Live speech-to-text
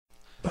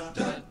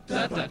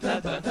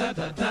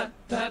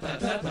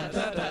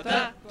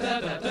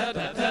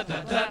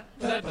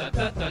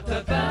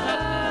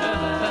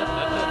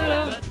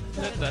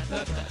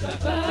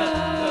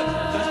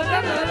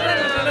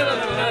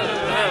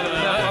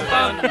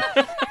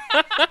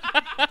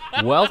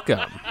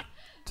Welcome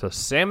to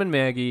Sam and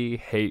Maggie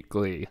Hate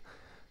Glee.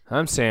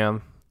 I'm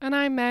Sam. And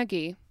I'm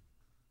Maggie.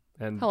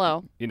 And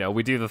hello. You know,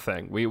 we do the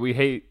thing. We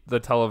hate the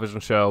television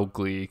show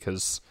Glee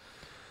because,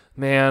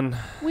 man.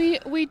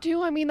 We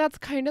do. I mean, that's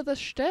kind of the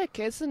shtick,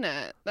 isn't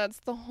it? That's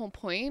the whole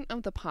point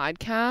of the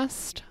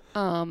podcast.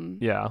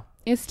 Yeah.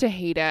 Is to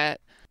hate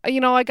it. You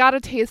know, I got a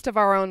taste of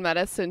our own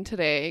medicine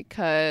today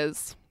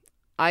because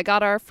I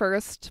got our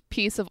first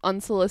piece of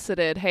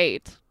unsolicited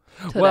hate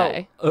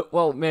today.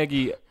 Well,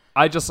 Maggie,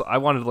 I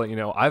wanted to let you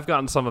know I've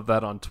gotten some of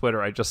that on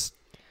Twitter. I just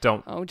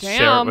don't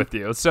share it with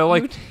you. So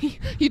like,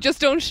 you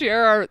just don't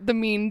share the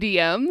mean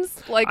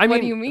DMs. Like, what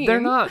do you mean? They're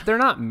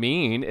not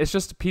mean. It's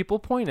just people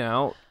point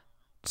out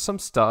some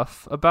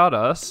stuff about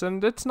us,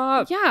 and it's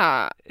not.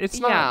 Yeah, it's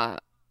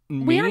not.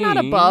 Mean. We are not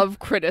above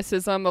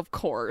criticism, of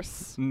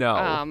course.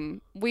 No.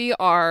 We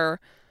are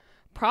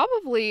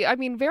probably, I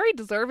mean, very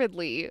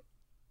deservedly.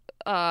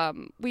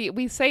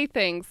 We say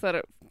things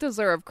that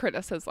deserve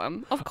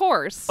criticism, of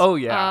course. Oh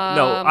yeah.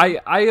 No,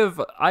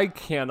 I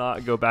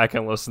cannot go back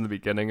and listen to the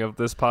beginning of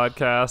this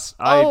podcast.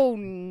 I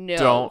don't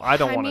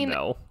want to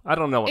know. I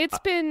don't know. It's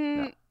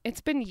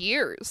been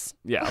years.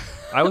 Yeah.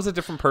 I was a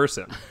different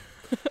person.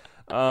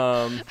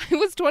 It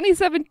was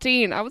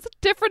 2017. I was a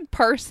different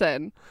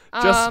person.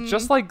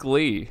 Just like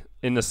Glee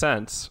in a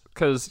sense,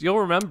 because you'll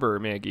remember,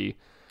 Maggie,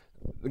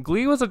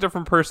 Glee was a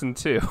different person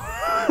too.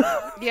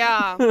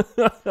 Yeah.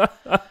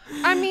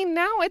 I mean,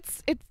 now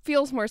it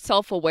feels more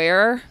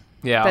self-aware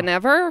than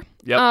ever.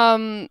 Yep.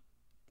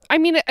 I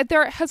mean,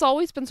 there has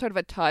always been sort of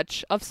a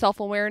touch of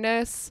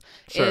self-awareness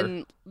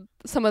in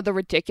some of the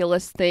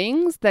ridiculous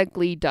things that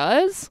Glee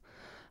does.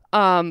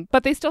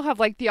 But they still have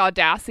like the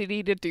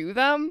audacity to do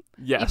them.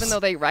 Yes. Even though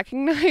they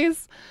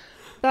recognize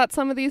that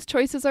some of these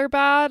choices are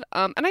bad.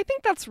 And I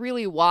think that's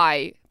really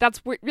why.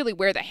 That's really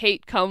where the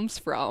hate comes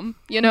from,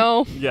 you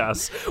know?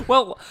 Yes.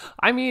 Well,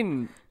 I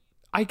mean,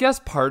 I guess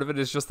part of it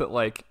is just that,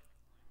 like,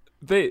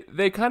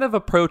 they kind of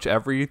approach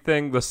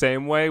everything the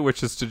same way,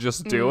 which is to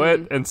just do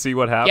it and see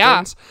what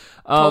happens.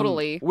 Yeah,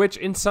 totally. Which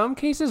in some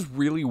cases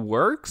really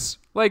works.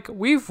 Like,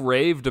 we've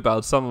raved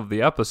about some of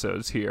the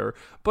episodes here,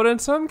 but in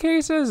some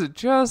cases it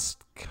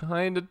just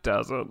kind of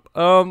doesn't.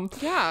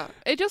 Yeah,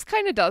 it just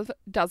kind of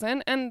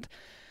doesn't. And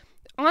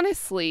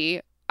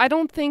honestly, I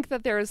don't think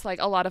that there's like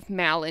a lot of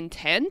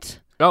malintent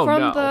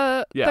from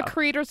the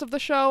creators of the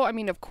show. I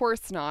mean, of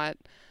course not.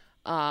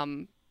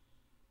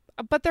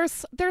 But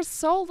there's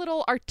so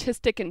little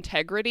artistic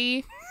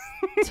integrity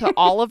to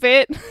all of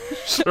it.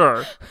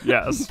 Sure.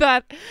 Yes.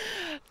 that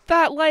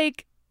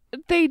like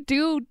they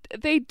do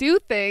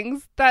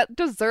things that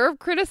deserve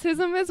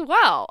criticism as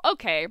well.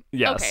 Okay.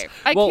 Yes.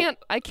 Okay.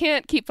 I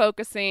can't keep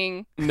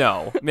focusing.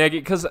 No, Maggie,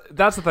 because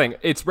that's the thing.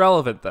 It's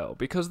relevant though,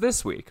 because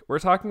this week we're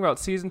talking about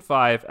season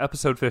 5,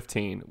 episode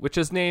 15, which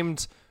is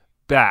named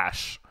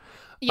Bash.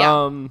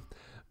 Yeah.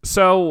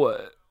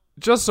 So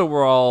just so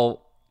we're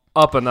all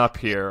up and up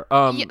here.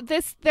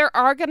 There's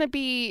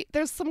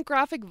some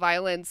graphic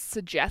violence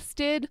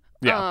suggested.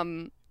 Yeah.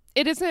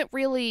 It isn't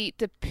really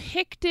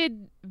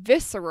depicted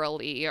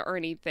viscerally or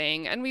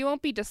anything, and we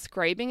won't be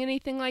describing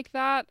anything like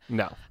that.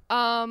 No.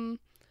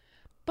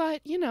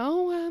 But you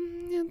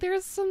know,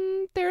 there's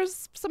some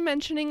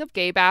mentioning of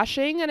gay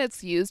bashing, and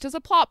it's used as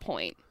a plot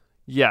point.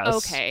 Yes.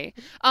 Okay.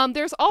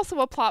 There's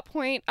also a plot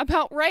point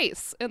about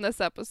race in this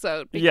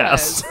episode because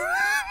yes.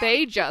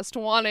 they just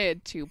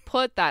wanted to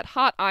put that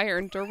hot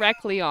iron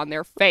directly on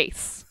their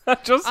face.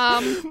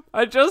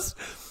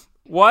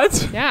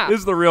 What? Yeah.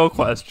 Is the real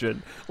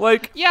question.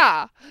 Like,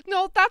 yeah.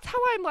 No, that's how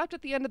I'm left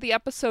at the end of the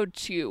episode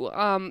too.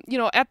 You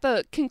know, at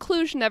the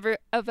conclusion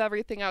of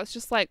everything, I was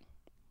just like,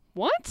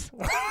 what?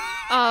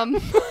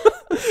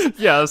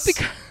 yes.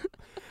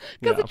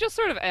 Because it just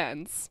sort of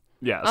ends.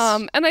 Yes.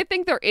 And I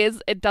think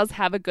it does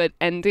have a good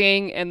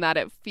ending in that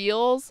it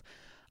feels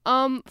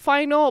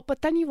final,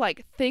 but then you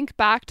like think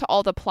back to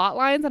all the plot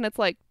lines and it's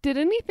like, did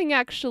anything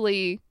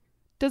actually,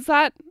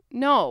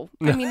 no.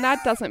 I mean,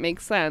 that doesn't make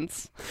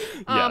sense.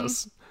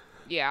 Yes.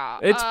 Yeah.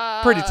 It's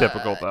pretty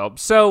typical though.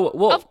 So,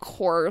 well, of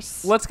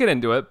course. Let's get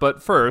into it,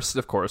 but first,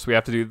 of course, we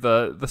have to do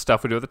the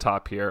stuff we do at the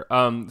top here.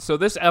 So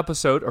this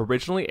episode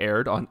originally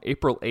aired on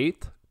April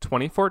 8th,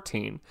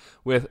 2014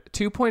 with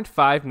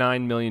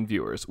 2.59 million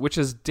viewers, which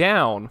is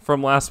down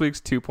from last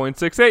week's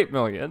 2.68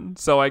 million.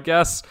 So I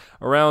guess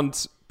around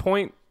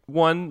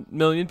 0.1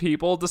 million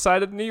people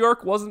decided New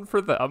York wasn't for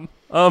them.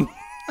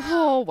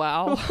 Oh,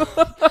 wow.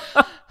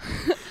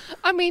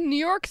 I mean, New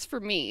York's for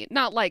me,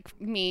 not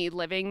like me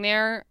living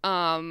there.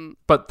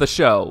 But the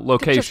show,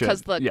 location.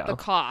 Just because the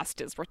cost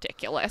is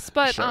ridiculous.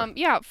 But sure.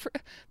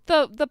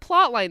 The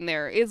plot line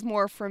there is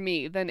more for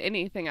me than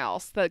anything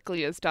else that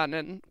Glee has done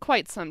in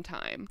quite some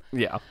time.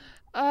 Yeah.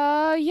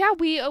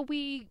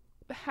 We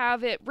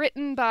have it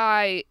written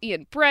by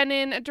Ian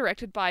Brennan and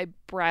directed by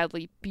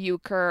Bradley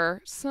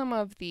Bucher. Some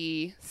of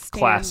the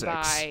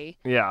classics.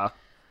 Yeah.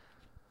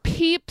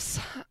 peeps,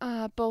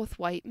 both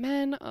white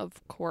men,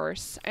 of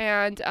course.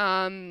 And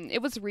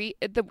it was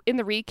in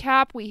the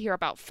recap we hear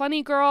about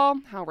Funny Girl,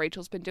 how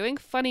Rachel's been doing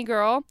Funny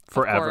Girl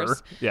Forever. of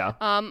course. Yeah.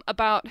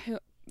 About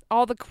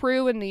all the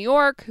crew in New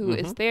York who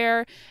is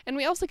there, and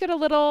we also get a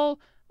little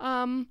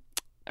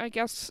I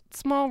guess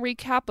small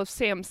recap of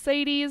Sam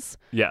Sadie's.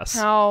 Yes.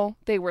 How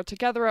they were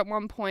together at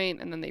one point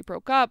and then they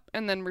broke up,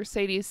 and then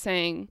Mercedes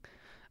sang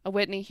a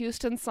Whitney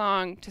Houston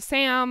song to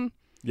Sam.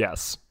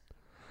 Yes.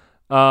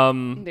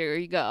 There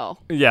you go.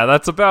 Yeah,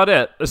 that's about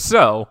it.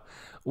 So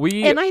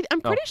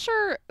I'm pretty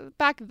sure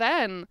back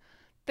then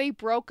they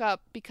broke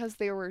up because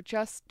they were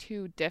just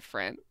too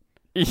different.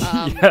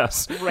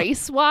 Yes.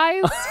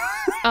 Race-wise.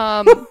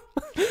 I'm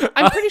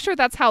pretty sure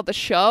that's how the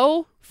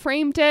show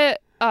framed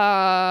it.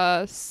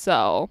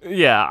 So.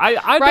 Yeah,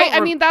 I right? don't I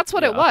mean, that's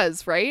what it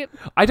was, right?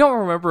 I don't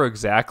remember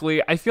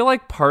exactly. I feel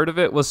like part of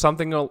it was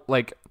something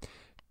like,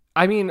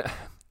 I mean,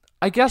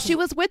 I guess she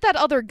was with that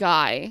other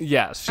guy.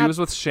 Yes, she was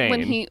with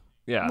Shane.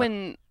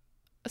 When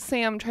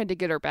Sam tried to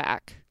get her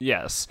back.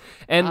 Yes.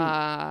 And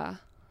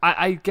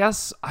I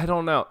guess, I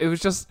don't know. It was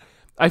just,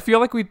 I feel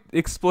like we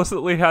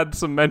explicitly had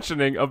some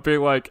mentioning of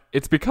being like,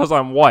 it's because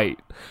I'm white,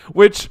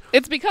 which...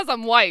 It's because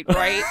I'm white,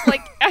 right?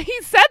 Like,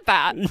 he said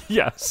that.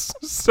 Yes.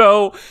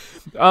 So,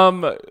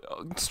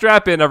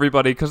 strap in,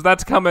 everybody, because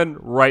that's coming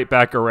right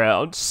back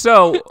around.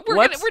 So,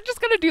 we're just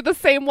going to do the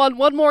same one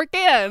more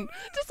again.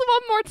 Just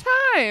one more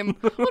time.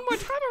 One more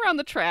time around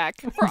the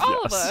track for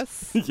all of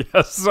us.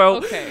 Yes.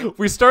 So,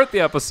 we start the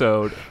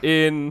episode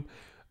in...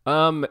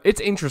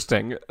 it's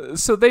interesting.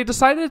 So they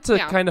decided to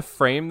kind of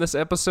frame this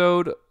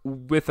episode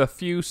with a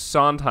few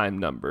Sondheim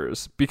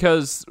numbers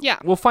because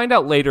we'll find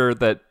out later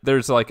that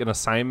there's like an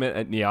assignment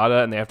at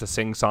NYADA and they have to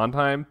sing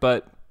Sondheim,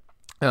 but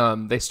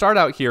they start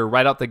out here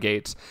right out the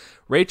gates.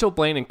 Rachel,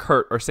 Blaine, and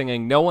Kurt are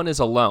singing "No One Is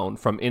Alone"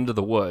 from Into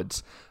the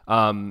Woods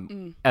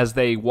as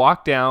they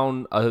walk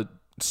down a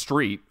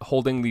street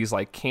holding these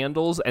like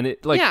candles, and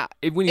it like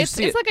when you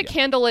see it's like a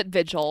candlelit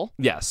vigil.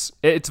 Yes,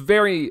 it's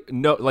very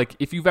like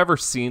if you've ever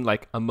seen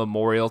like a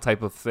memorial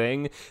type of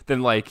thing,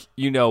 then like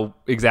you know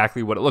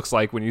exactly what it looks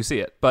like when you see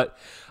it. But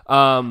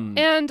so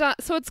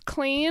it's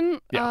Clayne,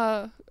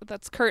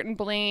 that's Kurt and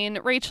Blaine,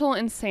 Rachel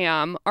and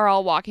Sam are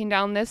all walking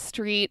down this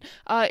street.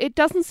 It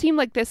doesn't seem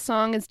like this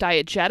song is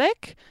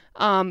diegetic,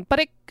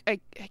 but I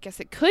guess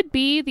it could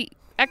be. The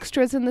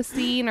extras in the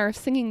scene are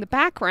singing the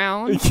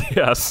background.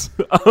 Yes.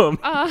 And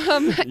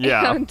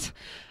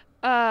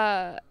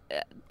the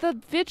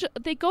vigil,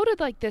 they go to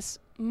like this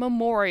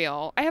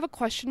memorial. I have a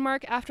question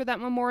mark after that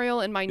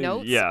memorial in my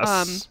notes.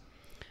 Yes.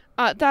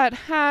 That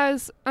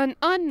has an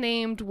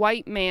unnamed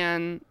white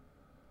man,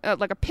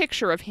 like a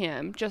picture of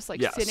him just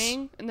like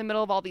sitting in the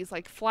middle of all these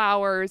like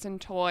flowers and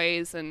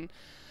toys and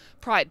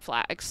pride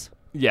flags.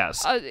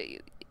 Yes.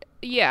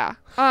 Yeah.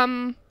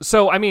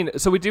 So, I mean,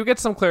 we do get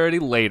some clarity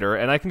later,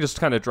 and I can just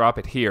kind of drop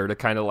it here to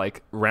kind of,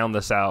 like, round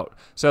this out.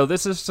 So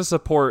this is to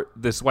support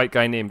this white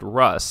guy named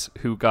Russ,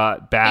 who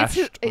got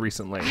bashed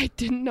recently. I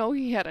didn't know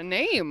he had a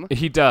name.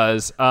 He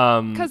does.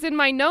 Because in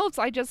my notes,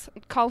 I just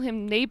call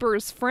him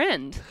neighbor's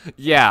friend.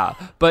 Yeah,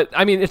 but,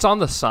 I mean, it's on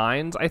the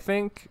signs, I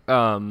think.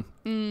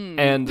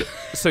 And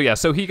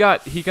so he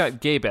got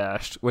gay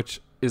bashed, which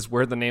is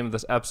where the name of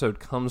this episode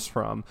comes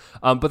from.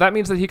 But that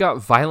means that he got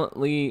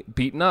violently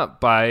beaten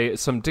up by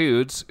some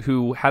dudes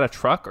who had a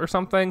truck or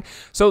something.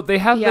 So they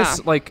have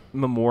this like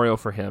memorial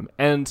for him.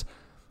 And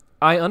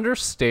I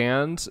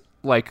understand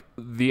like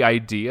the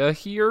idea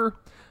here.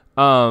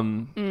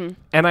 And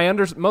I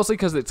mostly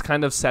because it's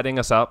kind of setting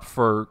us up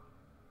for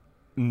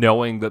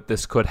knowing that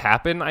this could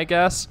happen, I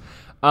guess.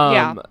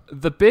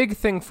 The big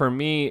thing for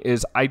me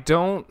is as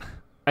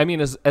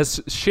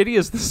shitty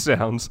as this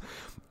sounds,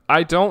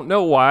 I don't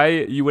know why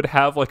you would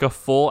have like a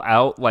full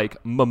out like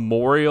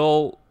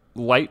memorial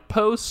light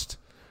post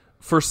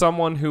for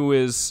someone who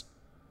is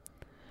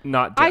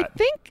not dead.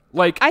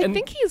 I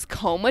think he's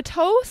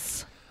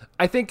comatose.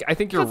 I think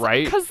you're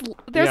right. Because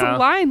there's a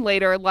line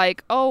later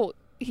like, oh,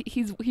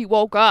 he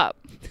woke up.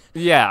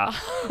 Yeah,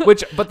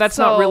 but that's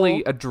not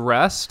really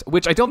addressed.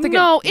 Which I don't think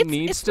it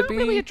needs to be. It's not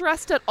really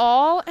addressed at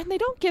all, and they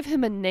don't give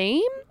him a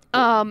name.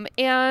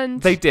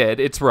 And they did.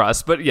 It's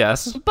Russ, but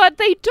yes. But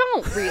they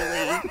don't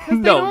really.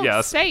 They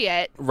don't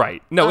say it.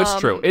 Right. No, it's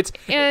true.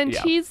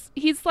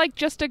 He's like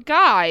just a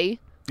guy.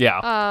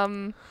 Yeah.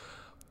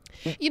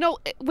 You know,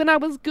 when I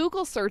was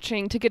Google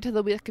searching to get to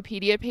the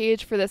Wikipedia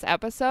page for this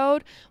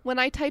episode, when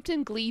I typed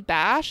in Glee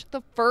Bash,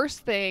 the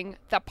first thing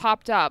that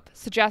popped up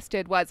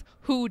suggested was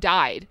who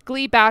died.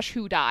 Glee Bash,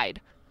 who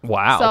died.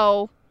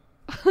 Wow.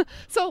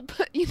 So,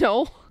 you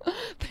know,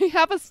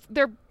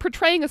 they're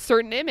portraying a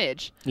certain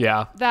image.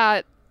 Yeah.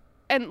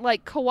 And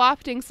like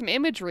co-opting some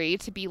imagery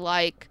to be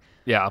like,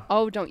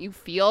 oh, don't you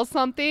feel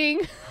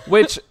something?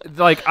 Which,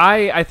 like,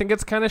 I think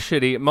it's kind of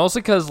shitty,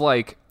 mostly because,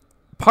 like,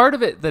 part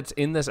of it that's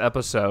in this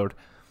episode,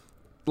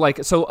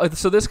 like, so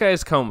this guy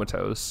is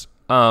comatose.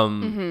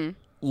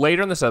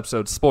 Later in this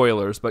episode,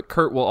 spoilers, but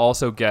Kurt will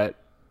also get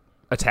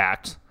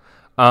attacked.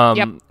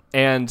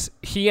 And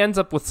he ends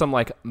up with some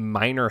like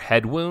minor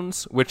head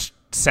wounds, which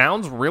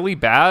sounds really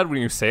bad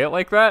when you say it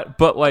like that,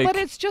 but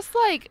it's just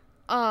like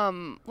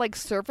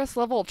surface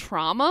level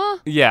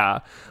trauma. Yeah,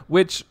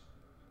 which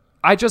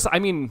I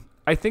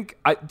think,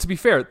 to be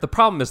fair, the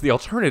problem is the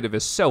alternative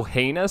is so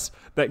heinous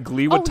that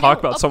Glee would talk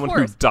about someone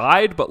who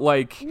died, but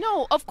like...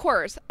 No, of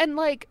course. And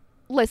like,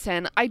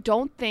 listen, I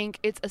don't think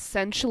it's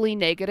essentially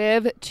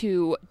negative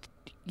to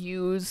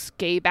use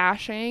gay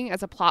bashing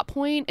as a plot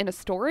point in a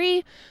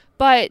story,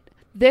 but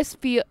this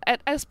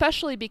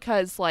especially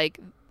because like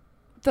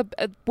the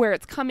where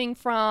it's coming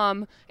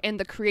from and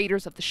the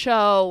creators of the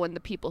show and the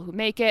people who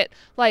make it,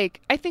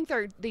 like I think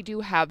they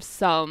do have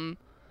some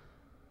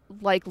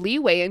like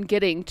leeway in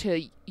getting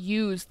to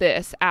use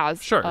this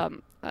as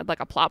like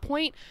a plot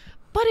point,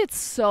 but it's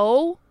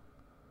so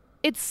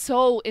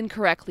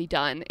incorrectly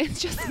done.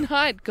 It's just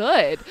not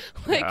good.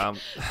 Like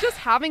just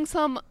having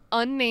some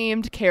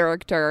unnamed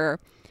character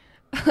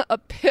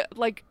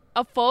like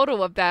a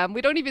photo of them,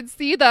 we don't even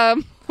see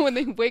them when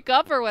they wake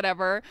up or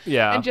whatever,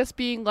 and just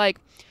being like,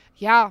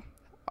 yeah,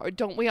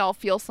 don't we all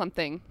feel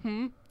something?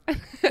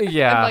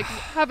 Yeah. And like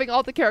having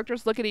all the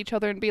characters look at each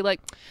other and be like,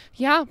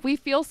 yeah, we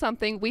feel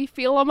something, we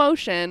feel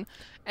emotion.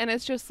 And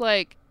it's just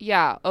like,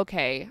 yeah,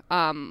 okay,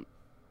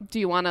 do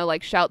you want to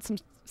like shout some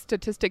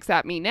statistics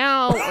at me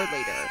now or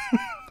later?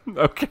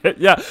 Okay,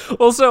 yeah.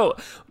 Well, so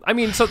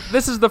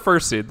this is the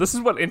first scene. This is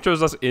what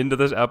intros us into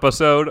this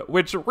episode,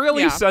 which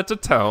really sets a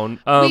tone.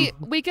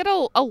 We get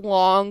a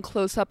long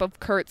close-up of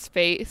Kurt's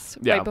face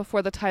right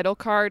before the title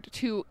card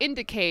to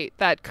indicate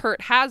that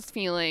Kurt has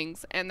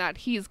feelings and that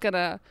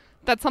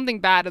that something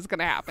bad is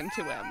gonna happen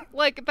to him.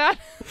 Like that's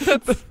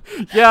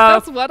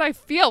what I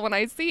feel when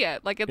I see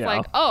it. Like it's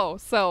like, oh,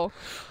 so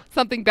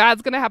something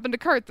bad's gonna happen to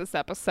Kurt this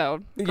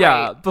episode. Great.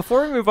 Yeah.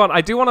 Before we move on,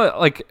 I do want to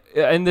like,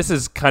 and this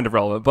is kind of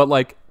relevant, but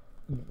like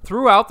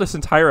throughout this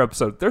entire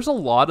episode, there's a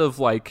lot of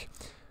like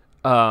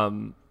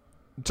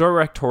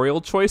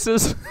directorial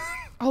choices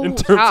in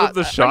terms of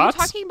the shots.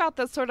 Are you talking about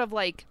the sort of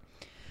like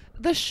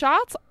the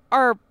shots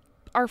are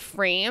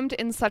framed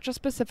in such a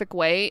specific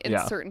way in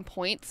certain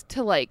points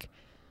to like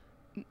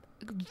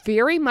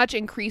very much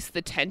increase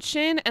the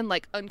tension and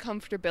like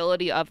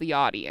uncomfortability of the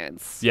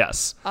audience.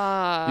 Yes.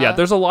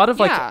 There's a lot of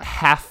like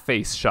half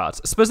face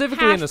shots,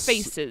 specifically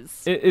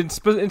faces in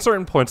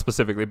certain points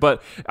specifically.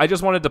 But I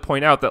just wanted to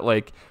point out that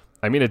like,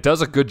 it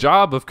does a good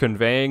job of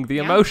conveying the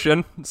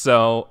emotion.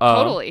 So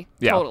totally.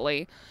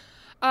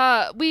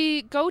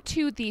 We go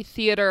to the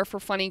theater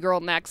for Funny Girl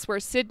next, where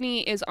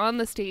Sydney is on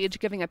the stage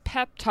giving a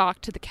pep talk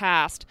to the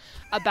cast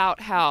about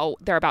how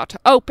they're about to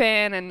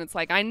open, and it's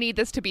like, I need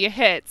this to be a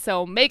hit,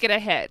 so make it a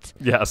hit.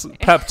 Yes,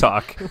 pep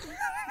talk.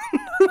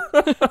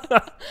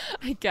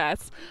 I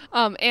guess.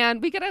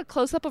 And we get a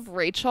close-up of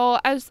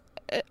Rachel as,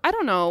 I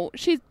don't know,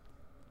 she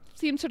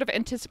seems sort of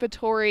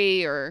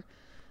anticipatory or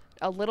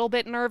a little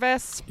bit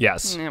nervous.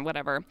 Yes.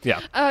 Whatever.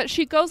 Yeah.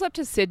 She goes up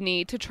to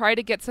Sydney to try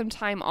to get some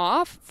time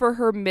off for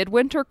her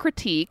midwinter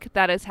critique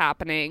that is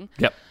happening.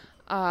 Yep.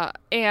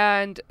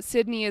 And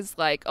Sydney is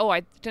like, oh,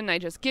 didn't I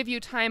just give you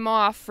time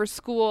off for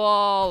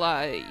school?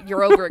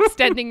 You're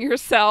overextending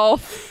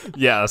yourself.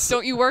 Yes.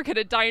 Don't you work at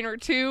a diner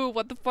too?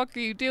 What the fuck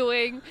are you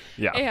doing?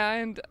 Yeah.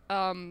 And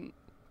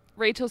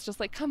Rachel's just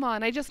like, come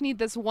on, I just need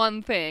this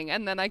one thing,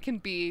 and then I can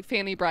be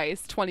Fanny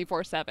Bryce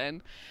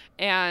 24/7.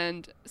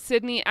 And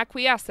Sydney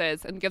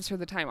acquiesces and gives her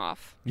the time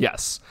off.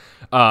 Yes.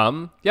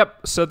 Yep.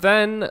 So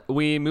then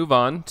we move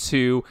on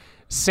to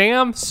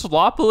Sam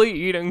sloppily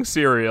eating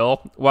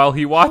cereal while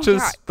he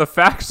watches The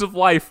Facts of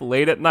Life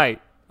late at night.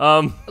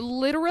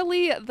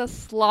 Literally the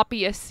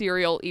sloppiest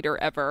cereal eater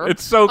ever.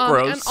 It's so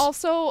gross. And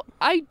also,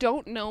 I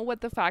don't know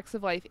what The Facts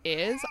of Life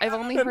is. I've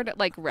only heard it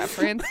like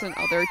referenced in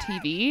other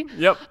TV.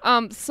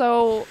 Yep.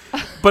 So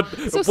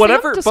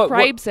whatever Sam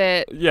describes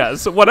it. Yeah.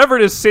 So whatever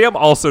it is, Sam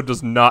also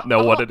does not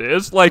know what it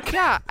is. Like.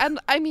 Yeah, and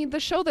the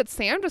show that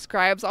Sam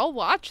describes, I'll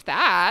watch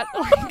that.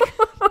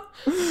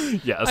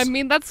 Yes.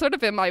 That's sort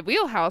of in my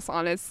wheelhouse,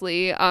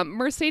 honestly.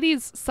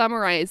 Mercedes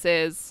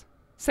summarizes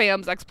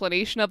Sam's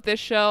explanation of this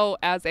show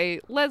as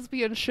a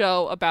lesbian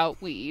show about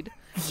weed.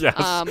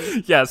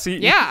 Yes.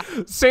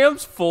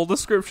 Sam's full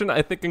description,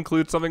 I think,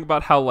 includes something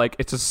about how like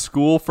it's a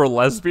school for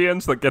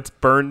lesbians that gets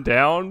burned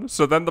down.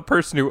 So then the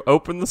person who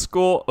opened the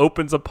school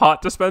opens a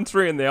pot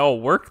dispensary and they all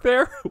work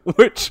there,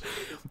 which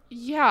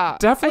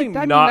definitely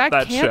not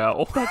that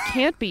show. That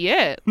can't be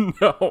it.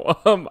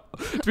 No.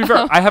 To be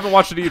fair, I haven't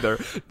watched it either.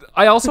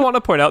 I also want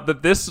to point out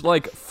that this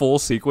like full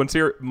sequence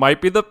here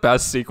might be the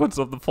best sequence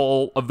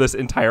of this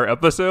entire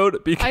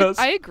episode because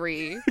I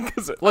agree.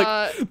 Because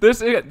like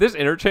this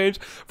interchange.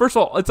 First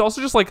of all, it's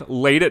also just like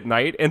late at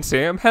night, and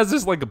Sam has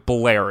this like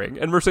blaring,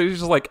 and Mercedes is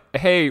just like,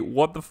 "Hey,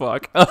 what the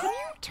fuck? Can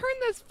you turn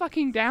this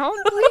fucking down,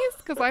 please?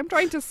 Because I'm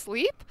trying to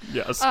sleep."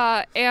 Yes.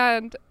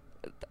 And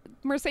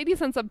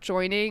Mercedes ends up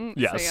joining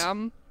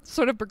Sam,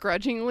 sort of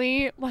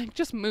begrudgingly, like,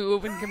 just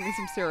move and give me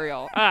some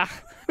cereal.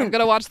 I'm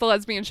gonna watch the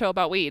lesbian show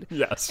about weed.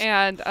 Yes.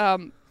 And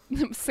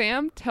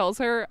Sam tells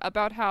her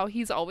about how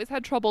he's always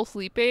had trouble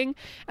sleeping,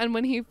 and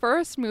when he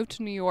first moved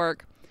to New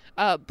York,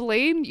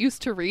 Blaine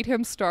used to read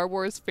him Star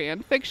Wars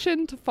fan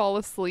fiction to fall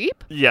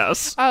asleep.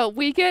 Yes.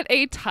 We get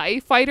a TIE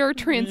fighter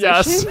transition.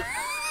 Yes.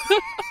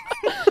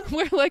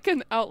 Where like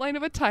an outline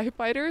of a TIE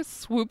fighter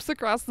swoops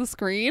across the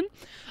screen.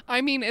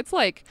 I mean, it's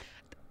like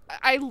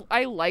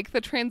I like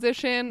the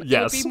transition.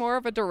 Yes. It would be more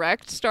of a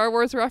direct Star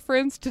Wars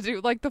reference to do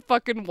like the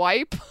fucking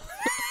wipe.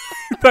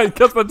 I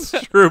guess that's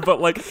true, but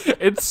like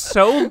it's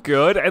so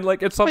good, and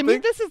like it's I something.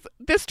 mean,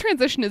 this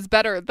transition is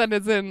better than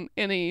is in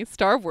any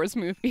Star Wars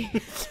movie.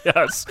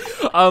 Yes.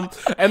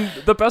 And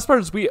the best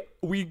part is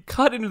we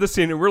cut into the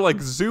scene and we're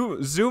like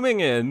zooming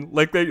in,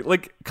 like they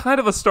like kind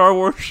of a Star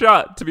Wars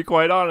shot, to be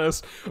quite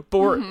honest. But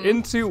we're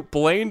into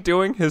Blaine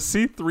doing his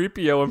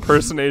C-3PO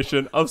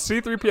impersonation of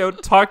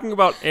C-3PO talking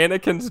about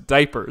Anakin's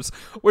diapers,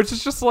 which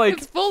is just like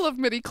It's full of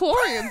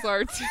midi-chlorians,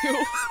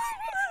 R2.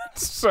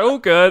 so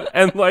good.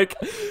 And like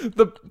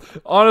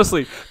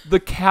honestly the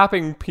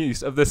capping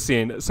piece of this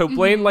scene, so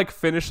Blaine like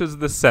finishes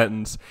the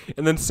sentence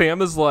and then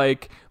Sam is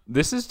like,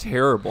 this is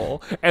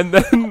terrible, and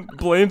then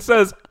Blaine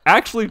says,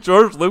 actually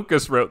George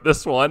Lucas wrote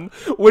this one,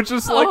 which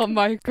is like Oh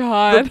my the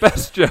god.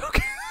 best joke.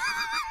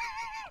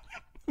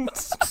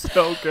 It's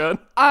so good.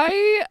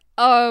 I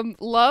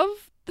love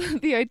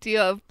the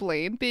idea of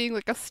Blaine being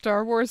like a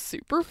Star Wars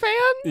super fan.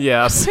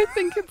 Yes. I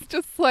think it's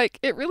just like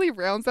it really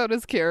rounds out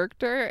his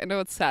character in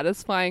a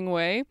satisfying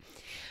way.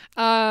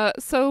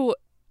 So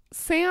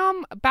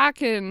Sam,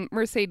 back in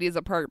Mercedes'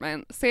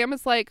 apartment, Sam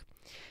is like,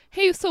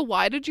 hey, so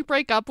why did you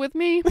break up with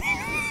me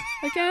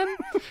again?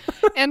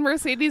 And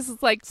Mercedes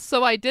is like,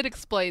 so I did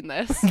explain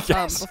this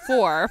Yes.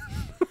 before.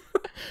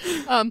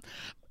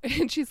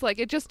 And she's like,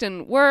 it just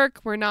didn't work.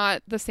 We're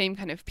not the same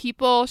kind of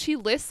people. She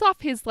lists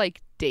off his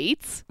like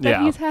dates that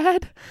Yeah. he's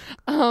had.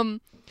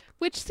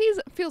 Which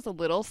feels a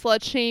little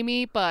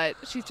slut-shamey, but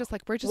she's just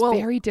like, we're just Well,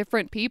 very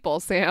different people,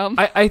 Sam.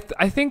 I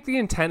think the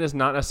intent is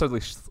not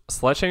necessarily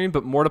slut shaming,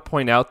 but more to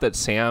point out that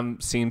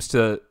Sam seems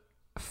to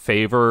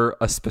favor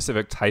a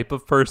specific type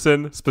of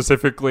person,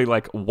 specifically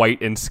like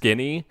white and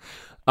skinny,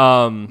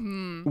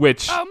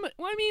 which Well,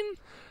 I mean,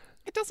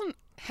 it doesn't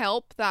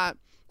help that.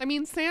 I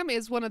mean, Sam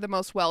is one of the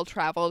most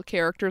well-traveled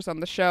characters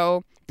on the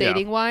show, Yeah.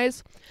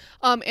 dating-wise.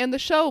 And the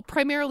show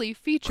primarily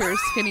features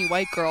skinny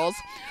white girls.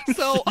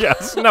 So,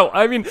 yes, no,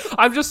 I mean,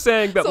 I'm just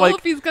saying that so like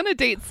if he's gonna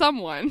date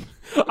someone,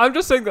 I'm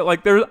just saying that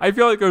like I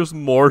feel like there's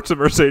more to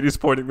Mercedes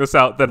pointing this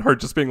out than her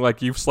just being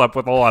like, you've slept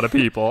with a lot of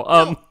people.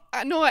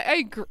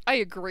 I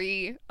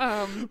agree.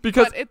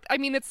 Because- but I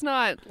mean, it's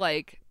not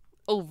like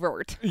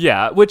overt.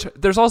 Yeah, which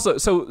there's also,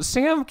 so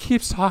Sam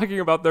keeps talking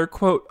about their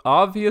quote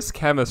obvious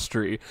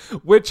chemistry,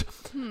 which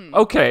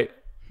okay,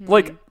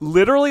 like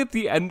literally at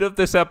the end of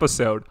this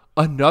episode,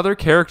 another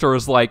character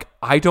is like,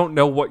 I don't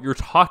know what you're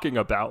talking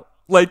about.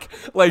 Like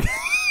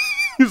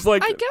he's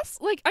like, I guess,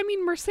 like, I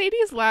mean,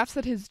 Mercedes laughs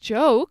at his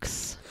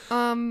jokes.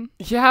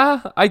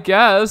 yeah, I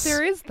guess.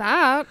 There is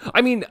that.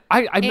 I mean,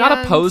 I'm not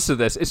And- opposed to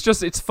this. It's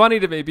just, it's funny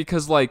to me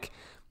because like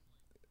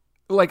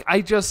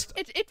I just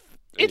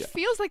It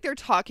feels like they're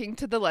talking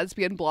to the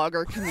lesbian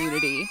blogger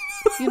community.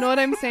 You know what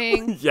I'm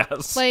saying?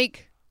 yes.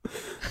 Like,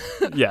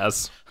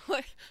 yes.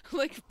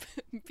 like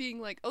being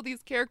like, oh,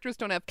 these characters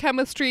don't have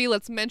chemistry.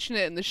 Let's mention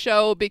it in the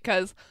show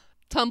because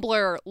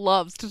Tumblr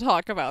loves to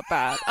talk about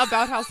that.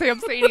 About how Sam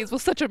Sadie's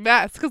was such a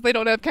mess because they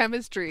don't have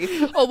chemistry.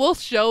 Oh, we'll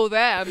show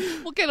them.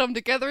 We'll get them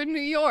together in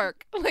New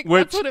York. Like,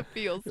 that's what it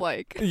feels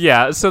like.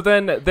 Yeah, so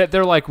then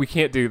they're like, we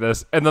can't do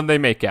this, and then they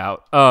make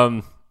out.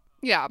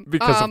 Yeah.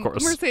 Because, of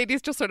course.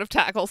 Mercedes just sort of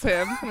tackles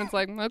him. And it's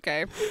like,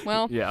 okay,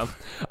 well. Yeah.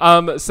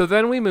 So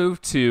then we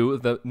move to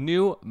the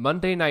new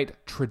Monday night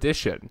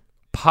tradition,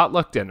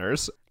 potluck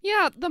dinners.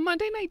 Yeah, the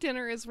Monday night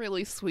dinner is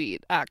really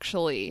sweet,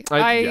 actually.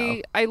 Yeah.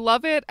 I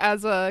love it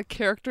as a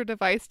character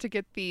device to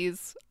get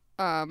these,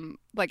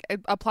 like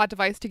a plot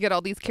device to get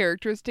all these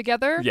characters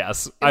together.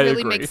 Yes, It I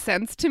really agree. makes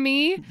sense to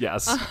me.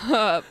 Yes.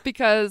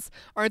 Because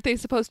aren't they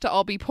supposed to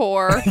all be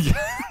poor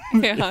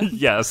and,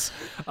 Yes.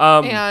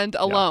 and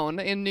alone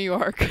in New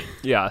York?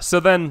 Yeah.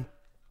 So then,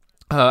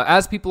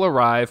 as people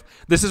arrive,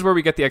 this is where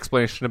we get the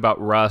explanation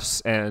about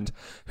Russ and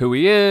who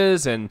he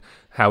is and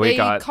how he They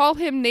got. call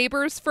him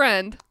neighbor's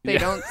friend. They Yeah.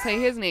 don't say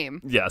his name.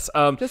 Yes.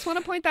 Just want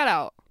to point that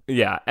out.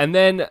 Yeah. And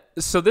then,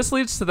 so this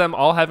leads to them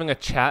all having a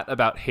chat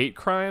about hate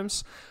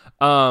crimes.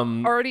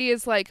 Already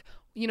is like,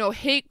 you know,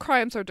 hate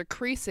crimes are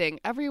decreasing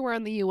everywhere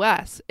in the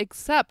U.S.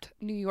 except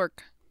New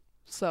York.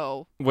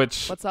 So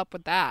Which, what's up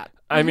with that?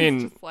 I It's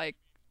mean- just like,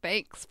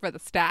 thanks for the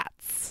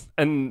stats.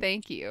 and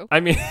Thank you. I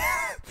mean,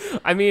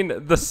 I mean,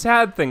 the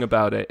sad thing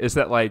about it is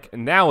that like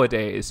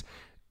nowadays,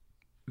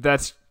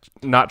 that's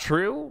not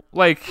true.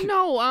 Like,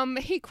 No,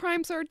 hate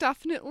crimes are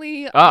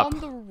definitely Up. on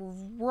the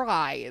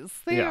rise.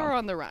 They Yeah. are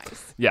on the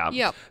rise. yeah.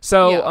 Yep.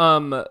 So,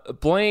 Yeah.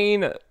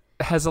 Blaine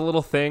has a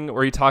little thing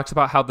where he talks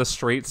about how the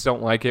straights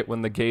don't like it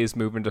when the gays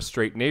move into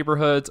straight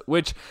neighborhoods,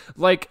 which,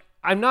 like,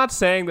 I'm not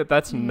saying that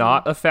that's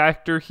not a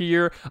factor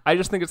here. I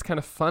just think it's kind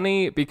of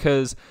funny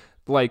because,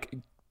 like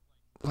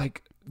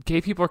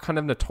gay people are kind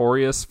of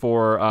notorious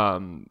for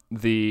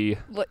the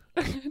Like,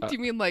 do you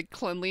mean like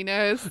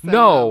cleanliness? And,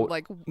 No,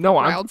 like no,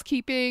 I'm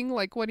groundskeeping.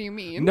 Like, what do you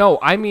mean? no,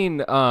 I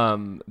mean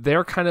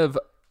they're kind of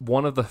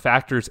one of the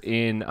factors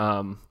in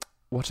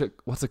what's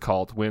it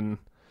called when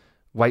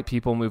white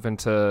people move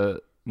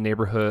into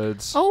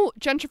neighborhoods. Oh,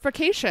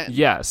 gentrification.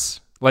 Yes,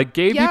 like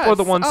gay people are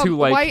the ones who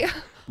like white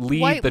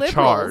lead the liberals,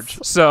 charge.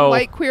 So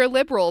white queer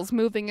liberals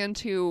moving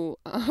into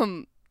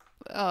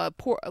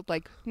poor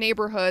like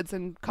neighborhoods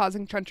and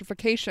causing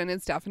gentrification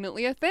is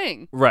definitely a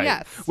thing. right,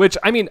 Yes. which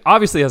I mean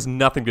obviously has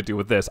nothing to do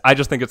with this. I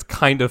just think it's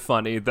kind of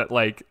funny that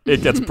like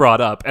it gets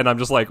brought up, and I'm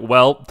just like,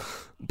 well,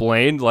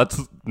 Blaine, let's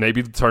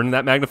maybe turn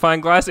that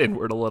magnifying glass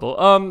inward a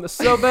little.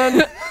 So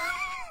then.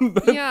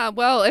 Yeah,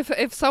 well,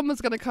 if someone's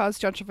going to cause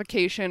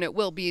gentrification, it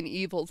will be an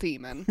evil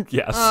demon.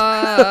 Yes.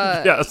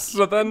 Uh, yes.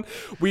 So then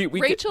we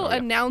Rachel get,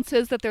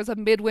 announces that there's a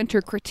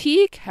midwinter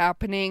critique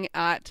happening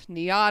at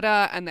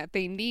NIADA and that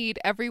they need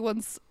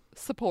everyone's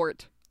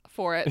support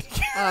for it,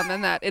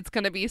 and that it's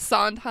going to be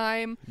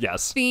Sondheim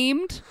yes.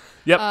 themed.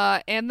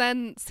 Yep. And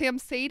then Sam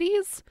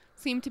Sadie's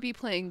seem to be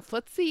playing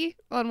footsie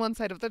on one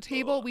side of the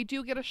table. We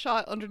do get a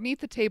shot underneath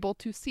the table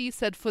to see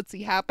said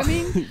footsie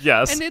happening.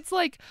 Yes. And it's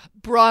like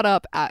brought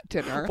up at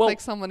dinner. Well- like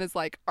someone is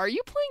like, "Are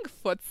you playing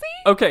footsie?"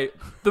 Okay,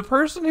 the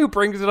person who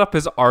brings it up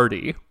is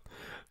Artie,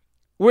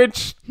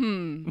 which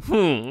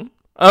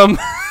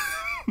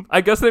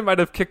I guess they might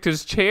have kicked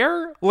his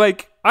chair.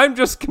 Like, I'm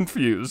just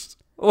confused.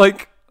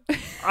 Like,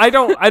 I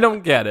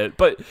don't get it.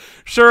 But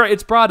sure,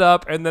 it's brought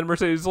up, and then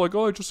Mercedes is like,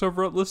 "Oh, I just have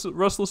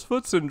restless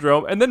foot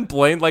syndrome," and then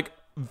Blaine like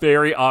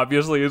very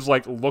obviously is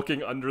like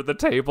looking under the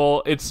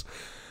table. It's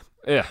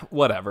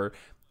whatever.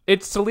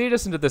 It's to lead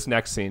us into this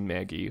next scene,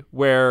 Maggie,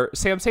 where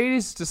Sam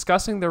Sadie's is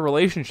discussing their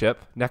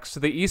relationship next to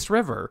the East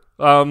River.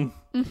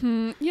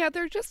 Yeah,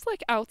 they're just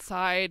like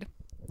outside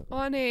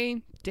on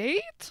a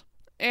date.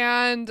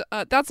 And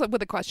that's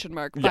with a question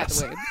mark, by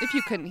Yes. the way, if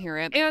you couldn't hear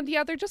it. And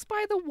yeah, they're just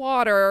by the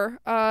water.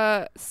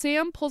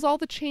 Sam pulls all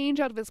the change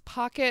out of his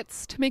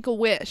pockets to make a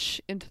wish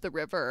into the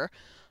river.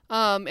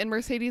 And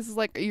Mercedes is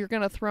like, "You're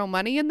going to throw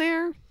money in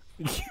there?"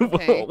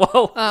 Okay.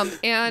 Well,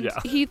 And yeah.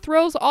 he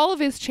throws all of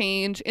his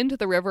change into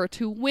the river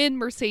to win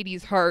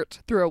Mercedes' heart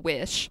through a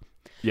wish.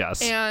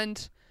 yes.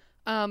 And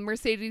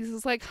Mercedes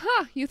is like,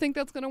 you think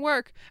that's going to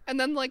work? And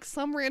then like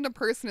some random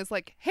person is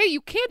like, "Hey, you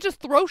can't just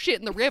throw shit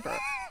in the river."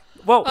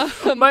 Well,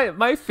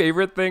 my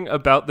favorite thing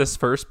about this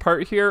first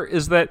part here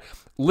is that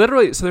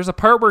literally, so there's a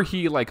part where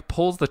he like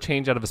pulls the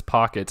change out of his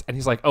pockets and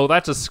he's like, "Oh,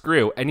 that's a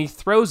screw," and he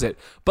throws it.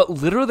 But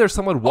literally, there's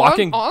someone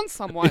walking on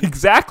someone.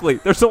 Exactly.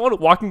 There's someone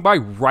walking by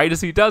right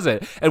as he does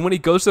it. And when he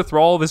goes to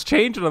throw all of his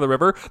change into the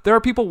river, there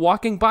are people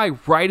walking by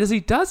right as he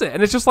does it.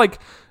 And it's just like,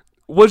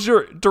 was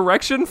your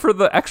direction for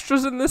the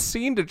extras in this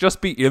scene to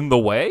just be in the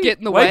way? Get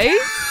in the Like- way?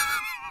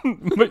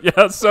 But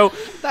yeah, so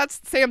That's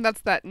Sam.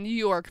 That's that New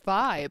York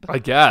vibe. I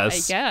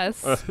guess.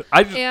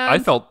 I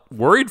felt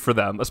worried for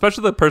them,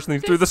 especially the person he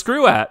threw the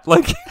screw at.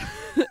 Like,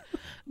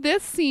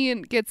 This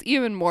scene gets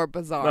even more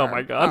bizarre. Oh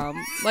my God.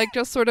 Like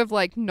just sort of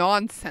like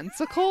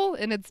nonsensical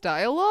in its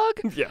dialogue.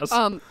 yes.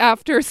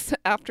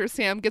 After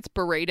Sam gets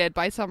berated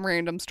by some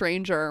random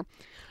stranger,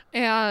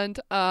 and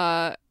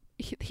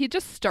he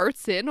just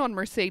starts in on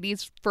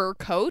Mercedes' fur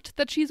coat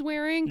that she's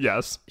wearing.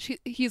 yes.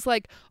 He's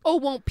like, "Oh,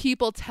 won't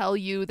people tell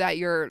you that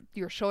you're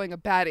showing a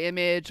bad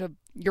image of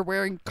you're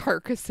wearing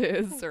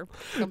carcasses or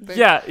something?"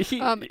 Yeah,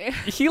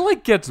 he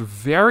like gets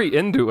very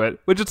into it,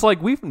 which it's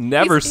like we've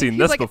never seen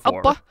this like,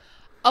 before.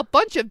 A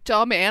bunch of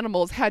dumb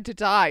animals had to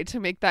die to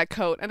make that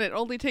coat, and it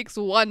only takes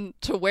one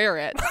to wear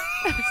it.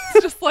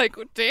 It's just like,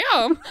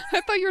 damn, I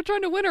thought you were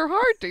trying to win her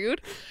heart,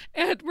 dude.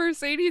 And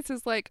Mercedes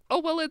is like, "Oh,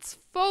 well, it's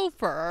faux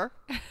fur."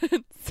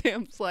 And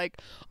Sam's like,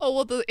 "Oh,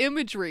 well, the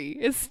imagery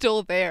is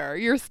still there.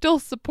 You're still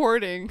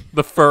supporting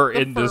the fur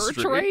the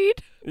industry. fur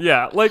trade."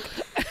 Yeah, like,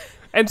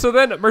 and so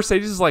then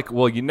Mercedes is like,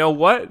 "Well, you know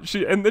what?"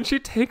 And then she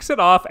takes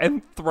it off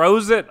and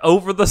throws it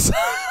over the side.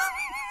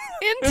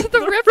 Into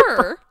the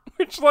river.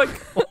 Which, like,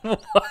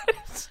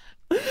 what?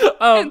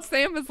 And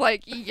Sam is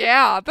like,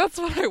 "Yeah, that's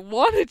what I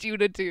wanted you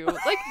to do."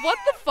 Like, what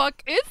the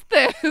fuck is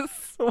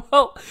this?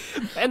 Well,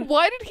 and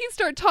Why did he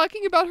start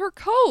talking about her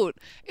coat?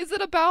 Is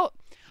it about...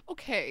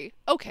 Okay.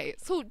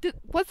 So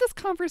was this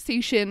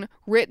conversation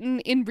written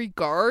in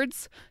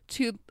regards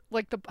to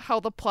like how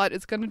the plot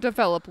is going to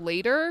develop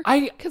later?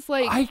 Because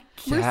I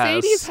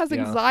Mercedes guess, has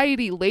yeah.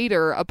 anxiety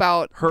later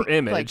about Her the,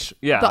 image, like,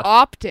 yeah. the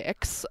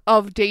optics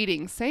of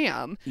dating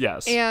Sam.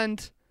 Yes.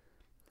 And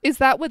is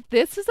that what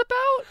this is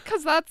about?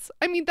 Because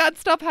that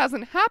stuff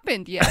hasn't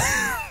happened yet.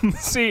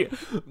 See,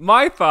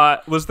 my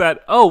thought was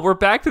that, we're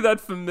back to that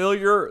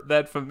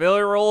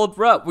familiar old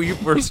rut we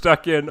were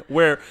stuck in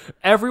where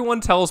everyone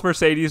tells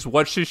Mercedes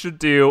what she should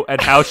do and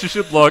how she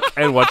should look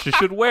and what she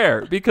should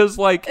wear. Because,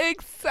 like,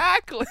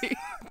 Exactly.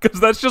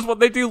 because that's just what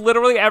they do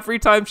literally every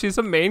time she's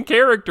a main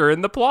character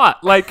in the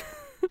plot. Like,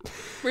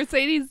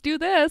 Mercedes, do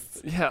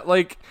this. yeah,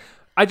 like,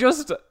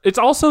 It's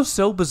also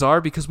so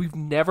bizarre because we've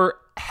never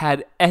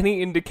had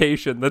any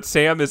indication that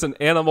Sam is an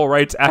animal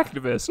rights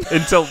activist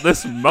until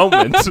this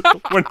moment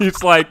when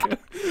he's like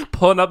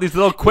pulling out these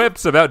little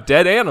quips about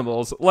dead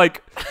animals.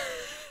 Like,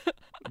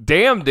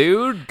 damn,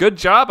 dude, good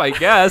job, I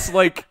guess.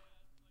 Like,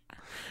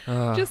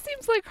 just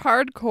seems like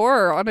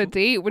hardcore on a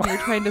date when you're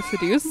trying to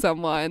seduce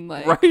someone.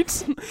 Like,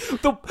 right?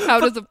 How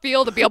does it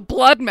feel to be a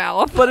blood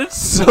mouth? But it's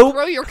so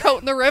Throw your coat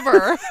in the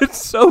river.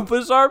 it's so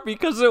bizarre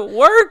because it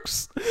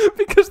works.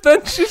 Because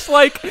then she's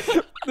like,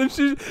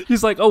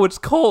 he's like, oh, it's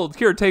cold.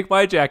 Here, take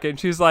my jacket. And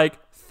she's like,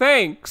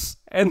 thanks.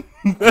 And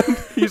then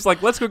he's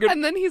like, let's go get.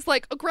 And then he's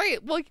like, oh,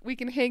 great. Well, we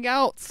can hang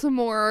out some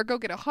more, go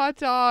get a hot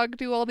dog,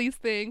 do all these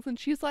things. And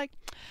she's like,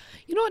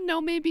 you know what?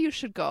 No, maybe you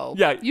should go.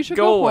 Yeah, you should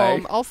go go away.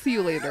 home. I'll see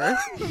you later.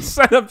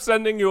 I'm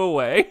sending you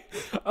away,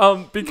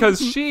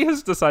 because she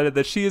has decided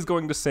that she is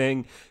going to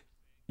sing,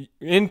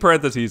 in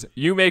parentheses,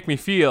 "You make me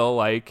feel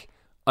like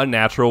a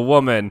natural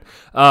woman,"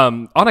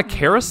 on a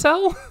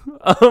carousel.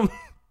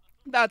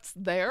 That's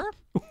there.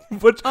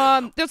 Which,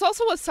 There's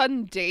also a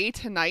sudden day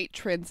to night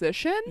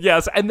transition.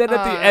 yes, and then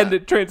at the end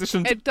it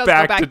transitions It does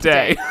back, go back to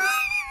day.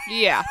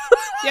 Yeah.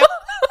 Yep.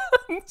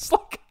 It's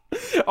like.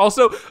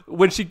 Also,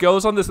 when she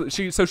goes on this,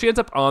 she ends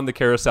up on the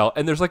carousel,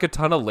 and there's like a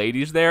ton of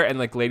ladies there, and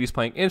like ladies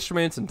playing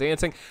instruments and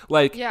dancing.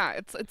 Like, Yeah,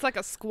 it's like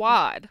a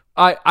squad.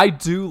 I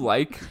do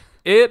like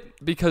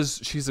it because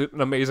she's an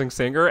amazing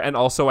singer, and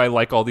also I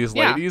like all these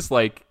Yeah. ladies.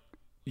 Like,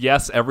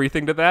 yes,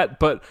 everything to that,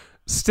 but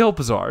still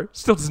bizarre.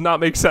 Still does not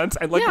make sense.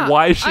 And like, Yeah,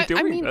 why is she I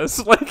doing mean,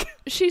 this? Like,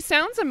 She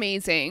sounds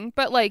amazing,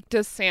 but like,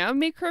 does Sam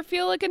make her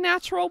feel like a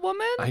natural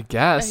woman? I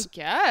guess. I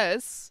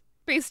guess.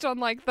 Based on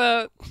like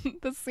the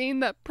scene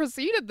that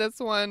preceded this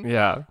one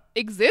Yeah.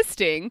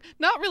 existing.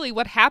 Not really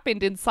what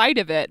happened inside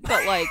of it,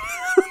 but like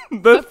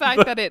the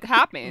fact that it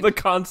happened. The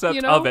concept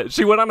you know? of it.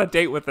 She went on a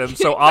date with him,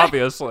 so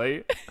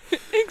obviously.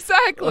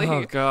 Exactly.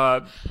 Oh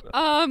God.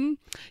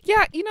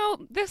 Yeah,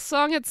 this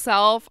song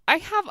itself,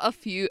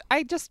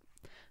 I just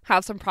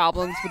have some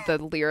problems with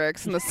the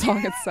lyrics in the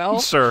song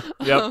itself. Sure.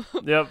 Yep.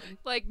 Yep.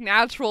 Like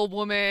natural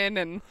woman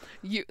and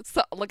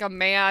like a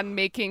man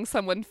making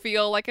someone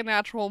feel like a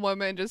natural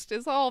woman just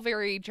is all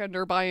very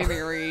gender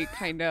binary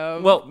kind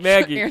of Well,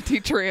 Maggie-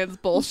 anti-trans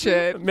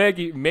bullshit.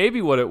 Maggie,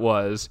 maybe what it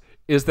was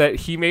is that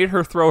he made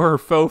her throw her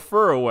faux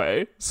fur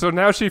away, so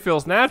now she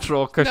feels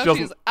natural because Now she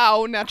she's doesn't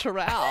au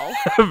natural.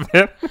 have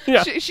it.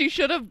 Yeah. She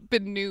should have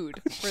been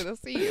nude for the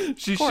scene.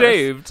 She Of course.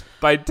 shaved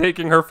by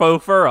taking her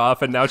faux fur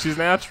off, and now she's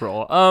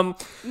natural.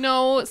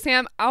 No,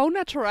 Sam, au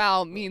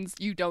natural means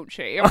you don't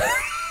shave.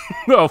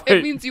 No, It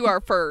wait, means you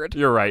are furred.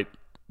 you're right.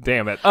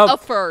 Damn it. A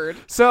furred.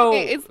 So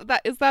Is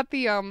that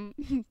the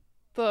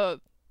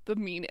the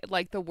mean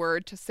like the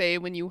word to say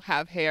when you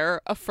have hair?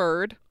 A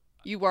furred.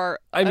 You are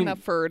I mean, a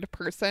furred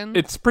person.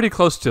 it's pretty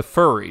close to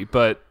furry,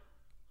 but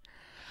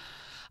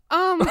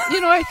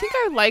I think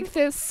I like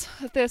this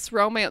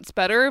romance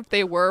better if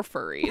they were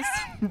furries.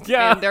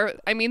 yeah,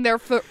 And their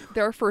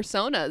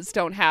personas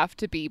don't have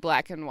to be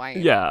black and white.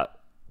 yeah.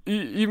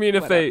 You mean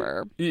if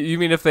Whatever. you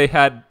mean if they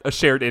had a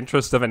shared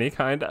interest of any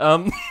kind?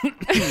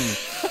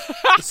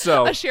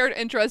 So A shared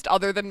interest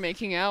other than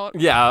making out.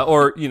 yeah,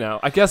 or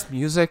I guess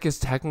music is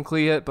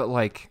technically it, but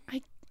like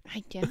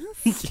I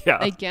guess. yeah.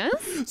 I guess.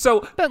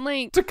 So But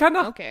like to kind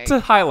of okay. to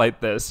highlight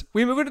this,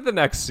 we move into the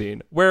next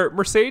scene where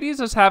Mercedes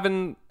is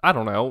having, I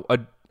don't know,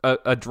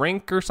 a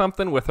drink or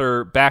something with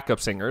her backup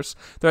singers.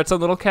 They're at some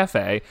little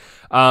cafe.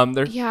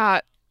 They're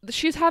Yeah,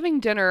 she's having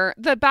dinner.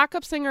 The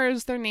backup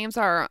singers, their names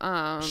are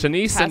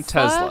Shanice and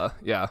Tesla.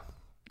 Yeah.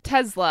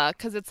 Tesla,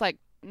 because it's like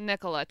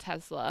Nikola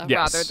Tesla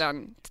Yes. rather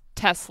than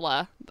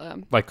Tesla,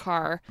 the Like-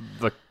 car.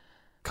 The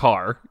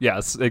car.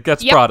 Yes, it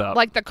gets Yep, brought up.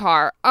 like the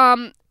car.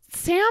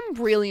 Sam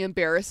really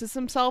embarrasses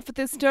himself at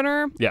this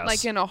dinner. Yes.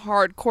 Like in a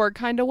hardcore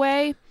kind of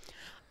way.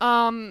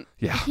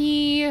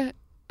 Yeah.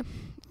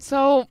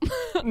 So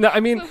No, I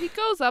mean, So he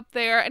goes up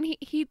there and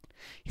he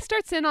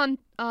starts in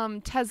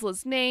on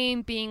Tesla's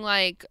name, being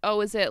like,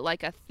 "Oh, is it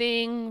like a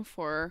thing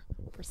for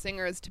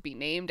singers to be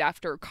named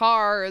after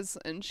cars?"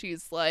 And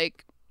she's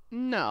like,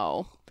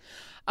 "No."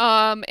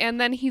 And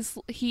then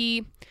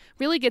he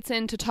really gets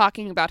into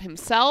talking about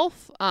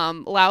himself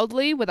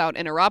loudly without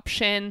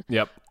interruption.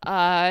 yep.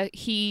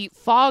 He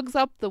fogs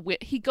up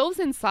he goes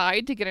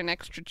inside to get an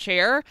extra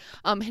chair,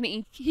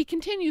 and he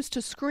continues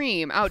to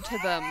scream out to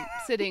them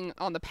sitting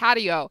on the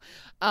patio.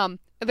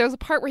 There's a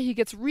part where he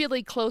gets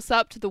really close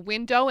up to the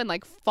window and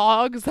like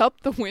fogs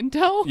up the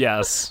window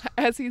Yes.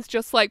 as he's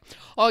just like,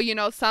 "Oh,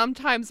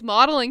 sometimes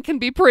modeling can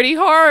be pretty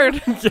hard."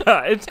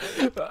 Yeah, it's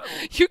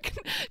You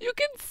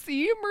can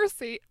see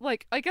Mercy,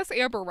 like I guess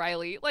Amber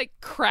Riley, like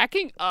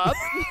cracking up,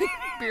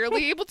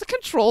 barely able to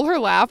control her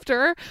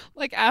laughter,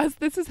 like as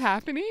this is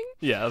happening.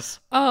 yes.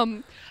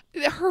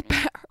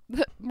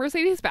 The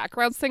Mercedes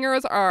background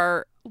singers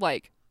are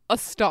like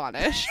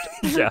astonished.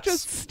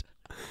 Yes.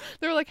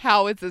 They're like,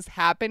 "How is this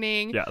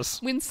happening?"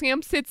 Yes. When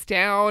Sam sits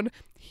down,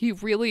 he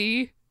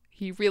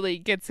he really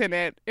gets in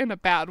it in a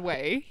bad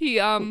way. He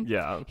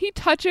Yeah. he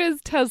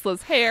touches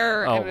Tesla's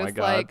hair Oh and my is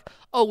God. like,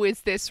 "Oh, is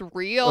this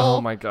real?"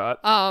 Oh my God.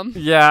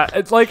 Yeah,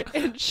 it's like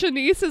And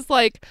Shanice is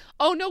like,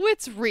 "Oh no,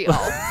 it's real.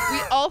 We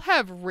all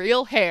have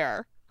real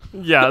hair."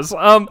 yes.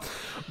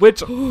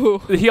 Which Ooh.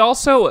 he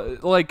also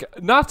like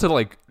not to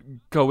like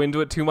go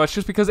into it too much,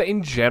 just because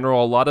in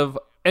general a lot of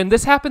and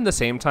this happened the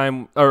same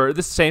time, or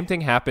this same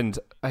thing happened,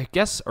 I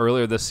guess,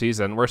 earlier this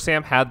season, where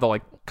Sam had the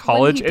like When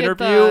college he did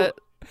interview.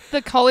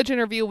 the college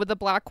interview with the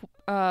black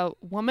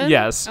woman.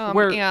 Yes,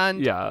 where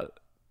and yeah,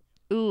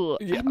 ooh,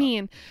 Yeah. I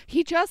mean,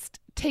 he just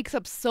takes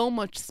up so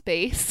much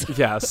space.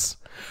 yes,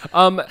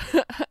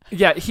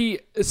 yeah.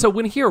 So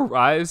when he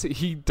arrives,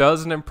 he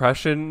does an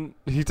impression.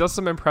 He does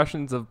some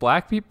impressions of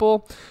black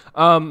people,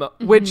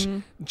 which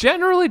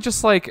generally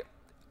just like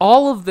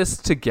all of this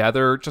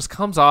together just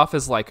comes off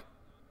as like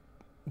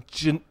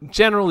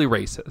generally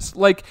racist.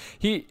 Like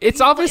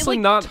it's obviously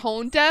like not.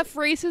 tone deaf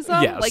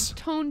racism. Yes. Like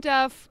tone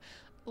deaf,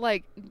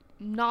 like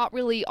not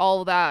really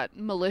all that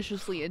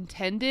maliciously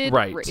intended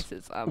Right.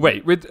 racism.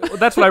 Wait,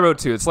 that's what I wrote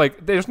too. It's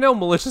like there's no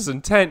malicious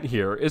intent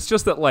here. It's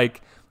just that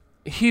like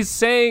he's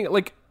saying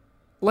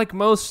like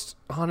most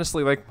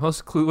honestly like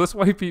most clueless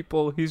white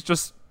people, he's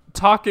just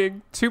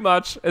talking too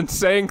much and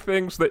saying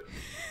things that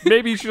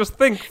maybe you should just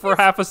think for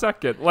half a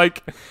second.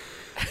 Like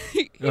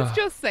He's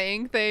just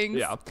saying things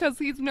Yeah. because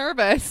he's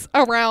nervous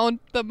around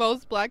the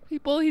most black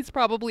people he's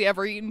probably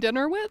ever eaten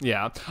dinner with.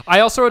 yeah. I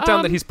also wrote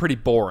down that he's pretty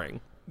boring,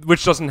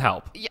 which doesn't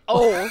help. Yeah,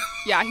 oh,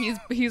 yeah,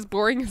 he's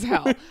boring as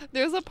hell.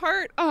 There's a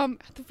part at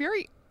the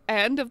very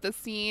end of the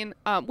scene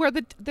where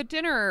the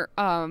dinner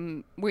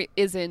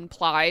is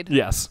implied.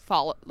 Yes.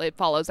 It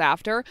follows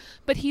after,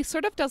 but he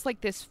sort of does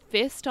like this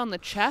fist on the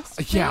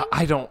chest. Yeah,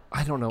 thing.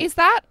 I don't know. Is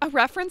that a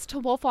reference to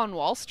Wolf on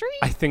Wall Street?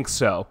 I think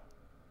so.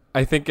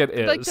 I think it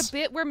is. Like the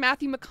bit where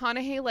Matthew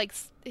McConaughey like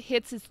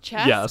hits his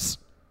chest Yes.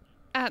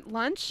 at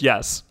lunch?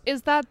 Yes.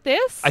 Is that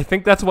this? I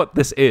think that's what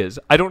this is.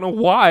 I don't know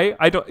why.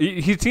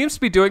 He seems to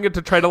be doing it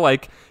to try to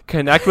like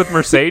connect with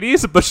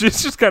Mercedes, but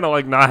she's just kind of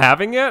like not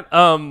having it.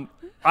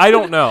 I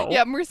don't know.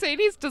 Yeah,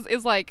 Mercedes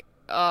is like,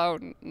 oh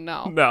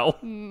no. No.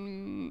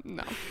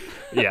 No.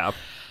 Yeah.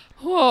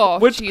 Oh,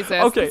 Which- Jesus.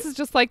 okay. This is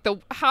just like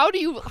how do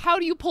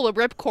you pull a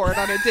ripcord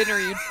on a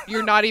dinner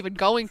you're not even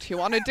going to,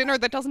 on a dinner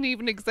that doesn't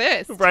even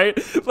exist? Right?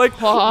 Like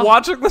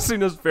watching the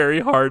scene is very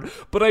hard,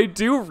 but I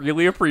do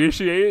really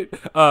appreciate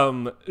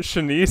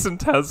Shanice and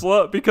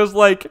Tesla because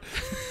like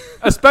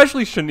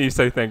especially Shanice,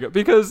 I think,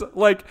 because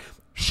like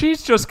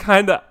she's just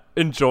kind of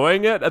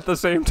enjoying it at the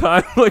same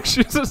time. Like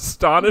she's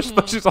astonished,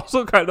 but she's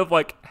also kind of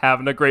like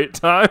having a great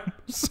time.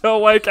 So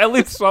like at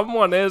least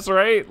someone is,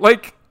 right?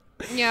 Like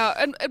Yeah,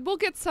 and we'll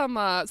get some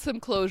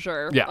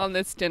closure Yeah. on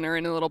this dinner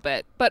in a little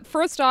bit. But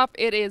first off,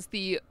 it is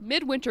the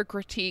midwinter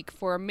critique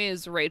for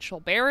Ms. Rachel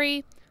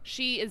Berry.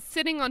 She is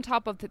sitting on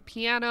top of the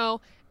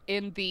piano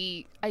in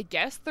the, I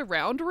guess, the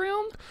round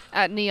room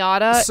at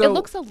NIADA. So- it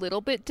looks a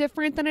little bit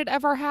different than it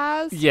ever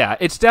has. yeah,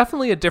 it's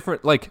definitely a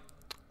different like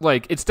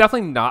it's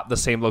definitely not the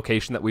same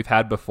location that we've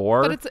had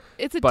before. But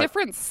it's a but-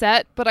 different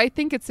set, but I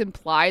think it's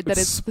implied that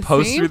it's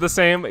supposed the same. to be the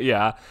same.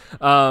 Yeah.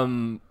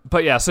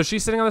 But yeah, so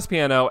she's sitting on this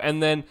piano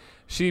and then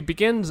she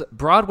begins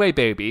Broadway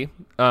Baby.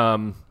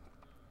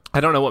 I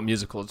don't know what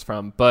musical it's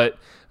from, but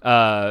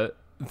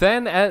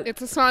then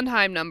It's a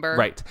Sondheim number.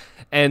 right.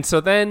 And so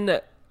then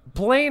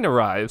Blaine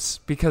arrives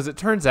because it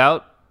turns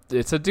out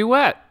it's a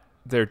duet.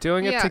 They're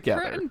doing it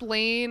together. Kurt and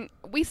Blaine.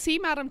 We see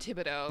Madame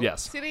Thibodeau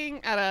Yes.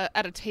 sitting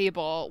at a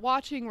table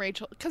watching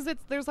Rachel, because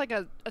there's like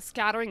a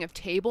scattering of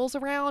tables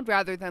around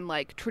rather than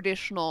like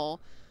traditional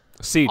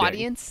Seating.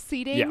 audience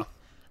seating. Yeah.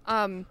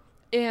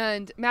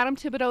 And Madame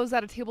Thibodeau is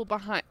at a table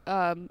behind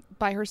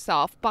by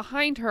herself.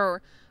 Behind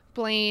her,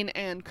 Blaine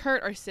and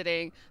Kurt are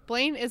sitting.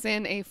 Blaine is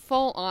in a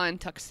full-on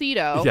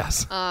tuxedo.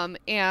 Yes.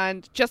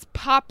 And just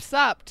pops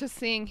up to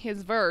sing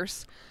his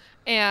verse.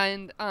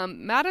 And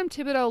Madame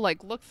Thibodeau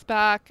like looks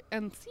back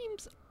and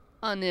seems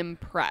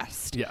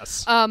unimpressed.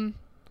 Yes.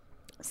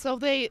 So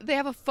they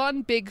have a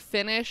fun big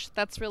finish.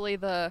 That's really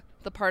the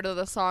part of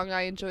the song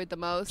I enjoyed the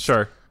most.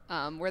 Sure.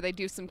 Where they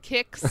do some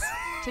kicks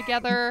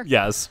together.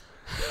 Yes.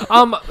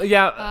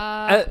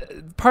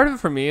 Part of it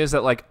for me is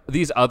that like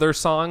these other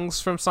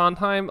songs from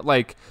Sondheim,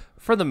 like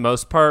for the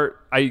most part,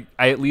 I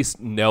at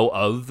least know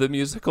of the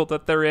musical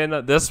that they're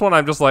in. This one,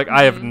 I'm just like,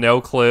 I have no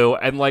clue.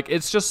 And like,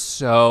 it's just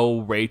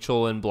so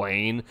Rachel and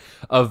Blaine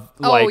of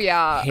like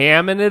yeah.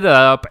 hamming it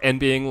up and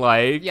being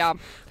like, Yeah.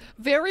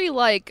 Very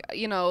like,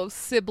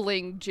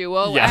 sibling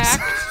duo yes,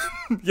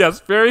 act. yes,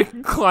 very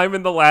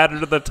climbing the ladder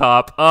to the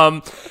top.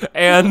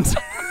 And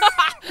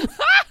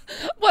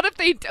What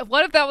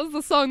if that was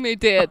the song they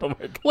did? Oh my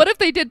God. What if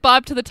they did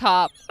Bob to the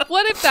Top?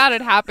 What if that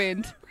had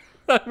happened?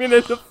 I mean,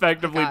 it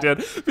effectively God.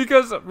 did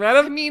because I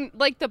Madame mean,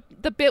 like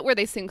the bit where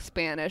they sing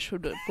Spanish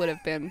would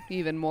have been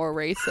even more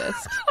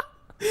racist.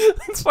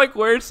 It's like,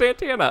 where's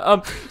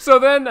Santana? So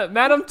then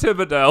Madame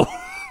Thibodeau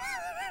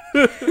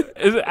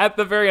is at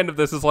the very end of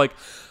this is like,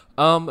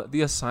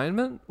 the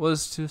assignment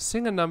was to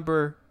sing a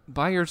number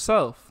by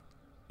yourself.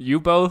 You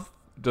both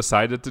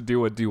decided to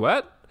do a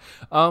duet.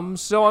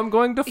 So I'm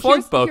going to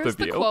flunk both here's of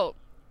the you. Quote.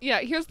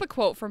 Yeah, here's the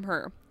quote from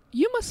her.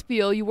 You must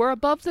feel you are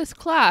above this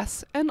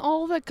class and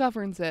all that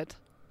governs it.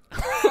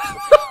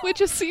 Which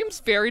just seems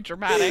very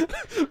dramatic.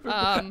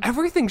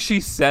 Everything she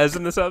says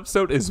in this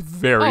episode is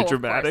very of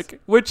dramatic,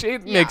 which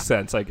it makes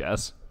sense, I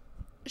guess.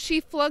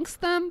 She flunks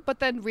them, but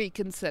then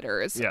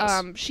reconsiders.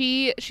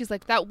 Yes. She's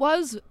like, that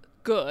was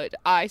good,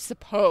 I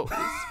suppose.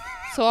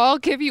 So I'll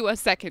give you a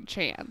second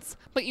chance.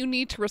 But you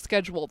need to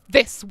reschedule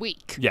this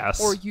week. Yes.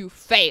 Or you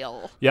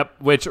fail. Yep,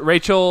 which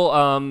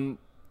Rachel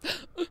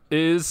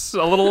is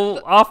a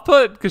little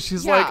off-put because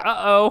she's Yeah. like,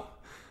 uh-oh,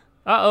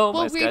 Well,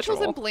 my Rachel's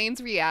schedule. and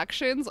Blaine's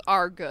reactions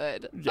are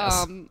good.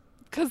 Yes.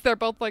 Because they're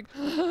both like,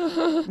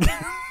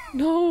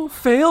 no,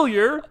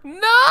 Failure.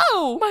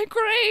 no, my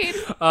grade.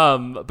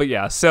 But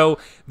yeah, so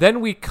then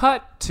we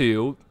cut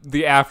to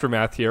the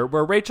aftermath here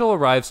where Rachel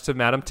arrives to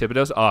Madame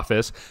Thibodeau's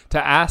office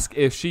to ask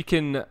if she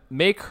can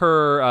make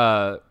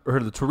her to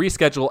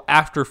reschedule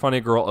after Funny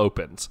Girl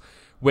opens,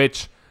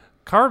 which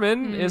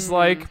Carmen is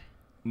like,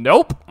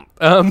 nope.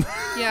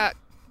 Yeah.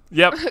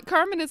 Yep.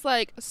 Carmen is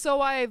like,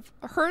 so I've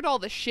heard all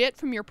the shit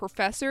from your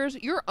professors.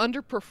 You're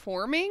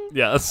underperforming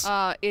Yes.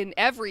 in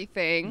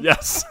everything.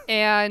 Yes.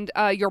 And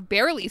you're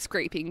barely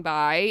scraping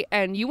by.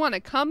 And you want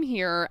to come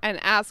here and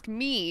ask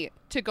me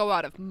to go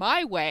out of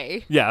my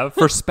way Yeah,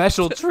 for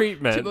special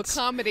treatment. to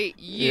accommodate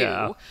you.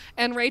 Yeah.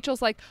 And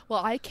Rachel's like,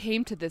 well, I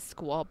came to this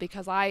school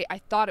because I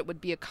thought it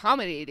would be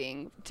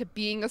accommodating to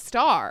being a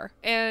star.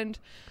 And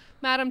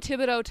Madame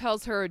Thibodeau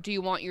tells her, do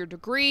you want your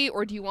degree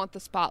or do you want the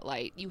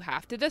spotlight? You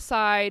have to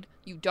decide.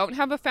 You don't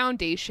have a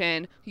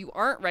foundation. You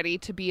aren't ready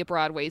to be a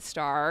Broadway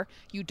star.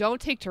 You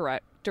don't take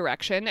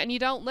direction and you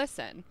don't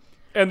listen.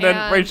 And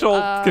then Rachel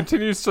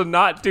continues to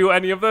not do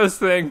any of those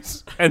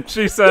things. And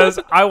she says,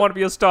 I want to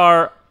be a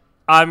star.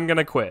 I'm going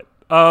to quit.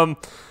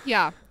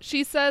 Yeah.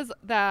 She says,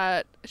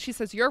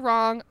 you're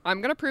wrong.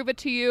 I'm going to prove it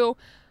to you.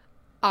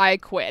 I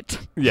quit.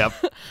 Yep.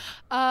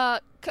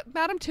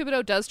 Madame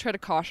Thibodeau does try to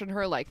caution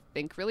her, like,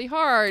 think really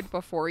hard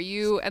before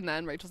you. And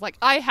then Rachel's like,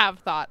 I have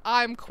thought.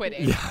 I'm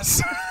quitting.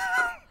 Yes.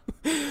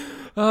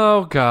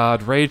 Oh,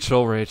 God.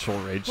 Rachel.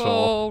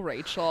 Oh,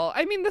 Rachel.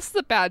 I mean, this is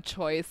a bad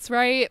choice,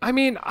 right? I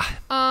mean,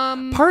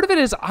 part of it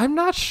is I'm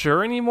not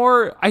sure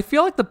anymore. I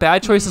feel like the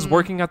bad choice is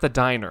working at the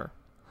diner.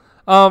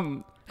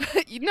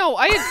 No,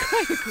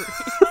 I agree.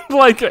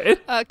 Like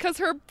it. Because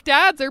her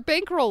dads are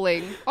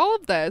bankrolling all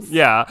of this.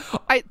 Yeah.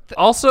 I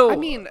Also,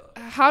 mean,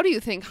 how do you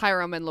think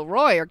Hiram and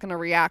Leroy are going to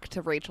react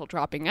to Rachel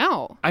dropping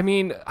out? I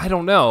mean, I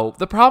don't know.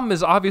 The problem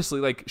is obviously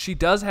like she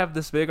does have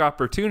this big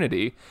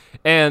opportunity,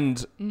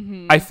 and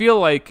I feel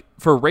like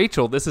for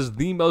Rachel, this is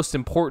the most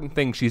important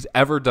thing she's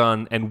ever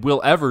done and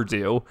will ever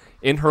do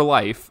in her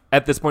life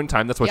at this point in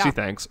time. That's what she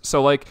thinks.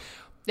 So like,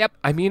 Yep.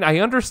 I mean, I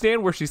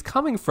understand where she's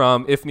coming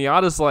from. If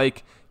Nyada's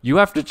like, you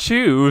have to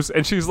choose,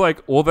 and she's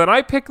like, well, then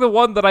I pick the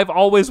one that I've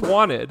always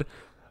wanted.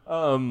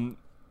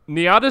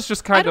 Nyada's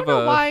just kind I don't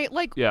know why.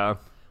 Like, yeah.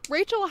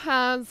 Rachel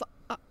has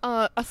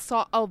a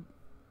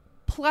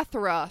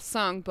plethora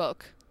songbook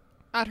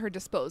at her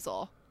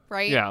disposal,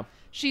 right? Yeah.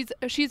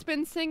 She's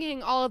been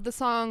singing all of the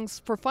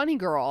songs for Funny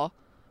Girl.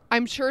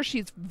 I'm sure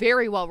she's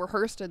very well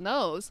rehearsed in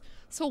those.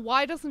 So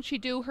why doesn't she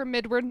do her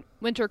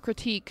midwinter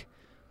critique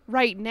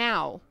right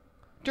now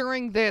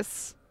during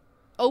this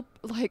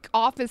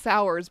office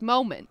hours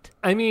moment?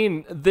 I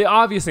mean, the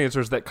obvious answer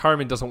is that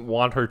Carmen doesn't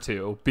want her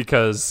to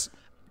because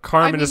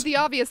Carmen is... the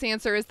obvious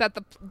answer is that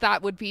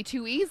that would be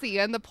too easy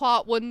and the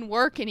plot wouldn't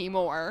work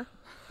anymore.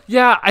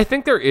 Yeah, I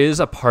think there is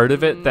a part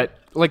of it that,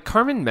 like,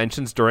 Carmen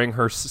mentions during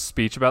her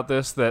speech about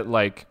this that,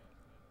 like,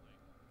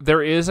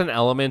 there is an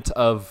element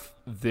of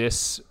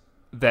this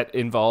that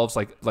involves,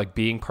 like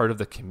being part of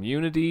the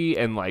community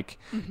and, like,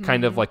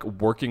 kind of, like,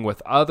 working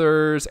with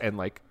others and,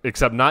 like,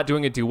 except not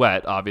doing a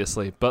duet,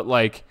 obviously, but,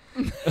 like...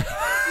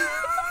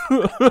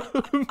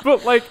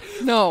 but like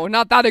no,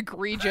 not that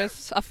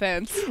egregious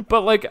offense.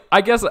 But like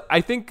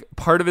I think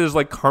part of it is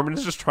like Carmen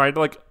is just trying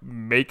to like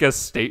make a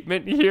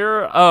statement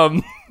here.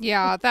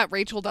 Yeah, that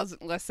Rachel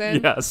doesn't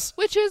listen. Yes.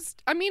 Which is,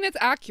 I mean, it's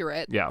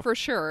accurate. Yeah. For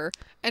sure.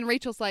 And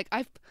Rachel's like,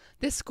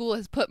 this school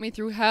has put me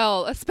through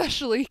hell,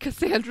 especially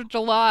Cassandra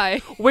July.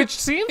 Which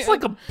seems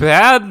like a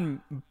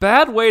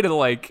bad way to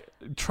like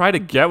try to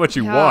get what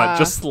you want.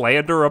 Just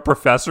slander a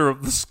professor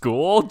of the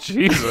school.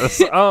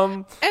 Jesus.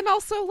 And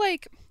also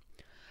like,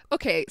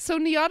 okay, so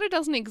Nyada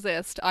doesn't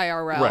exist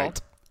IRL.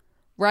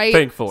 Right?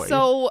 Thankfully.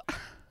 So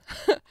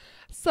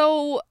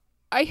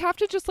I have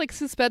to just like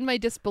suspend my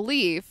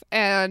disbelief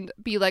and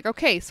be like,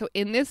 okay, so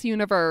in this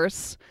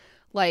universe,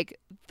 like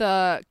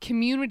the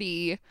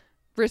community,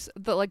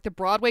 the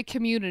Broadway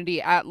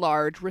community at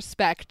large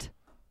respect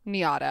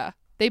Nyada.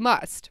 They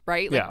must,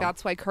 right? Like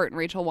that's why Kurt and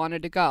Rachel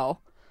wanted to go.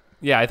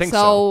 Yeah, I think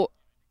so.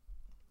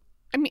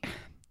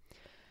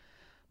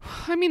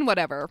 I mean,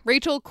 whatever.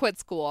 Rachel quit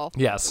school.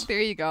 Yes.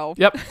 There you go.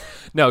 Yep.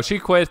 No, she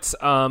quits.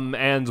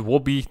 And we'll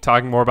be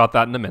talking more about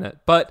that in a minute.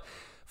 But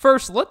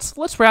first,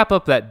 let's wrap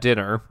up that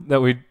dinner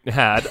that we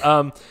had.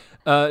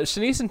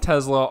 Shanice and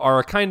Tesla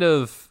are kind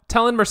of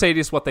telling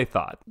Mercedes what they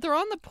thought. They're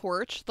on the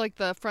porch, like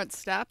the front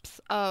steps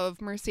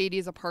of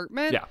Mercedes'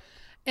 apartment. Yeah.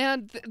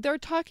 And they're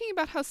talking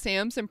about how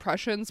Sam's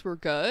impressions were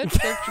good.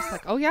 They're just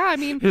like, oh yeah, I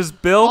mean, His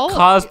Bill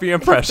Cosby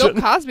impression.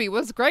 Bill Cosby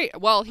was great.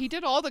 Well, he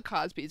did all the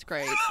Cosbys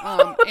great.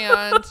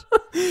 And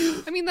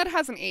I mean, that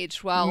hasn't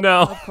aged well.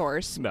 No. Of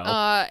course. No.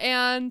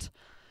 And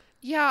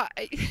yeah,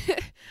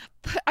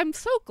 I'm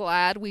so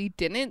glad we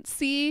didn't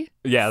see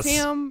Yes,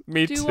 Sam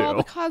me do too. all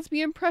the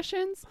Cosby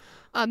impressions.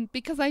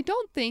 Because I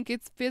don't think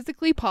it's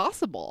physically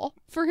possible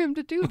for him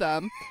to do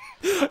them.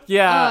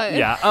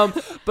 Yeah.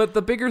 But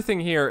the bigger thing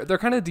here, they're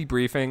kind of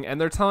debriefing,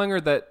 and they're telling her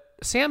that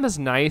Sam is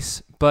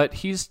nice, but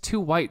he's too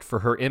white for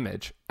her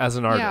image as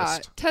an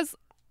artist. Yeah,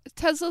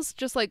 Tesla's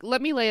just like, let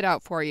me lay it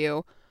out for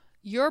you.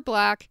 You're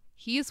black,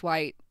 he's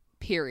white,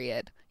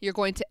 period. You're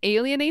going to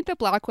alienate the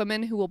black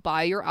women who will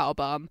buy your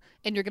album,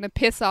 and you're going to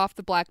piss off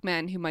the black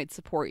men who might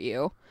support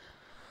you.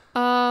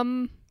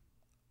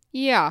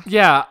 Yeah.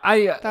 Yeah,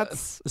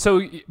 That's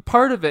so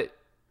part of it,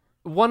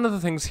 one of the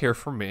things here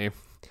for me,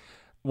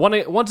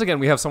 once again,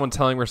 we have someone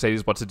telling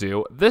Mercedes what to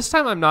do. This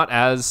time I'm not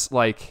as,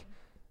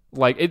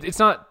 it's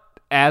not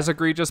as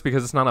egregious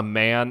because it's not a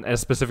man, and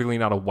specifically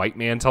not a white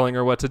man telling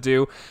her what to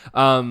do.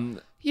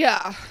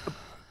 yeah.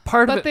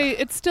 But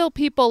it's still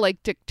people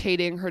like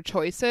dictating her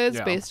choices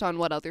Yeah. based on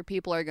what other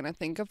people are going to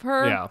think of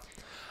her. Yeah.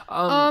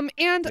 And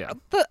yeah.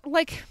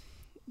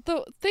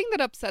 the thing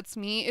that upsets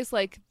me is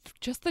like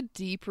just the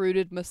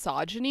deep-rooted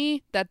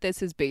misogyny that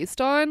this is based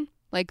on,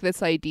 like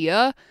this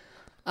idea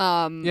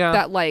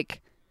that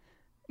like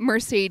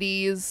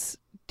Mercedes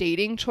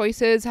dating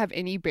choices have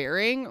any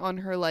bearing on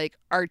her like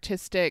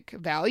artistic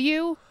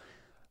value.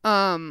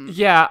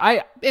 Yeah,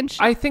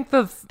 I think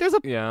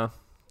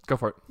go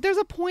for it. There's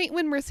a point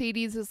when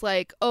Mercedes is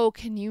like, oh,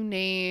 can you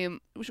name,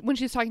 when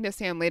she's talking to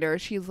Sam later,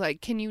 she's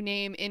like, can you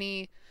name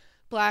any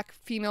black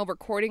female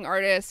recording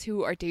artists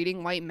who are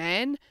dating white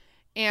men?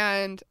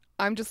 And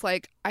I'm just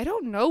like, I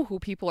don't know who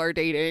people are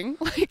dating.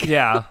 Like,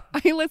 Yeah.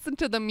 I listen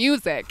to the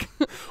music.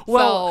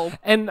 Well, So,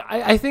 and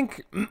I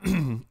think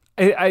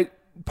I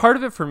part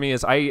of it for me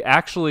is I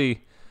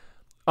actually,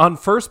 on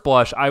first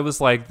blush, I was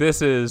like,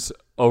 this is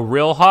a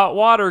real hot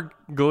water,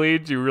 Glee.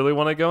 Do you really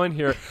want to go in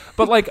here?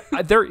 But like,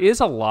 there is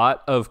a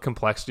lot of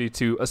complexity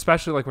to,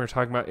 especially like when we're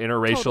talking about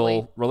interracial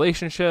Totally.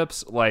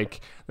 relationships.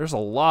 Like, there's a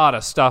lot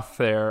of stuff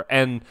there,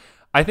 and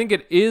I think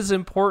it is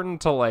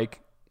important to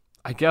like,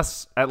 I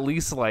guess at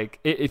least like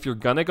if you're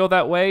gonna go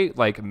that way,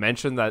 like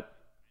mention that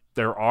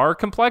there are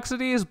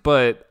complexities.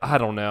 But I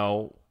don't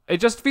know. It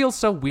just feels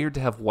so weird to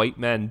have white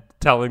men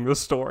telling the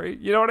story.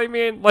 You know what I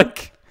mean?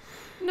 Like.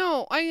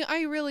 no,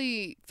 I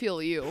really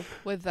feel you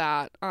with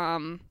that.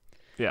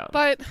 Yeah.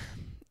 But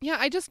yeah,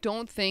 I just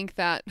don't think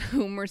that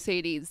who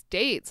Mercedes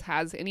dates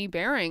has any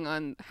bearing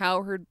on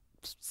how her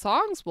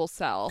songs will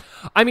sell.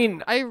 I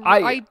mean,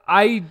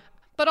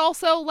 But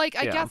also, like,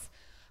 I Yeah. guess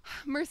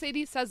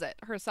Mercedes says it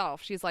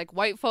herself. She's like,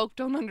 white folk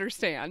don't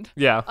understand.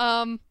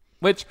 yeah.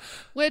 Which,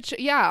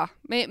 Yeah,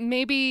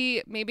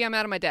 maybe I'm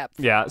out of my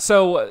depth. yeah.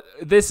 So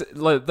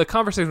the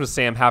conversation with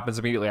Sam happens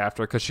immediately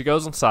after because she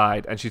goes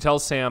inside and she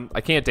tells Sam,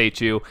 "I can't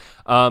date you."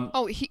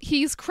 Oh,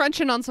 he's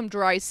crunching on some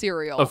dry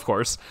cereal. Of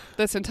course.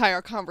 This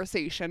entire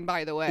conversation,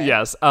 by the way.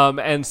 Yes.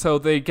 And so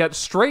they get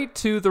straight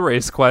to the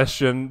race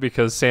question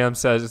because Sam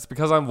says, "It's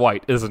because I'm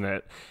white, isn't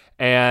it?"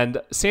 And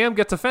Sam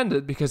gets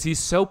offended because he's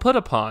so put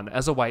upon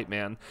as a white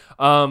man.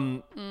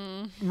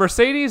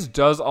 Mercedes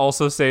does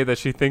also say that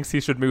she thinks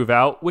he should move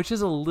out, which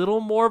is a little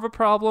more of a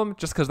problem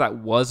just because that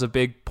was a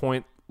big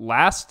point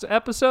last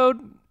episode.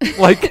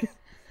 Like,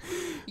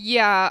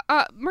 Yeah.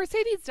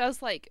 Mercedes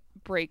does like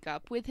break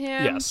up with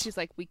him. Yes. She's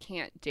like, we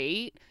can't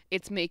date.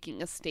 It's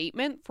making a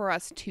statement for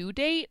us to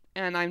date.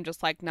 And I'm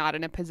just like not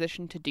in a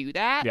position to do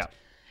that. Yeah.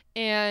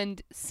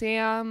 And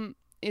Sam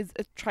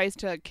tries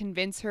to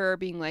convince her,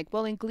 being like,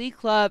 well, in Glee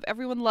Club,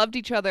 everyone loved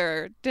each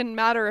other. Didn't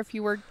matter if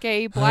you were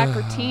gay, black,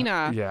 or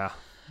Tina. yeah.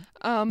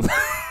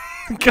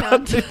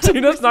 God,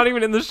 Tina's not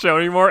even in the show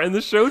anymore, and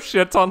the show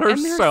shits on her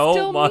And they're so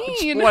still much.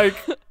 mean. Like,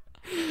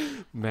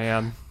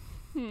 man.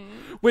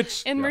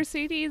 Which, And yeah.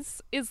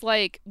 Mercedes is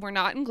like, we're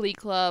not in Glee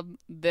Club.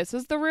 This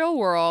is the real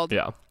world.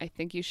 Yeah. I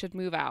think you should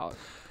move out.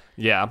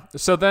 Yeah.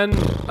 So then,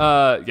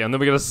 and then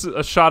we get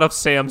a shot of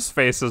Sam's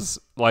faces.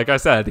 Like I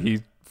said,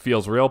 he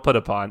feels real put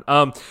upon.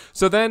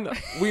 So then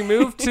we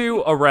move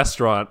to a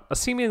restaurant, a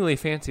seemingly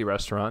fancy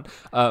restaurant.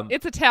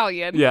 It's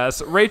Italian.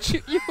 Yes, Rachel.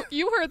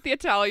 You heard the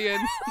Italian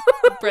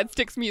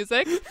breadsticks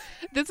music.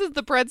 This is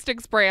the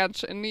breadsticks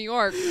branch in New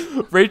York.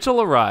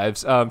 Rachel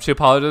arrives. She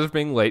apologizes for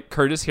being late.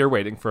 Kurt is here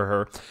waiting for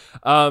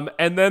her.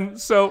 And then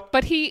so.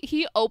 But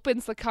he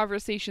opens the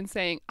conversation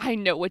saying, I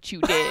know what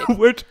you did.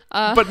 Which,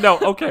 but no,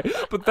 okay.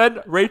 But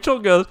then Rachel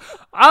goes,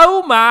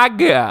 "Oh my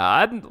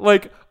God!"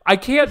 Like, I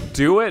can't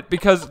do it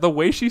because the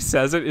way she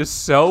says it is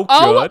so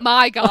Oh good.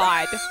 my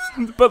God.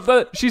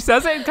 But she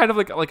says it in kind of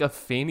like a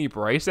Fanny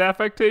Bryce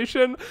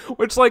affectation,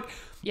 which like,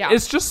 Yeah.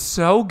 it's just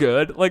so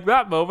good. Like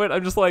that moment,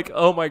 I'm just like,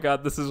 oh my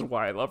God, this is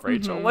why I love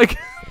Rachel. Like,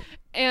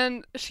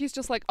 And she's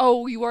just like,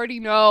 oh, you already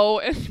know.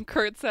 And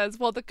Kurt says,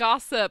 well, the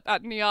gossip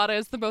at Nyata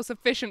is the most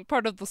efficient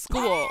part of the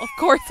school. Of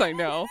course I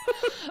know.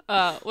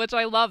 Which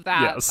I love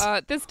that.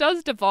 Yes. This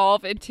does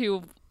devolve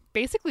into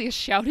basically a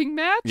shouting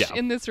match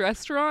in this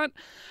restaurant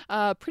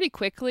pretty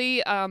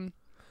quickly.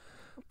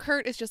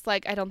 Kurt is just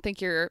like, I don't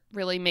think you're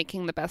really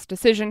making the best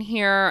decision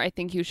here. I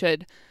think you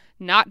should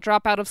not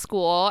drop out of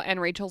school.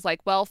 And Rachel's like,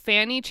 well,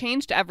 Fanny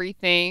changed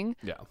everything.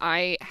 Yeah.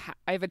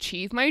 I've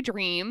achieved my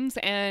dreams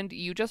and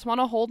you just want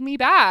to hold me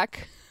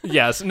back.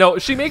 Yes. No,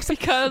 she makes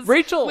Because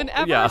Rachel.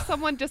 whenever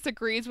someone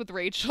disagrees with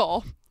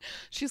Rachel,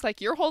 she's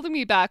like, you're holding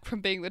me back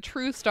from being the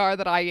true star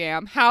that I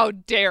am. How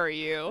dare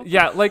you?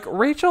 Yeah, like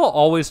Rachel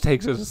always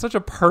takes it to such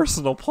a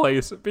personal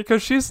place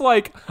because she's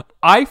like,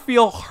 I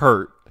feel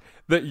hurt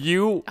that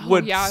you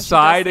would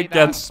side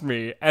against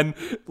me and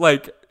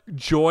like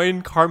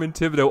join Carmen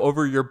Thibodeau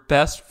over your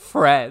best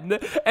friend.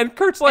 And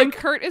Kurt's like, and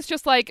Kurt is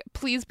just like,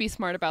 please be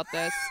smart about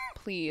this.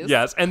 Please.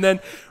 Yes. And then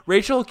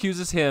Rachel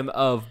accuses him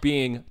of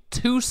being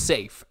too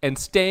safe and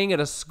staying at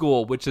a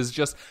school which is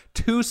just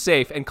too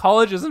safe. And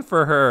college isn't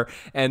for her.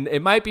 And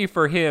it might be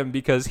for him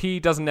because he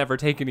doesn't ever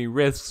take any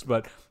risks.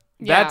 But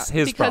that's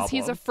his problem. Because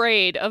he's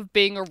afraid of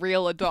being a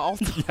real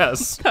adult.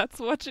 Yes. That's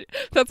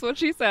what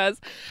she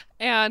says.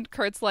 And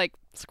Kurt's like,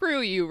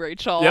 screw you,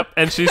 Rachel. Yep.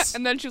 And she's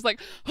and then she's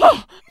like,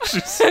 oh. She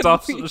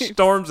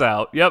storms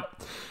out.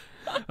 Yep.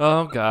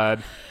 Oh,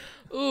 God.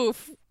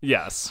 Oof.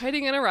 Yes.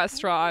 Fighting in a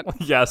restaurant.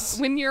 Yes.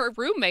 When you're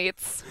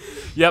roommates.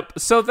 Yep.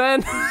 So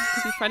then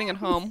you're fighting at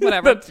home.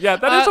 Whatever.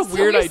 That is a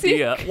weird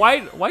idea.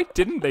 Why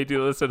didn't they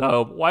do this at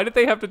home? Why did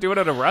they have to do it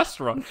at a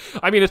restaurant?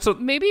 I mean,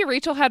 maybe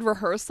Rachel had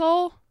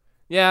rehearsal.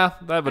 Yeah,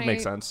 that would make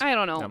sense. I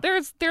don't know.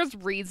 Yeah. There's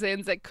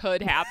reasons it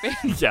could happen.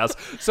 Yes.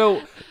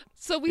 So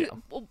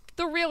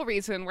the real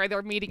reason why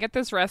they're meeting at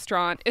this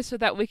restaurant is so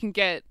that we can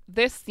get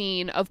this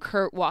scene of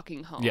Kurt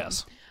walking home.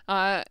 Yes.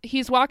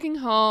 He's walking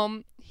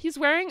home. He's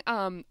wearing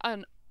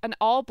an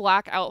all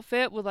black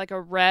outfit with like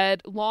a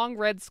long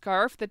red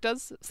scarf that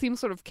does seem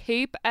sort of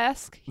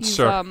Cape-esque. He's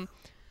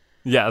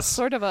yes.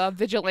 sort of a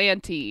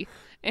vigilante,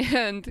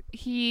 and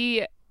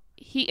he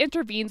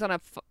intervenes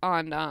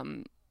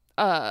on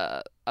a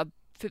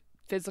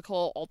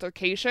physical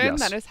altercation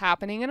that is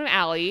happening in an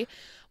alley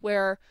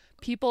where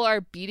people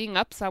are beating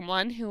up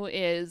someone who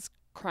is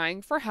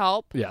crying for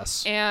help.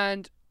 Yes.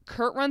 And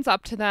Kurt runs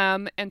up to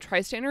them and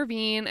tries to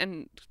intervene,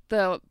 and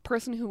the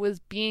person who was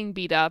being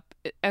beat up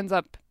ends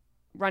up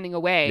running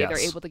away. Yes.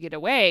 They're able to get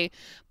away,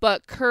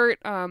 but Kurt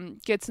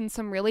gets in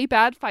some really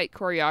bad fight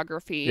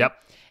choreography. Yep.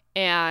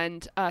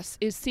 And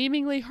is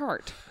seemingly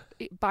hurt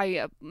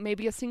by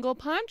maybe a single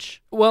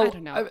punch. Well, I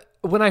don't know.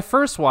 When I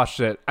first watched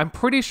it, I'm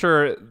pretty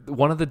sure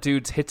one of the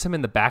dudes hits him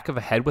in the back of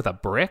the head with a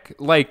brick.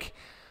 Like,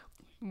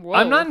 whoa.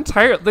 I'm not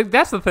entirely... Like,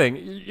 that's the thing.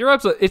 You're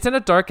absolutely... It's in a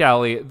dark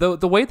alley.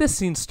 The way this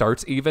scene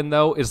starts, even,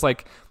 though, is,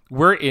 like,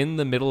 we're in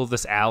the middle of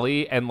this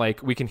alley, and,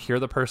 like, we can hear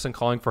the person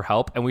calling for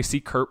help, and we see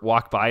Kurt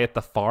walk by at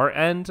the far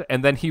end,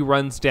 and then he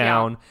runs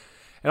down,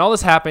 and all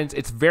this happens.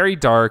 It's very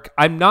dark.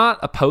 I'm not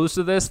opposed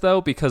to this,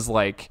 though, because,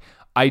 like...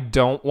 I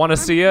don't want to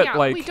see it. Yeah,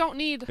 like we don't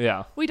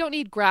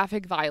need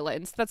graphic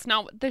violence. That's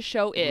not what the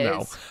show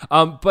is.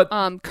 No. But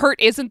Kurt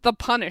isn't the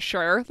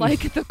Punisher.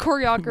 Like the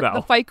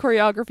the fight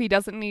choreography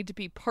doesn't need to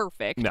be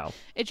perfect. No.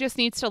 It just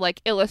needs to like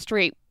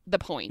illustrate the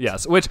point.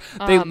 Yes, which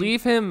they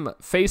leave him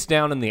face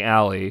down in the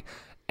alley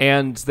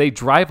and they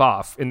drive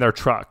off in their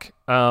truck.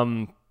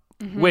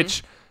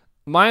 Which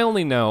my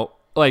only note,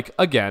 like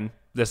again,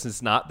 this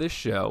is not this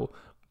show,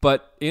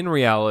 but in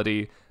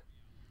reality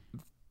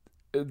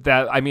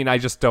I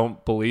just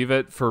don't believe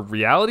it for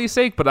reality's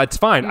sake, but that's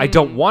fine. I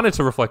don't want it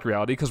to reflect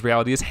reality because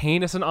reality is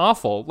heinous and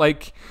awful.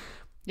 Like,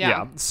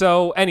 yeah.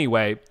 So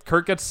anyway,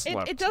 Kurt gets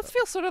it does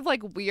feel sort of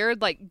like weird,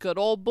 like good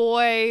old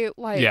boy.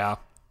 Like, yeah.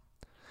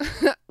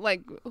 Like,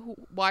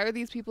 why are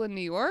these people in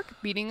New York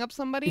beating up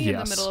somebody in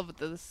the middle of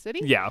the city?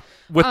 Yeah.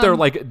 With their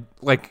like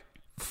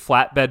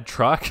flatbed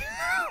truck.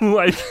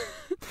 Like,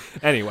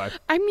 anyway.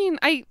 I mean,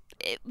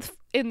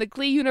 in the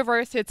Glee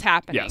universe, it's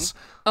happening. Yes.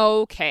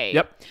 Okay.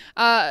 Yep.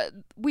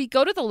 We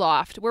go to the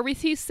loft where we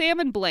see Sam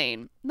and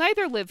Blaine.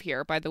 Neither live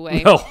here, by the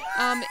way. No.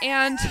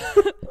 And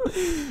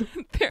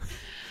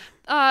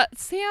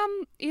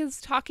Sam is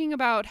talking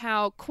about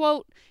how,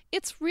 quote,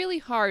 it's really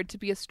hard to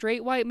be a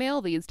straight white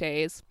male these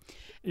days.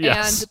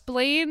 Yes. And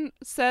Blaine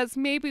says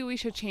maybe we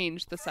should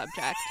change the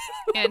subject.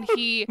 And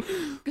he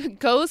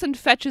goes and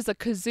fetches a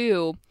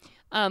kazoo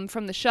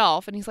from the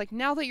shelf, and he's like,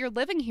 now that you're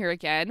living here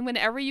again,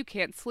 whenever you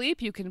can't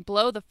sleep, you can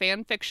blow the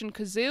fan fiction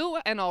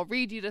kazoo and I'll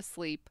read you to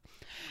sleep.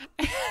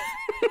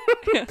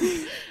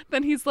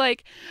 Then he's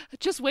like,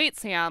 just wait,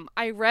 Sam,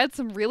 I read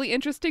some really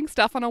interesting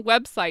stuff on a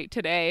website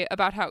today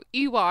about how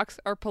Ewoks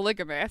are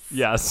polygamous.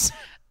 Yes.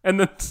 And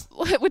then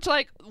which,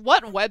 like,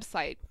 what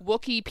website?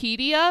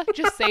 Wikipedia?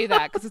 Just say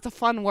that because it's a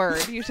fun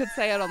word. You should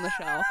say it on the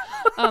show.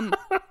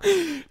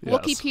 Yes.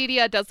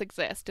 Wikipedia does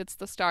exist. It's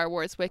the Star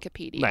Wars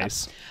Wikipedia.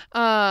 Nice.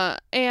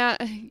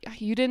 And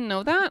you didn't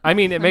know that? I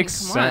mean, it makes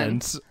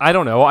sense. I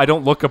don't know. I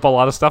don't look up a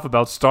lot of stuff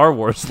about Star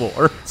Wars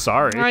lore.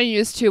 Sorry. I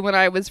used to when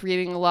I was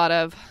reading a lot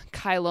of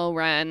Kylo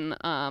Ren,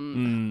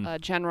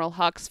 General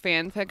Hux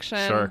fan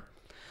fiction. Sure.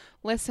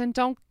 Listen,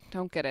 don't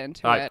get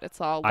into it.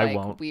 It's all I like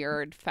won't.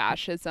 weird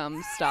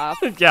fascism stuff.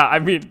 Yeah, I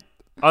mean,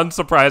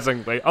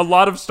 unsurprisingly, a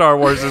lot of Star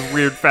Wars is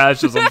weird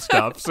fascism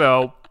stuff.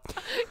 So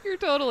You're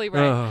totally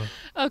right.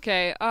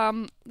 Okay.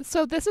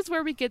 So this is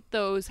where we get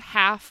those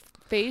half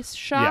face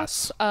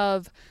shots Yes.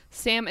 of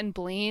Sam and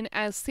Blaine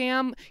as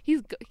Sam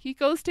he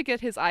goes to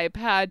get his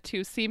iPad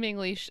to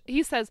seemingly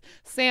he says,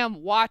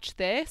 "Sam, watch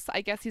this."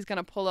 I guess he's going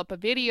to pull up a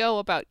video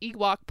about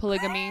Ewok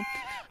polygamy.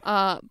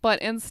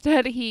 But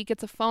instead he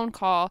gets a phone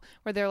call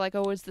where they're like,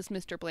 "Oh, is this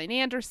Mr. Blaine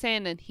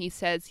Anderson?" And he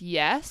says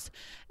yes.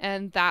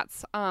 And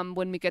that's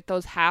when we get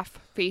those half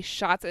face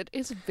shots. It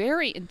is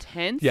very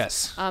intense.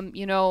 yes.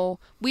 You know,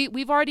 we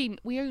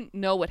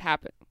know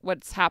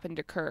what's happened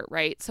to Kurt,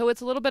 right? So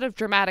it's a little bit of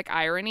dramatic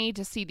irony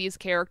to see these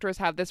characters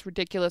have this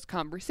ridiculous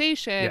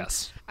conversation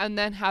Yes. and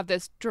then have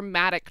this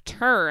dramatic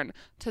turn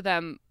to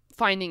them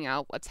finding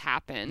out what's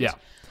happened.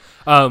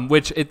 Yeah.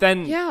 Which it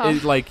then Yeah.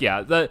 is like,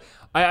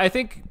 I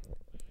think,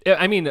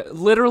 I mean,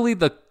 literally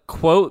the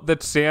quote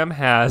that Sam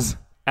has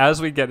as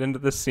we get into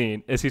the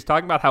scene is he's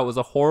talking about how it was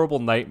a horrible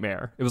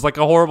nightmare. It was like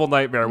a horrible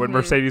nightmare when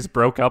Mercedes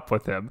broke up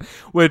with him,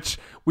 which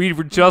we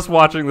were just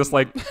watching this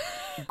like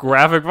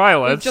graphic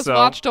violence. We just so.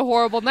 watched a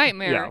horrible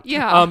nightmare.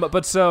 Yeah.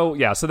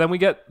 So then we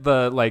get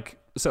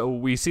so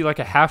we see like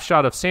a half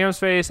shot of Sam's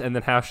face and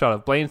then half shot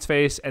of Blaine's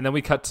face, and then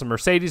we cut to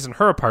Mercedes in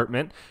her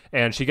apartment,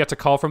 and she gets a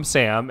call from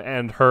Sam,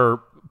 and her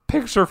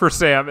picture for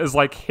Sam is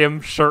like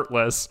him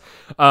shirtless.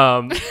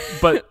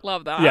 But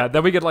Love that. yeah,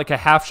 then we get like a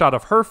half shot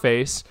of her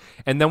face,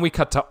 and then we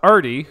cut to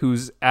Artie,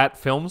 who's at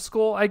film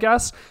school, I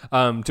guess,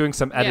 doing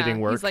some editing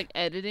work. He's like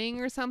editing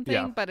or something,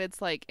 Yeah. but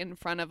it's like in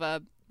front of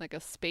a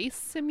space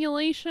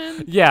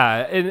simulation.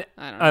 Yeah, and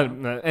I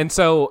don't know. and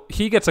so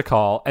he gets a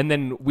call, and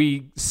then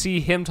we see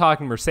him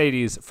talking to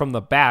Mercedes from the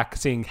back,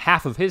 seeing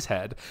half of his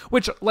head.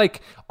 Which,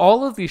 like,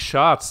 all of these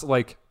shots,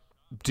 like,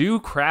 do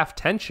craft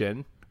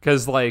tension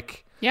because,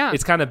 like, Yeah.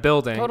 it's kind of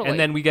building. Totally. And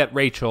then we get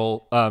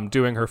Rachel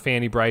doing her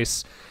Fanny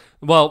Bryce.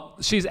 Well,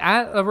 she's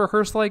at a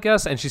rehearsal, I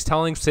guess, and she's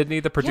telling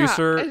Sydney, the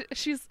producer.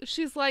 Yeah,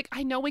 she's like,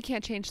 "I know we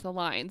can't change the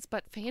lines,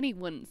 but Fanny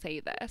wouldn't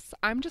say this.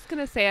 I'm just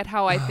gonna say it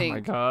how I Oh my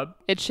think God.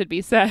 it should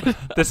be said."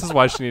 This is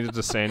why she needed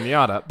to stay in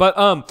Miata. But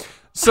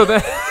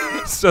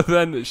so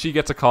then she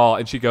gets a call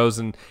and she goes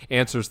and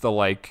answers the,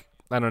 like,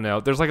 I don't know.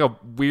 There's like a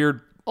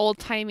weird Old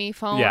timey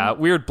phone.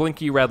 weird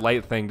blinky red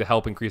light thing to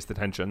help increase the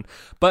tension.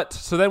 But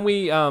so then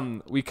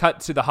we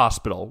cut to the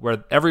hospital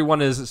where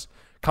everyone is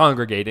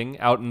congregating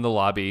out in the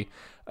lobby.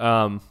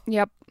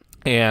 Yep.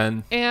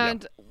 And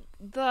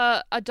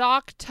A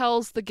doc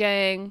tells the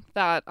gang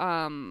that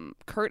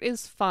Kurt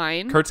is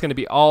fine. Kurt's gonna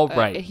be all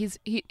right.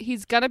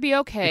 He's gonna be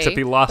okay. Except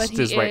he lost but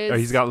his right. Or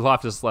he's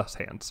lost his left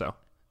hand. So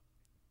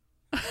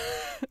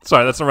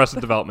sorry, that's an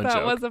Arrested Development that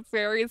joke. was a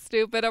very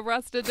stupid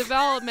Arrested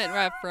Development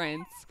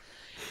reference.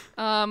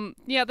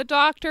 The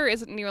doctor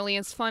isn't nearly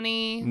as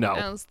funny No.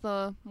 as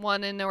the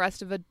one in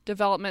Arrested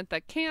Development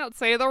that can't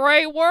say the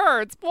right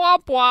words.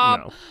 Womp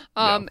womp.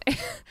 No.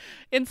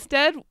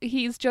 Instead,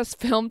 he's just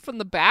filmed from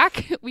the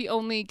back. We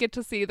only get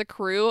to see the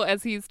crew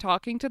as he's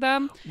talking to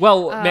them.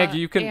 Well, Maggie,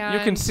 you can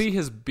and- see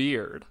his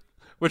beard,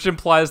 which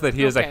implies that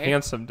he is a Okay.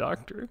 handsome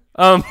doctor.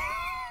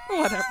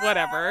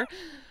 Whatever.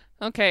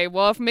 Okay,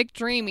 well, if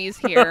McDreamy's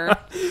here.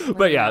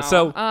 But yeah,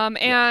 so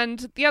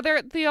and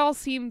they all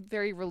seem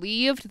very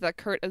relieved that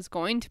Kurt is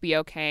going to be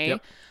okay.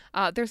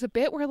 Yep. There's a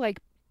bit where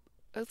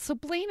so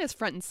Blaine is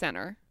front and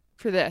center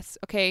for this,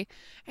 okay?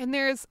 And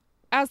as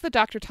the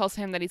doctor tells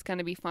him that he's going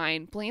to be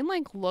fine, Blaine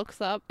like looks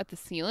up at the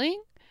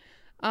ceiling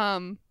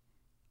for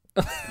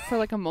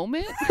like a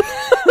moment.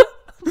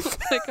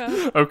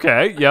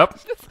 okay, yep,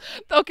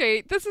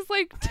 Okay, this is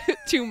like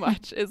too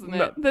much, isn't it?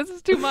 No. This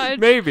is too much.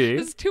 maybe.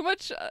 This is too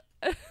much.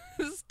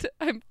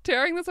 I'm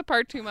tearing this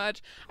apart too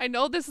much. I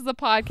know this is a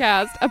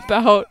podcast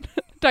about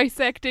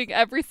dissecting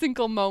every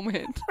single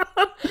moment,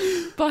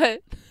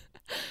 but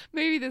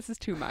maybe this is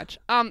too much.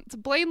 So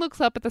Blaine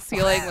looks up at the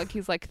ceiling like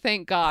he's like,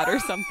 "Thank God" or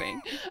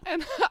something,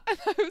 and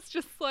I was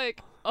just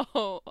like,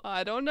 "Oh,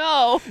 I don't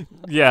know.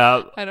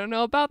 Yeah, I don't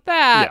know about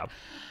that." yeah.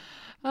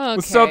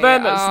 Okay, So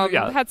then-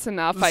 yeah. that's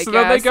enough, I So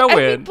guess. then they go I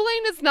mean, in.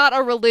 Blaine is not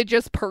a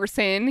religious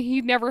person.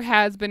 He never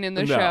has been in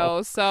the No.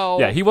 show, so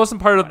Yeah, he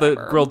wasn't part of the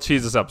Whatever. grilled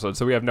cheeses episode,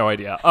 so we have no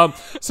idea.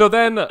 So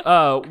then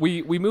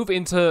we move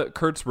into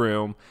Kurt's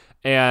room,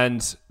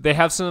 and they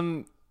have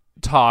some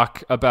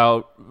talk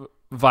about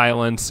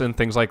violence and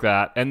things like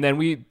that, and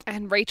then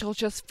and Rachel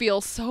just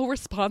feels so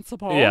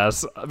responsible.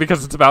 yes,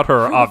 because it's about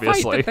her, for the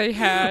obviously. fight that they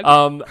had.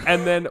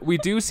 And then we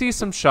do see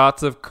some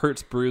shots of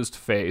Kurt's bruised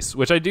face,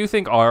 which I do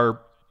think are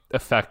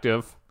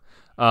effective.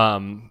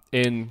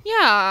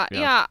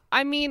 Yeah.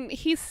 I mean,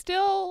 he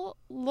still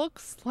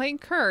looks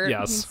like Kurt.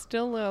 Yes. He's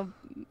still a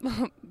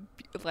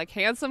like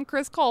handsome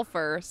Chris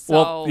Colfer. So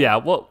Well, yeah,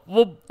 well,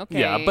 Okay.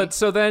 yeah, but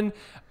so then,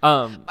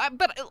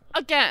 But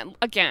again,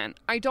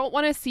 I don't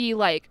want to see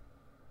like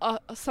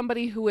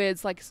somebody who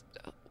is like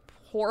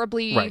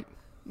horribly Right.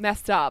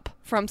 messed up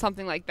from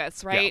something like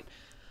this, right?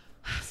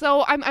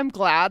 So I'm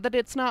glad that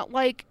it's not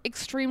like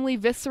extremely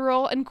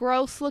visceral and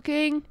gross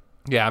looking.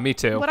 Yeah, me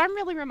too. What I'm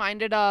really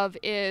reminded of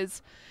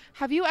is,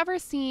 have you ever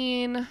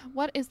seen,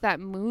 what is that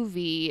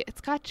movie?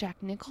 It's got Jack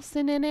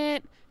Nicholson in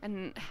it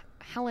and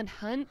Helen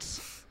Hunt.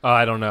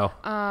 I don't know.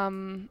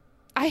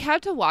 I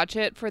had to watch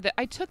it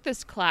I took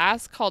this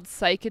class called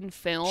Psych and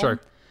Film. Sure.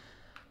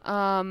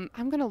 I'm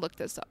gonna look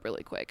this up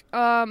really quick.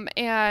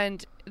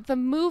 And the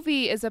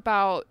movie is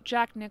about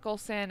Jack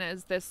Nicholson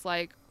as this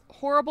like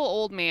horrible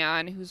old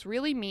man who's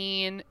really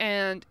mean,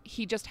 and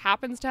he just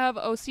happens to have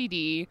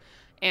OCD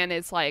and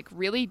is like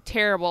really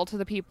terrible to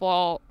the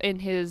people in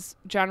his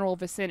general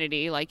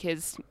vicinity, like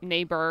his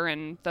neighbor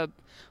and the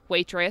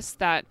waitress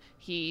that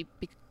he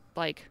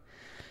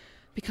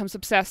becomes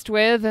obsessed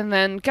with. And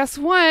then guess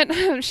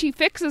what? She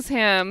fixes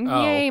him.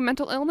 Oh. Yay,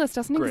 mental illness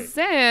doesn't Great.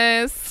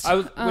 exist.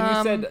 When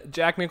you said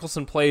Jack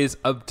Nicholson plays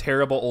a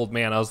terrible old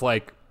man, I was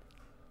like,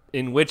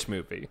 in which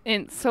movie?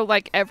 And so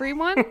like every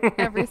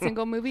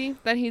single movie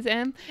that he's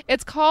in,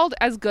 it's called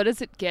As Good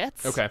as It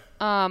Gets. Okay.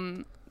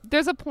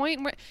 There's a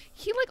point where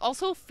he like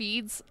also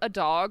feeds a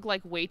dog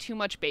like way too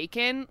much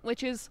bacon,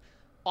 which is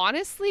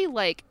honestly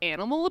like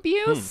animal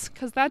abuse,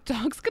 because that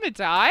dog's gonna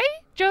die.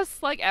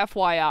 Just like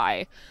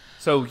FYI.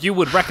 So you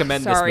would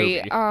recommend this movie,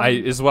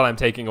 is what I'm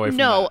taking away from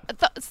No,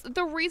 that.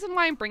 the reason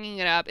why I'm bringing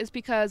it up is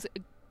because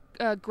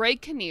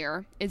Greg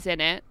Kinnear is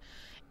in it,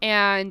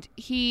 and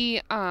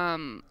he's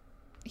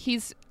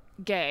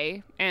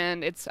gay,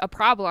 and it's a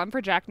problem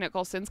for Jack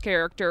Nicholson's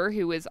character,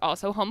 who is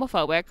also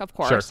homophobic, of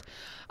course.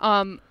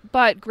 Sure.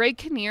 But Greg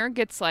Kinnear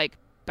gets like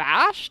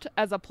bashed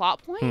as a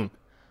plot point.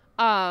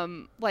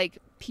 Like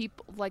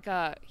people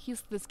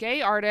he's this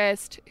gay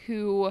artist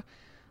who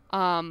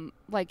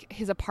like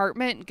his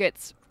apartment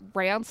gets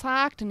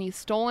ransacked and he's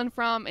stolen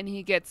from, and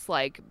he gets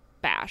like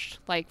bashed,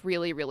 like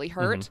really, really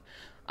hurt.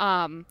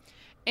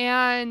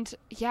 And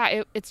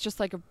yeah, it's just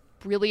like a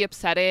really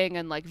upsetting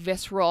and like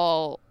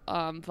visceral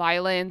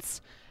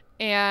violence.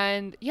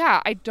 And yeah,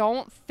 I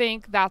don't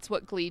think that's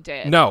what Glee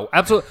did. No,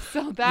 absolutely.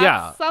 So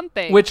that's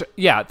something. Which,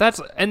 yeah,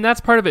 that's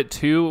part of it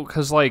too,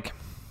 because like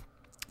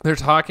they're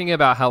talking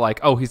about how like,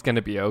 oh, he's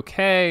gonna be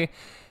okay,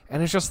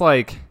 and it's just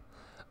like,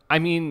 I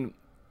mean,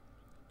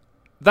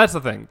 that's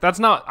the thing.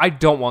 I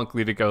don't want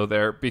Glee to go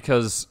there,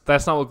 because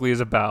that's not what Glee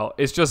is about.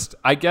 It's just,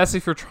 I guess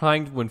if you're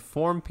trying to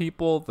inform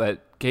people that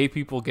gay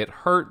people get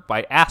hurt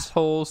by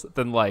assholes,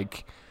 then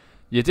like,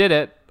 you did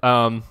it.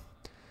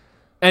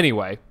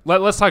 Anyway,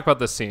 let's talk about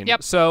this scene.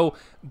 Yep. So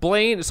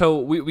Blaine,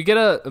 we get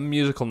a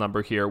musical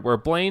number here where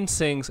Blaine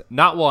sings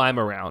 "Not While I'm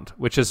Around,"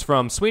 which is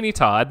from Sweeney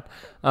Todd.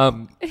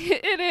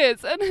 It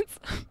is, and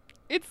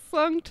it's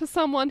sung to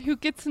someone who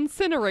gets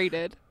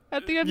incinerated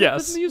at the end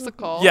of the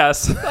musical.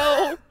 Yes.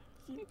 So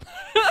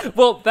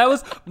well, that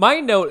was my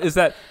note, is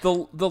that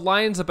the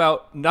lines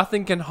about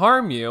nothing can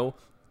harm you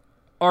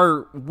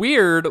are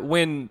weird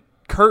when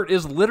Kurt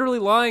is literally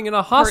lying in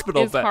a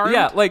hospital bed. Harmed?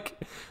 Yeah, like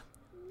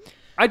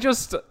I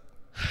just.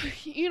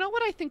 You know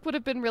what I think would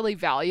have been really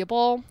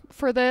valuable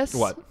for this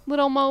What?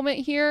 little moment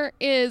here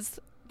is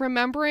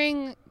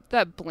remembering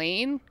that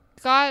Blaine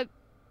got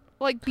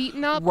like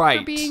beaten up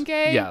for being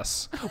gay.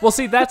 Yes. Well,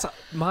 see, that's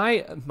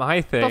my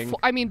thing.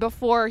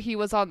 Before he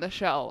was on the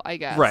show, I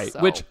guess. Right.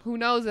 So Which, who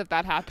knows if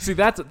that happened. See,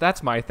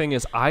 that's my thing,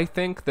 is I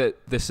think that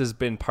this has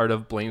been part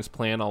of Blaine's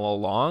plan all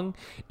along,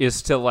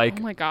 is to like,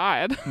 oh my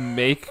God,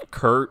 make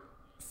Kurt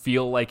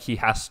feel like he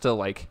has to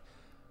like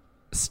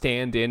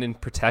stand in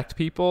and protect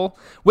people,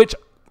 which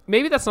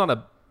maybe that's not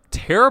a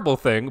terrible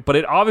thing, but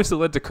it obviously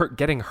led to Kurt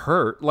getting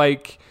hurt.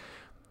 Like,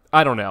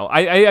 I don't know.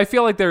 I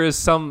feel like there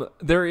is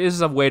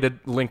a way to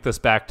link this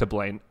back to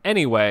Blaine.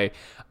 Anyway,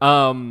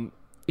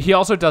 he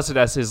also does it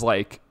as his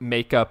like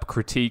makeup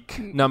critique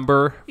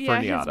number for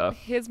Nyada.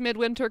 His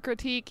midwinter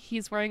critique.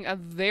 He's wearing a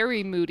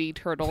very moody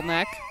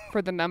turtleneck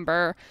for the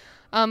number.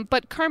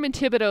 But Carmen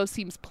Thibodeau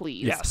seems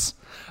pleased. Yes.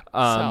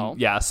 So.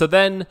 Yeah. So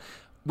then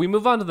we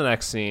move on to the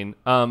next scene.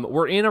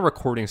 We're in a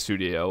recording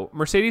studio.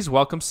 Mercedes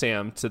welcomes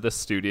Sam to the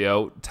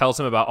studio, tells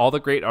him about all the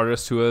great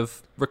artists who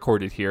have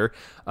recorded here.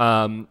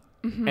 And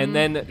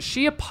then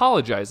she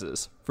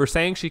apologizes for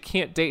saying she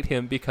can't date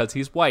him because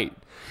he's white.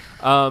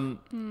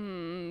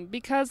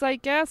 Because I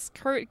guess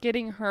Kurt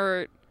getting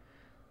hurt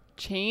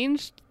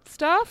changed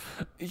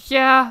stuff?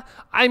 Yeah.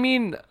 I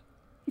mean,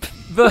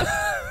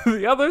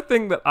 the other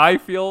thing that I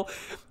feel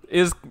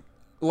is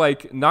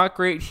like not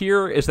great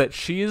here is that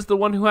she is the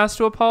one who has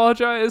to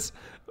apologize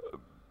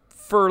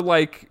for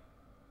like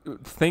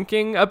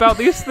thinking about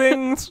these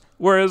things,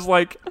 whereas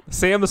like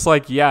Sam is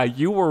like, yeah,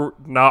 you were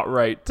not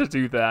right to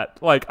do that,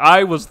 like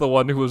I was the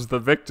one who was the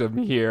victim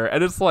here.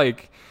 And it's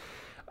like,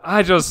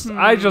 I just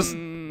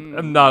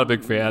am not a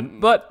big fan.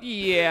 But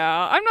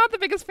yeah, I'm not the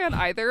biggest fan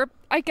either.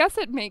 I guess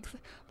it makes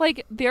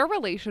like their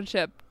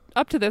relationship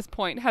up to this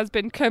point has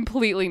been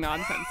completely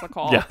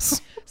nonsensical.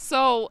 Yes.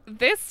 So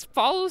this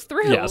follows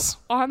through Yes.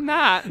 on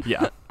that.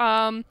 Yeah.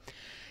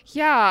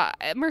 Yeah,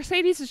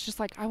 Mercedes is just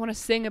like, I want to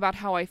sing about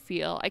how I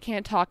feel. I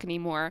can't talk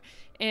anymore.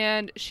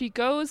 And she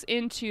goes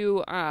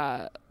into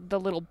the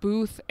little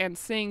booth and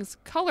sings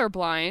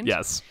Colorblind.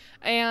 Yes.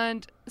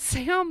 And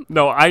Sam...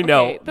 No, I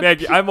know. Okay,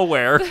 Maggie, I'm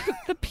aware.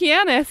 The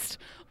pianist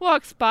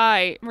walks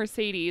by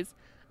Mercedes,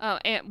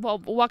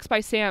 walks by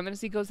Sam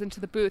as he goes into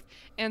the booth.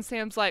 And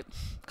Sam's like,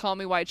 call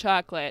me white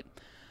chocolate.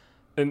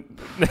 And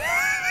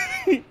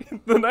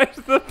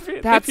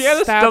the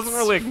pianist doesn't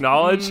really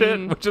acknowledge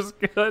it, which is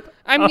good.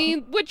 I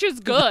mean, which is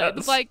good.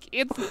 Yes. Like,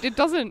 it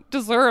doesn't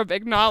deserve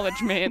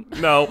acknowledgement.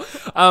 No.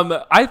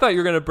 I thought you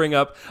were going to bring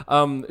up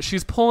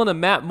she's pulling a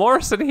Matt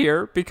Morrison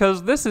here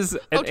because this is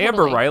an Amber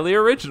Totally. Riley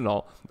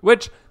original,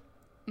 which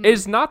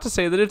is not to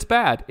say that it's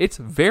bad. It's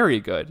very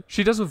good.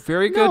 She does a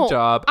very good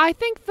job. I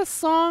think the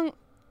song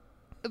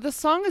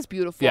is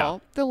beautiful. Yeah.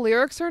 The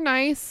lyrics are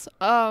nice,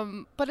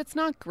 but it's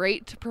not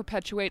great to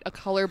perpetuate a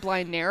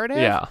colorblind narrative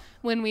Yeah.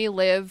 when we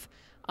live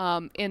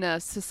in a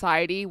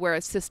society where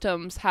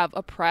systems have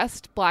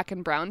oppressed black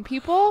and brown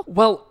people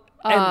Well,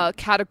 and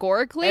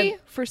categorically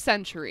and for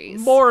centuries.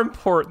 more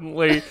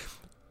importantly,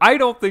 I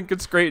don't think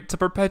it's great to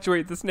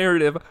perpetuate this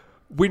narrative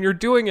when you're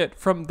doing it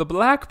from the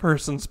black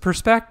person's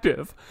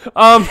perspective.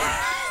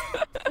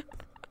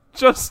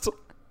 Just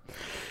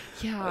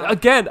Yeah.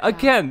 again,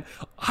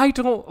 I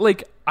don't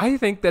like. I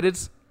think that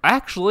it's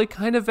actually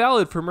kind of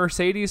valid for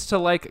Mercedes to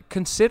like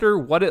consider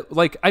what it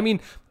like. I mean,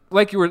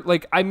 like you were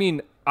like. I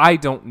mean, I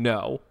don't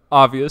know,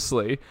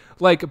 obviously.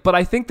 Like, but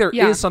I think there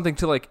is something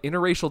to like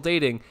interracial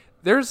dating.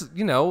 There's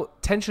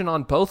tension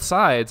on both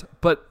sides,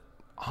 but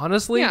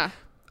honestly,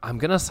 I'm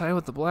gonna side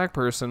with the black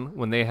person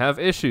when they have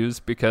issues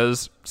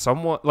because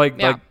someone like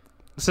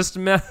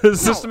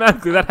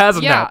systematically that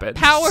hasn't happened.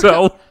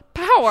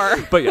 Power.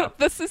 But yeah.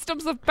 The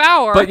systems of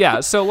power. But yeah,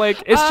 so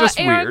like it's just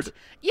weird.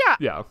 Yeah.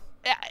 Yeah.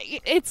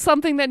 It's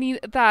something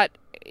that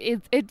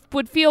it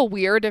would feel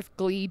weird if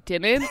Glee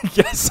didn't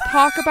Yes.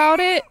 talk about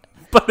it.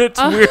 But it's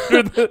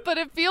weird. But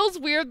it feels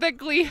weird that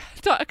Glee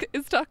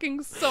is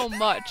talking so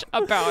much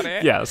about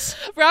it. Yes.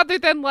 Rather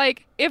than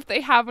like if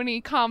they have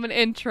any common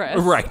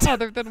interests, Right.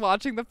 other than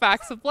watching the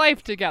facts of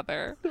life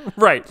together.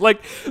 Right.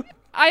 Like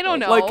I don't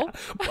know.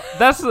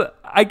 Like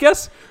I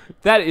guess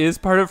that is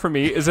part of it for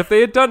me is if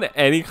they had done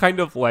any kind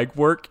of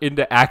legwork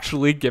into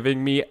actually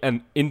giving me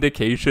an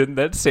indication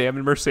that Sam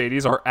and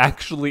Mercedes are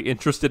actually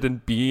interested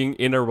in being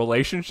in a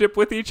relationship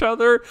with each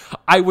other,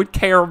 I would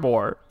care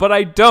more. But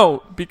I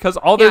don't because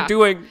all they're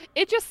doing.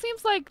 It just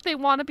seems like they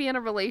want to be in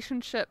a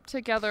relationship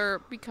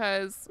together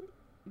because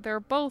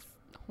they're both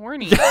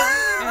horny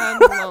and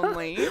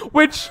lonely.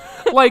 Which,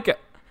 like,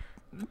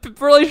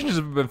 relationships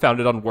have been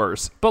founded on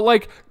worse. But,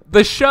 like,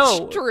 the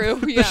show. True,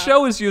 The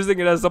show is using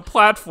it as a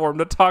platform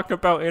to talk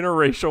about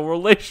interracial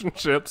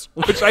relationships,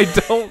 which I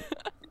don't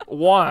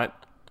want.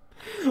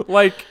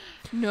 Like.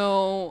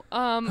 No,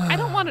 I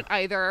don't want it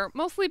either.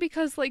 Mostly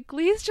because, like,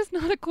 Glee's just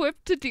not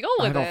equipped to deal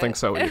with it. I don't think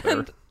so either.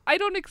 And I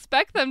don't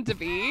expect them to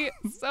be.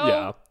 So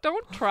Yeah.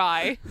 don't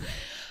try.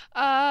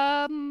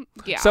 Yeah.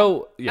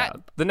 So, yeah.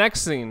 The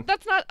next scene.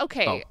 That's not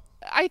okay. Oh.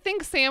 I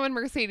think Sam and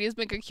Mercedes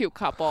make a cute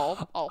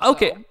couple. Also.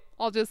 Okay.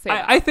 I'll just say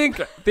that. I think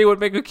they would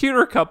make a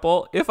cuter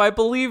couple if I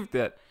believed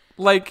it.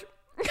 Like,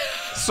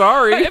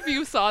 sorry. If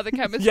you saw the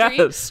chemistry.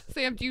 Yes.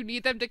 Sam, do you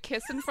need them to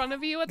kiss in front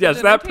of you at the Yes,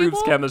 dinner that table?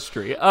 proves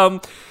chemistry.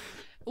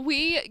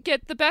 We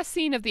get the best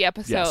scene of the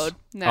episode Yes,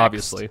 next.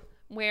 obviously.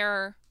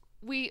 Where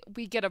we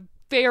get a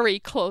very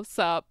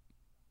close-up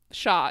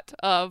shot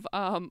of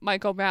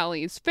Michael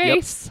O'Malley's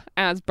face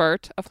as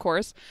Bert, of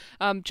course.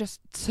 Just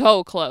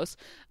so close.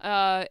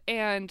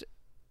 And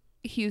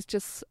he's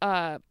just...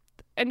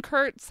 and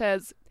Kurt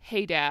says,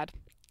 "Hey, Dad,"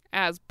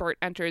 as Bert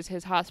enters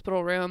his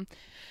hospital room.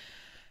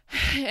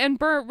 And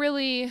Bert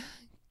really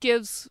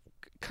gives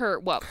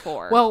Kurt what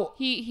for. Well...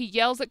 He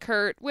yells at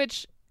Kurt,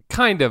 which...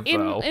 Kind of,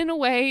 though. In a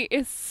way,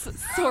 is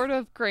sort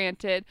of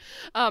granted.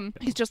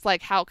 He's just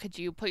like, how could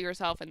you put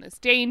yourself in this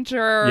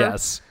danger?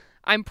 Yes.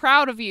 I'm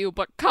proud of you,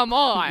 but come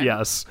on.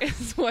 Yes.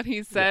 Is what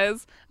he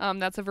says.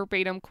 That's a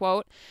verbatim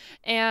quote.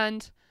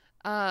 And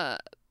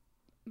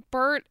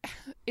Bert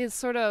is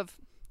sort of,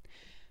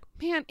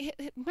 man,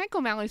 Michael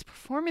O'Malley's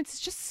performance is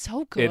just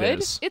so good. It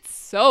is. It's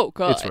so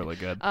good. It's really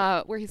good.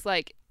 Where he's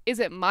like, is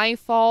it my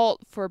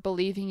fault for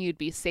believing you'd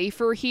be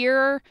safer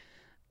here?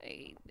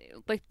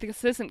 Like,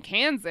 this isn't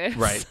Kansas.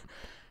 Right.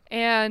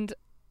 And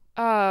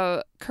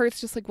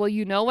Kurt's just like, well,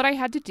 you know what I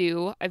had to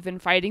do. I've been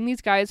fighting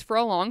these guys for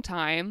a long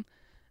time,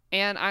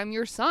 and I'm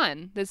your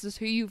son. This is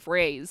who you've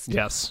raised.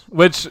 Yes.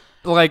 Which,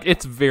 like,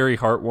 it's very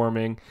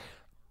heartwarming.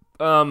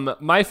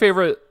 My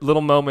favorite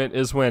little moment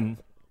is when,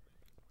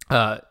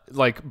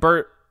 like,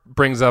 Bert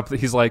brings up that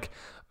he's like,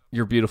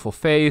 your beautiful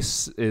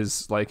face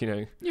is like,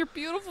 Your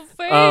beautiful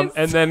face.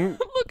 and then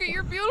look at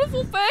your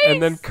beautiful face.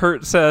 and then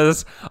Kurt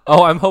says,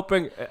 "Oh, I'm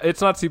hoping it's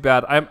not too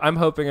bad. I'm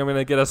hoping I'm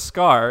gonna get a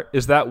scar.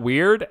 Is that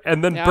weird?"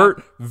 And then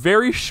Bert,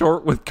 very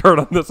short with Kurt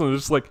on this one,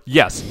 is just like,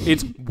 "Yes,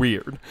 it's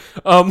weird."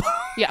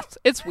 Yes,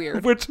 it's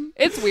weird. Which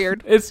It's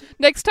weird. it's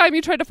Next time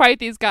you try to fight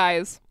these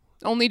guys,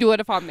 Only do it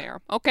if I'm there.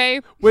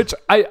 Okay. Which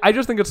I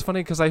just think it's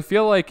funny because I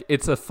feel like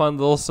it's a fun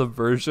little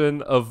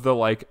subversion of the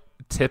like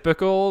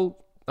typical,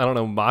 I don't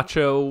know,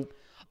 macho.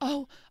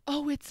 Oh,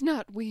 it's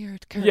not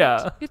weird, Kurt.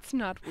 Yeah. It's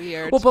not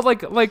weird. Well, but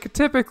like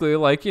typically,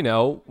 like, you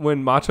know,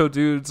 when macho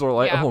dudes are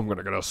like, Yeah. oh, I'm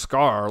gonna get a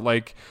scar,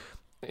 like,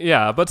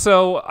 yeah. But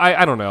so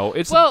I don't know.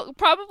 It's Well,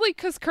 probably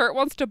because Kurt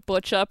wants to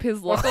butch up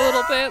his look a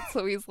little bit,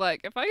 so he's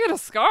like, if I get a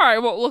scar, I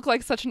won't look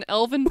like such an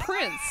elven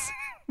prince.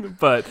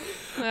 but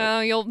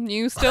Well,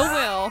 you still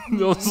will.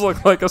 you'll just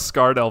look like a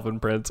scarred elven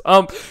prince.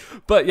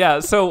 But yeah.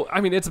 So I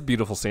mean, it's a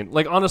beautiful scene.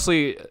 Like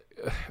honestly.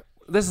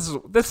 This is the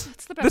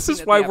best this scene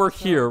is of why the we're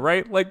episode. here,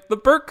 right? Like the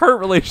Burt-Kurt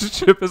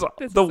relationship is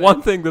This the is one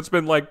it. thing that's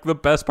been like the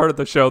best part of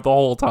the show the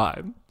whole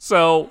time.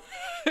 So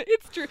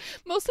It's true.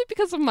 Mostly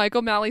because of Mike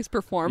O'Malley's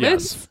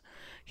performance. Yes.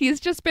 He's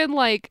just been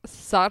like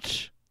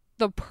such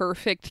the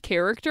perfect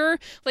character.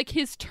 Like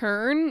his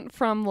turn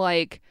from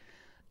like,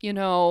 you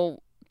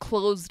know,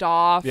 closed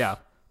off, yeah,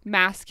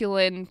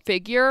 masculine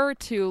figure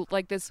to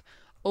like this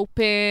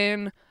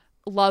open,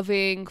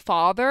 loving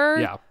father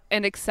yeah,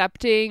 and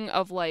accepting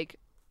of like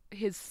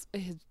his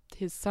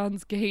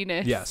son's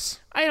gayness. yes.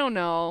 I don't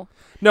know.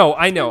 No,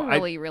 I know.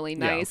 Really, really yeah.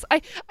 nice.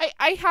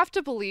 I have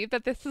to believe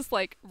that this is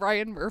like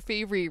Ryan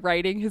Murphy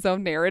rewriting his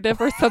own narrative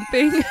or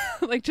something.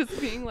 Like just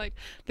being like,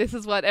 this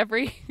is what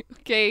every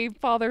gay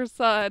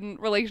father-son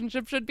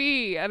relationship should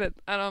be. And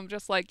I'm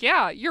just like,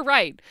 yeah, you're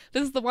right.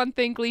 This is the one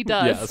thing Glee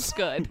does. Yes. It's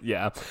good.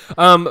 Yeah.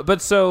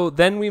 But so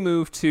then we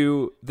move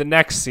to the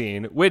next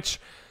scene, which,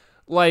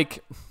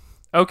 like,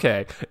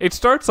 okay, it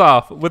starts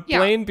off with Yeah.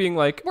 Blaine being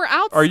like, We're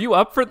out. "Are you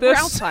up for this?"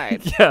 We're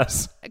outside.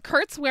 Yes.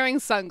 Kurt's wearing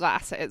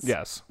sunglasses.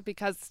 Yes.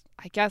 Because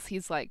I guess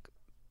he's like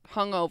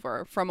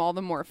hungover from all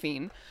the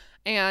morphine.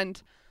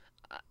 And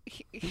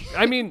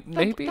I mean,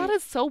 maybe. that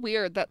is so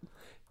weird that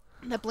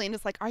Blaine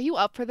is like, are you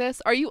up for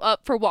this? Are you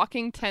up for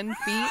walking 10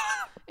 feet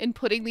and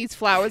putting these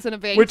flowers in a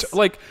vase? Which,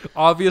 like,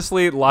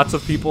 obviously lots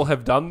of people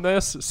have done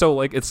this. So,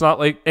 like, it's not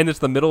like, and it's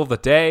the middle of the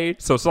day.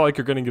 So it's not like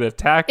you're going to get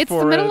attacked it's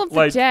for the middle it. of the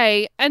Like,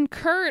 day, and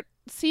Kurt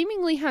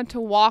seemingly had to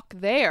walk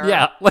there.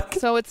 yeah. Like,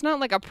 So it's not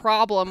like a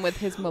problem with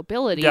his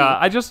mobility. yeah,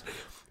 I just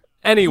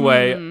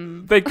anyway,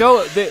 Hmm. they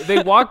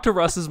walk to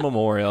Russ's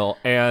memorial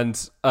and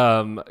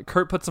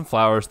Kurt puts some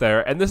flowers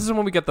there, and this is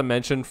when we get the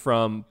mention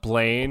from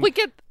Blaine. We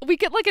get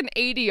like an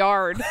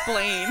 80-yard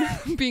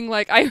Blaine being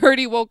like, I heard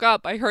he woke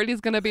up. I heard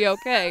he's gonna be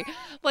okay.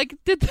 Like,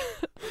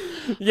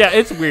 Yeah,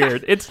 it's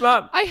weird. It's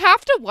not I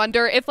have to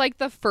wonder if like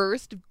the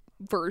first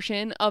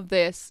version of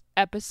this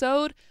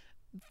episode,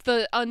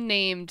 the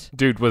unnamed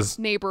dude was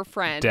neighbor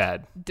friend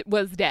dead.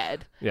 was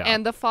dead. Yeah.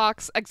 And the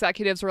Fox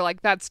executives were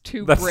like, that's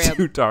too That's grim.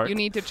 too dark. You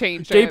need to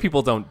change Gay it.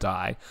 people don't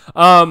die.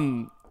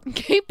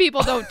 Gay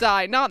people don't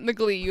die, not in the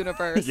Glee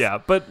universe. Yeah,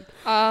 but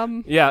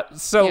Um yeah,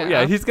 so Yeah.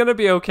 yeah, he's gonna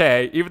be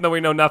okay, even though we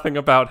know nothing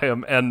about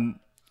him. And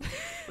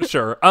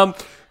sure.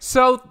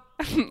 So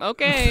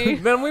okay.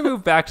 then we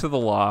move back to the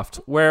loft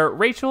where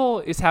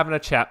Rachel is having a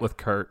chat with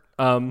Kurt.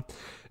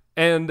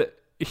 And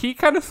he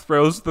kind of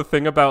throws the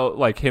thing about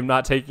like him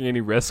not taking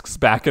any risks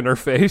back in her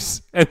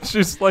face, and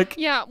she's like,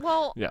 Yeah,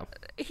 well, yeah,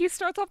 he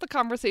starts off the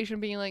conversation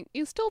being like,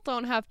 you still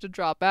don't have to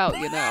drop out,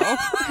 you know?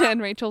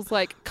 And Rachel's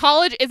like,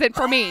 college isn't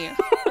for me.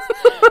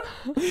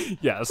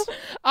 yes,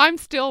 I'm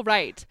still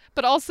right.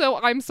 But also,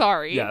 I'm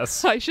sorry.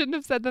 Yes. I shouldn't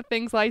have said the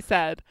things I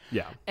said.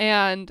 yeah,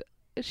 And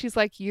she's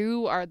like,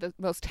 you are the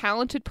most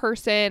talented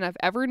person I've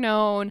ever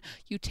known.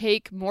 You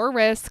take more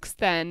risks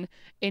than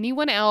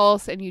anyone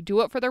else, and you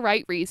do it for the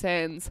right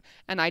reasons.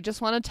 And I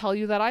just want to tell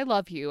you that I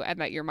love you and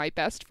that you're my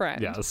best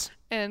friend. yes.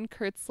 And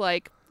Kurt's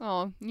like,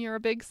 oh, you're a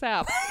big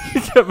sap.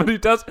 Yeah, but he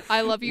does.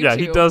 I love you Yeah,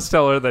 too. he does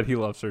tell her that he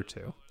loves her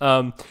too.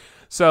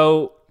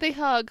 So They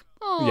hug.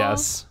 Oh,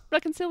 yes,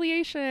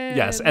 reconciliation.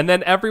 yes, and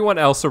then everyone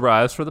else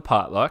arrives for the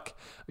potluck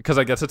because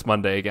I guess it's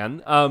Monday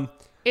again.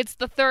 It's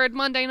the third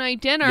Monday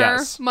night dinner.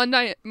 Yes.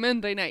 Monday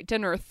night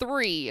dinner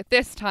 3.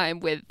 This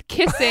time with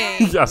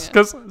kissing. Yes,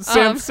 because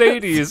Sam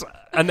Sadie's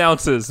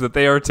announces that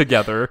they are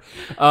together.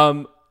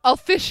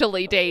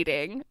 Officially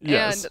dating.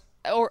 Yes. And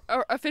or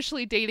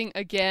officially dating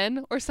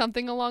again or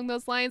something along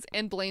those lines.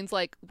 And Blaine's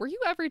like, were you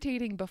ever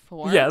dating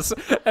before? Yes,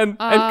 and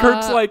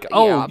Kurt's like,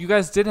 oh, yeah. you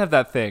guys did have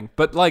that thing,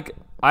 but like,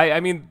 I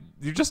mean,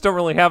 you just don't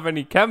really have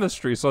any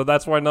chemistry, so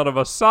that's why none of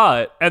us saw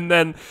it. And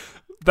then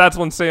that's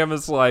when Sam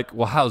is like,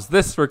 well, how's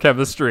this for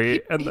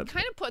chemistry? And He then,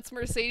 kind of puts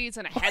Mercedes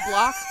in a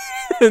headlock.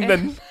 and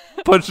then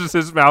pushes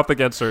his mouth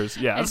against hers.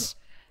 Yes.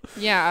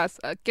 Yes,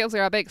 gives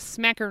her a big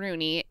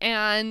smackaroony.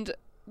 And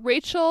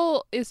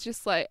Rachel is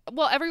just like,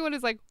 well, everyone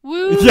is like,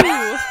 woo.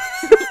 Yeah.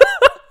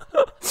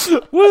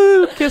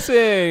 Woo,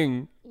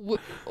 kissing.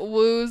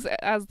 Woos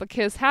as the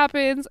kiss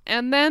happens,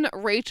 and then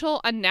Rachel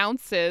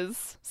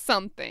announces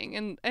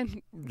something,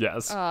 and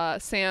Yes.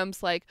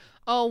 Sam's like,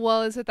 oh,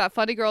 well, is it that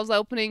Funny Girls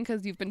opening?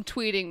 Because you've been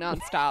tweeting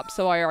nonstop,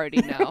 so I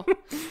already know.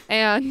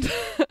 and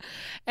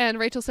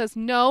Rachel says,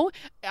 no,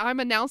 I'm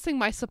announcing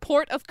my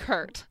support of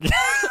Kurt.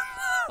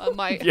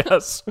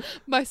 Yes.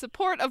 My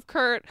support of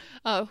Kurt,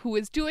 who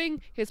is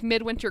doing his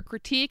midwinter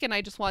critique, and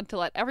I just want to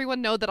let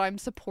everyone know that I'm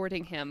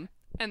supporting him.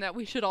 and that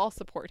we should all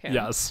support him.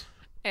 Yes.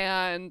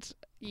 And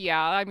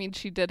yeah, I mean,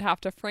 she did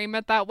have to frame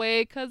it that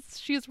way because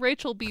she's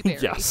Rachel B. Berry.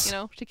 Yes. You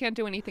know, she can't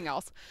do anything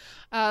else.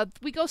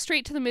 We go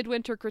straight to the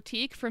midwinter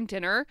critique from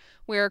dinner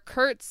where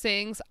Kurt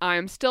sings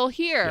 "I'm Still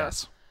Here."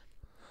 Yes.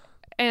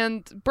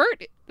 And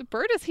Bert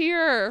is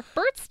here.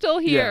 Bert's still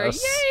here.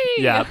 Yes.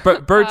 Yay! Yeah,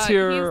 Bert's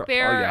here. He's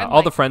there. Oh, yeah. And,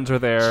 All the friends are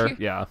there. she-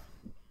 Yeah.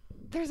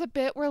 There's a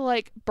bit where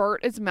like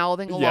Bert is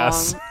mouthing along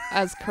Yes.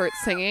 as Kurt's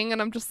singing,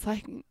 and I'm just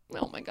like,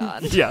 oh my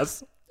god,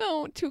 Yes.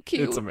 oh, too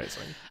cute. It's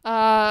amazing.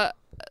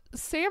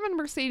 Sam and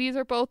Mercedes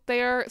are both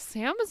there.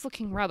 Sam is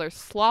looking rather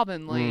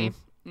slovenly.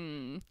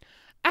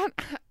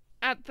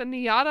 At the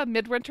NIADA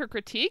midwinter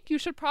critique, you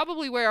should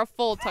probably wear a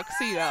full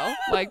tuxedo,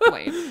 like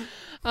Blaine.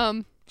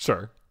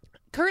 Sure.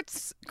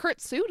 Kurt's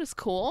suit is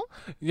cool.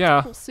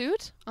 Yeah. Cool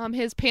suit.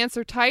 His pants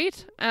are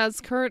tight,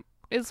 as Kurt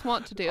is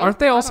wont to do. Aren't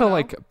they I don't also know.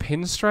 like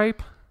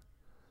pinstripe?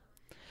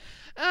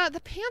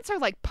 The pants are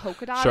like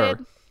polka dotted.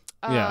 Sure.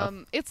 Yeah.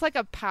 It's like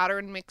a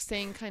pattern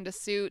mixing kind of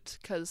suit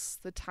because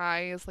the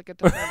tie is like a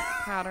different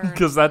pattern.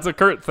 Because that's a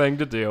Kurt thing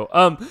to do.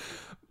 Yeah,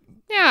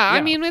 Yeah.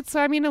 I mean,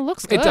 it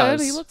looks good. It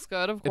does. He looks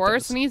good, of It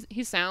course, does. and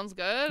he sounds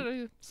good.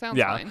 He sounds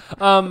Yeah.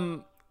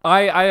 fine.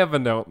 I have a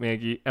note,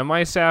 Maggie. Am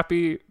I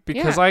sappy?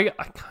 Because Yeah.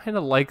 I kind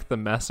of like the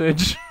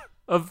message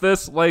of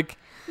this. Like,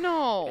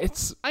 No,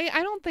 it's I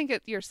don't think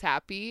you're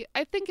sappy.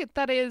 I think it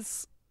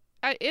is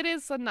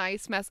a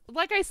nice mess.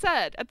 Like I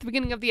said at the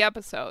beginning of the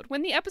episode,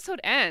 when the episode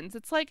ends,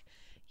 it's like,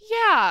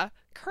 yeah,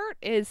 Kurt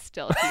is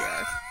still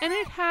here, and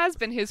it has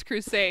been his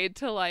crusade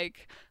to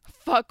like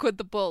fuck with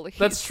the bullies.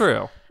 that's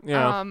true.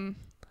 Yeah.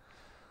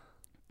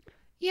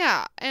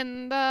 Yeah,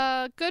 and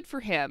good for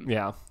him.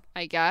 Yeah.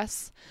 I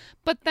guess.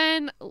 But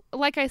then,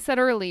 like I said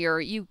earlier,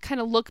 you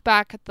kind of look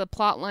back at the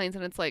plot lines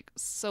and it's like,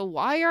 so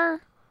why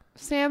are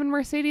Sam and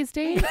Mercedes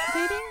dating?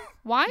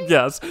 Why?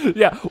 Yes.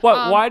 Yeah.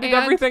 What? Why did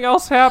and- everything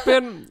else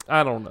happen?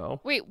 I don't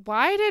know. Wait,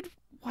 why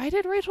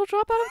did Rachel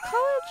drop out of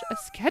college? A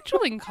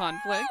scheduling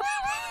conflict.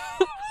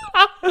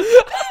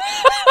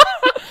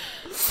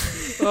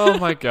 Oh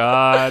my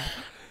god.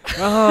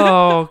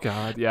 Oh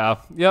god. Yeah.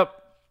 Yep.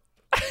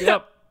 Yeah.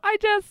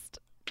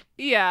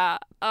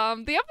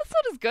 The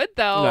episode is good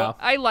though. No.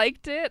 I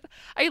liked it.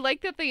 I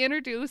liked that they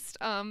introduced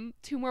 2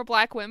 more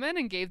black women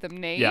and gave them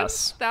names.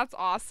 Yes. That's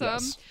awesome.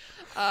 Yes.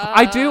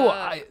 I do.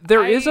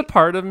 There is I- a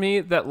part of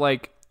me that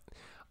like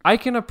I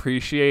can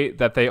appreciate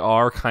that they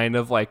are kind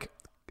of like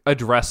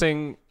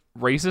addressing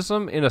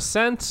racism in a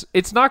sense.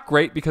 It's not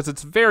great because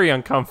it's very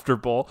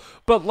uncomfortable,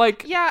 but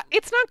like Yeah,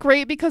 it's not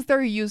great because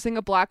they're using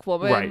a black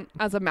woman Right.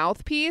 as a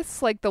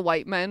mouthpiece, like the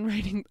white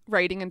men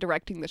writing and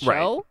directing the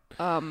show.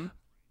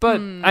 But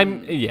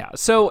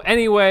So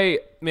anyway,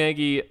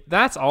 Maggie,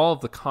 that's all of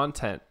the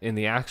content in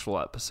the actual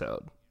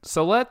episode.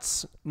 So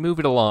let's move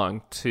it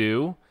along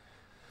to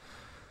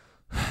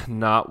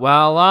Not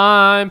While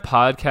I'm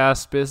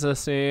Podcast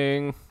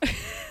Businessing.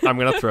 I'm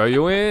going to throw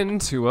you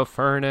into a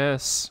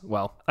furnace.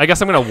 Well, I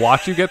guess I'm going to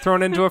watch you get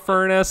thrown into a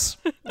furnace.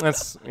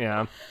 That's,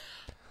 yeah.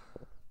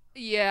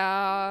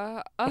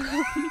 Yeah.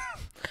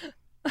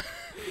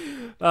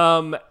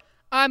 I'm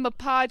a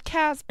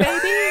podcast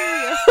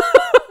baby.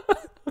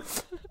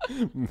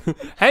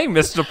 Hey,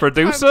 Mr. Time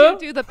Producer. to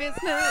do the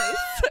business.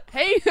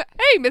 Hey,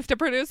 Mr.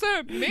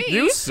 Producer, me.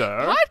 You,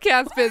 sir.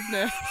 Podcast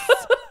business.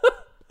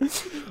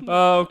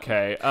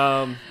 Okay.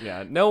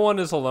 Yeah. No one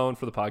is alone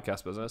for the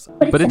podcast business,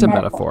 but it's a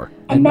metaphor,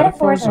 and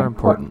metaphors are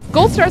important.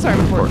 Gold stars are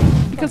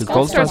important because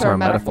gold stars are a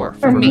metaphor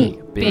for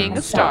me being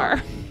a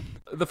star.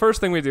 The first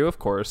thing we do, of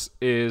course,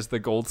 is the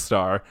gold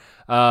star.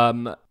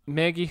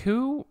 Maggie,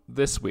 who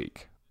this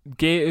week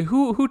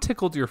who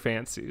tickled your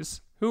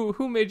fancies?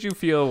 Who made you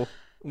feel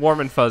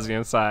warm and fuzzy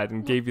inside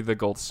and gave you the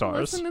gold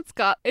stars? Listen, it's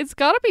got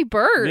to be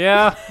Bert.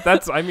 Yeah,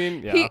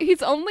 yeah.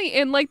 He's only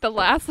in like the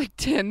last like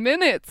 10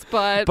 minutes,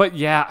 But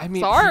yeah, I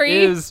mean, Sorry.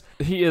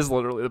 he is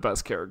literally the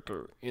best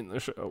character in the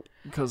show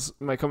because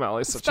Mike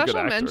O'Malley is such a good special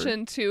actor.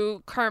 mention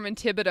to Carmen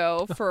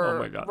Thibodeau for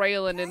my God.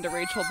 railing into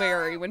Rachel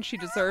Berry when she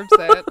deserves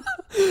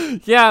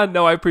it. Yeah,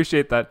 no, I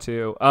appreciate that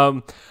too.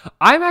 I'm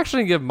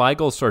actually gonna give my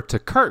gold star to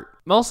Kurt,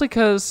 mostly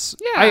because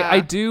Yeah.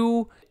 I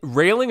do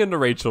railing into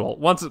Rachel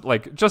once,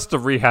 like just to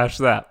rehash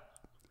that.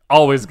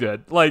 Always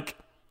good. Like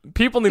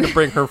people need to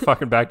bring her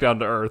fucking back down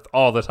to earth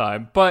all the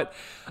time. But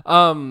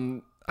I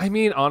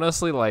mean,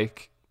 honestly,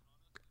 like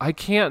I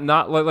can't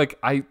not like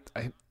I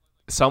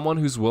someone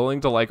who's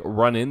willing to like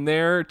run in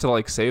there to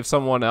like save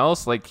someone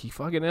else. Like he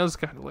fucking is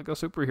kind of like a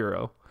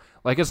superhero.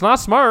 Like it's not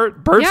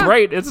smart. Bert's Yeah.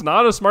 right. It's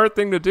not a smart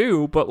thing to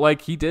do, but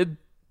like he did,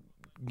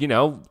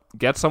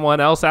 get someone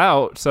else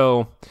out.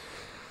 So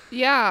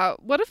Yeah,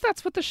 what if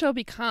that's what the show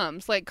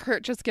becomes? Like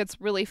Kurt just gets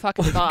really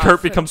fucking buff. Kurt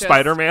and becomes just-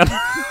 Spider-Man.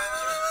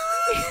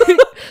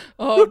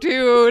 Oh,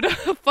 dude.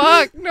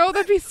 Fuck. No,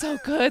 that'd be so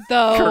good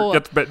though. Kurt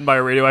gets bitten by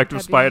a radioactive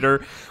That'd be-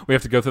 spider. We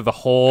have to go through the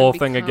whole And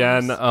thing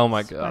again. becomes Oh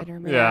my god.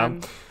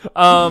 Spider-Man.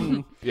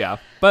 Yeah. Yeah.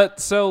 But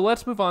so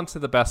let's move on to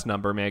the best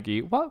number,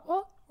 Maggie. What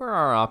were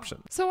our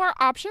options? So our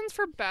options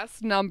for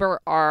best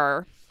number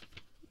are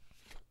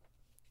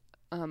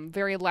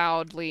very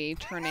loudly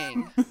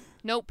turning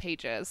Note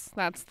Pages.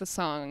 That's the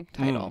song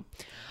title.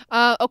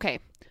 Okay.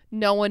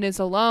 No One Is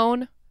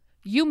Alone.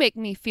 You Make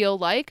Me Feel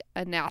Like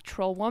a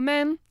Natural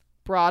Woman.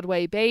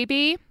 Broadway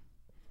Baby.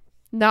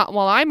 Not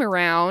While I'm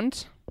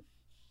Around.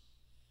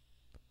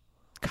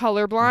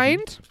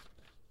 Colorblind.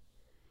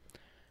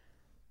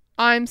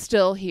 I'm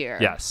Still Here.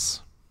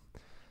 Yes.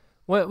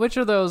 Which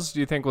of those do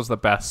you think was the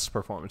best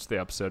performance of the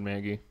episode,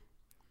 Maggie?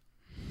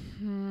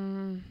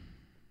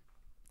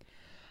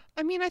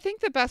 I mean, I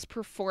think the best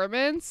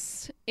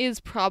performance is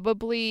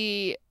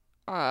probably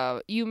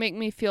You Make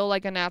Me Feel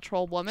Like a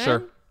Natural Woman.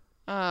 Sure.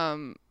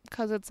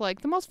 Because it's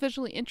like the most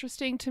visually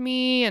interesting to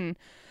me, and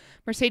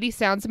Mercedes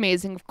sounds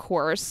amazing, of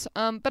course.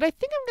 But I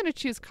think I'm going to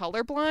choose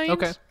Colorblind.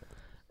 Okay.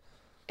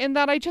 In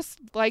that I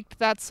just liked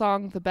that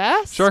song the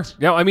best. Sure.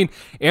 Yeah, I mean,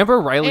 Amber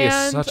Riley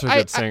is such a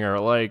good singer.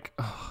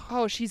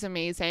 Oh, she's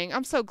amazing.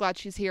 I'm so glad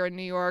she's here in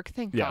New York.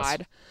 Thank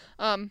God.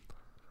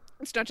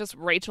 It's not just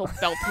Rachel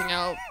belting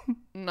out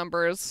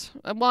numbers.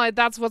 Well,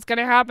 that's what's going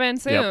to happen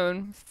soon.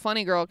 Yep.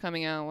 Funny Girl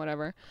coming out,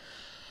 whatever.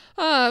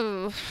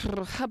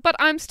 But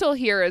I'm Still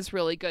Here is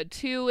really good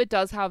too. It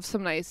does have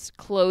some nice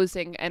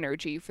closing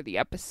energy for the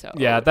episode.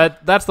 Yeah,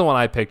 that's the one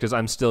I picked, is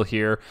I'm Still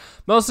Here.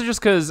 Mostly just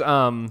because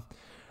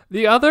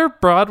the other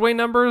Broadway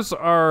numbers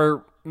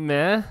are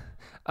meh.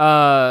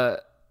 I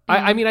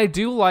mean, I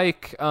do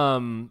like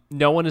No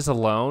One Is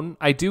Alone.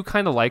 I do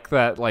kind of like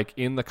that, like,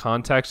 in the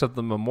context of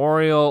the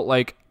memorial.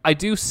 Like, I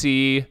do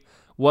see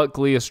what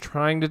Glee is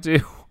trying to do.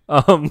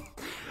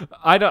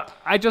 I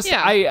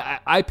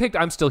picked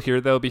I'm Still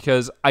Here, though,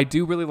 because I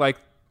do really like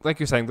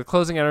you're saying, the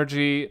closing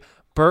energy,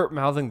 Bert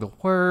mouthing the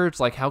words.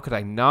 Like, how could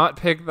I not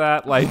pick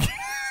that? Like,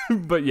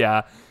 but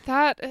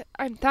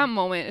that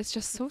moment is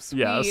just so sweet.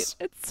 Yes.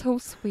 It's so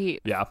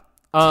sweet. Yeah.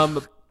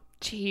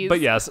 Jeez.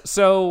 But yes,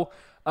 so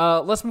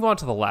let's move on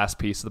to the last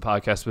piece of the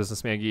podcast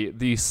business, Maggie.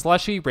 The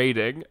slushy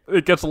rating.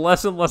 It gets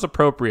less and less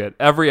appropriate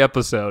every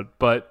episode,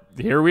 but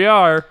here we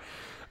are.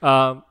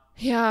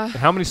 Yeah.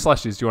 How many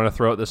slushies do you want to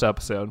throw at this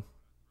episode?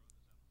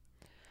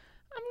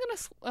 I'm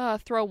gonna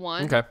throw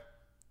one. Okay.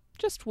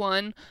 Just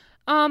one.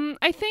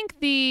 I think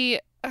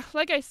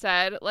like I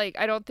said, like,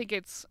 I don't think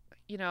it's,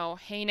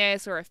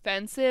 heinous or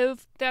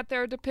offensive that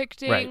they're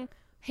depicting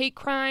hate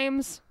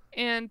crimes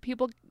and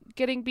people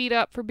getting beat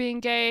up for being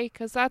gay,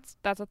 because that's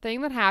a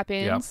thing that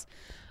happens.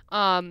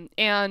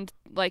 And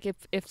like,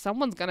 if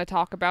someone's gonna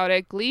talk about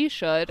it, Glee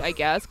should, I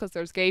guess, because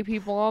there's gay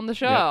people on the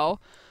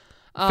show.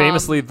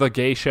 Famously, the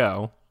gay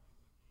show.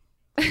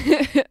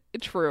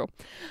 True.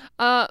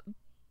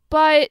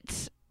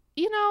 But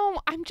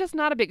I'm just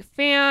not a big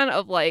fan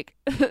of, like,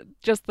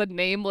 just the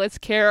nameless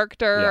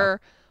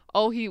character.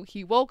 Oh,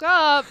 he woke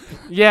up.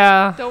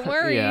 Yeah. Don't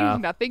worry. Yeah.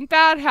 Nothing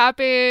bad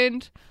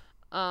happened.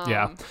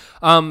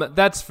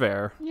 That's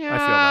fair. Yeah. I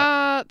feel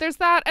that. There's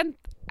that. And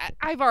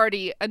I've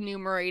already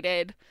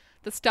enumerated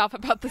the stuff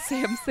about the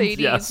Sam Sadies.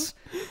 Yes.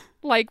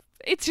 Like,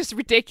 it's just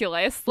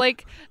ridiculous.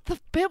 Like, the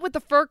bit with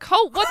the fur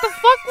coat. What the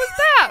fuck was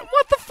that?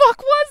 What the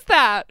fuck was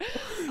that?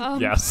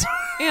 Yes.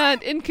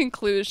 And in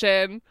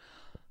conclusion,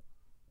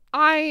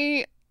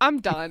 I'm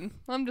done.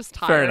 I'm just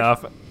tired. Fair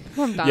enough.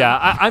 I'm done.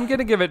 Yeah, I'm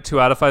gonna give it 2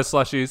 out of 5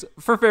 slushies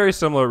for very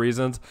similar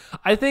reasons.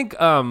 I think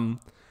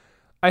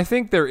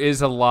there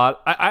is a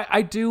lot.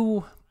 I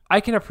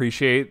can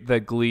appreciate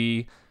that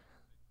Glee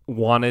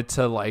wanted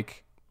to,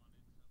 like,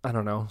 I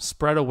don't know,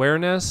 spread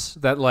awareness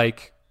that,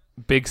 like,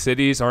 big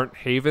cities aren't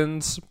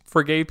havens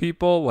for gay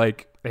people.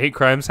 Like, hate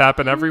crimes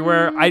happen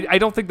everywhere. I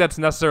don't think that's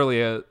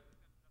necessarily a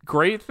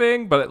great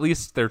thing, but at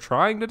least they're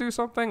trying to do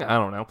something. I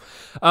don't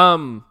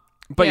know.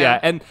 But yeah,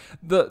 and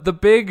the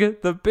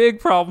big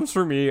problems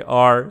for me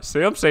are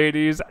Sam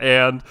Sadies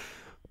and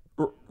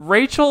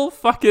Rachel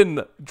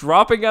fucking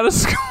dropping out of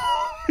school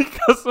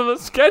because of a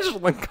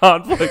scheduling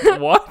conflict.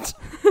 What?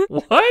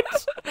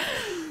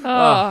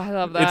 I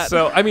love that. It's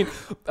so, I mean,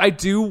 I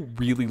do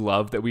really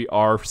love that we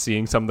are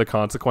seeing some of the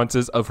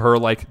consequences of her,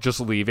 like,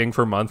 just leaving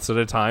for months at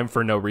a time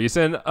for no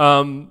reason.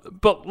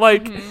 But,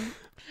 like...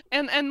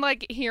 And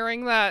like,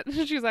 hearing that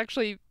she's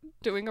actually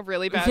doing a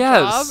really bad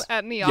yes, job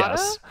at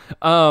NYADA.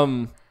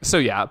 Yes. So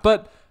yeah,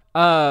 but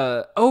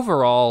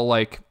overall,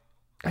 like,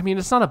 I mean,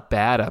 it's not a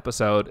bad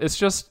episode. It's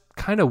just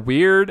kind of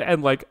weird,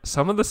 and, like,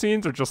 some of the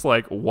scenes are just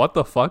like, what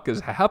the fuck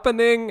is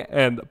happening?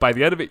 And by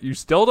the end of it, you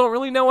still don't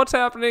really know what's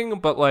happening,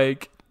 but,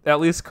 like, at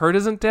least Kurt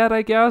isn't dead,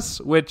 I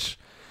guess, which,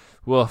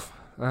 woof,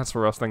 that's a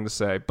rough thing to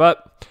say.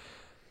 But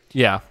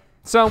yeah,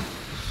 so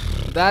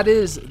that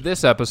is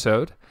this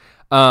episode.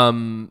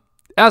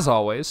 As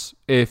always,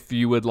 if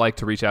you would like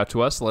to reach out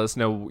to us, let us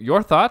know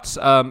your thoughts.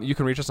 You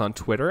can reach us on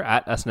Twitter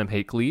at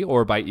snmhakeley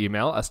or by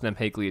email,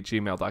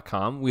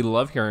 snmhakeley@gmail.com. We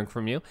love hearing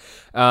from you,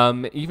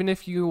 even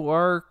if you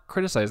are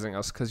criticizing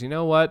us, because you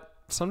know what?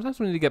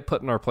 Sometimes we need to get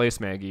put in our place,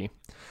 Maggie.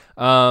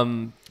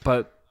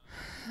 But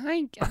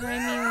I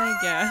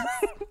guess.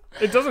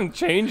 It doesn't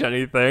change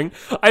anything.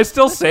 I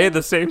still say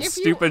the same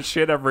stupid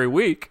shit every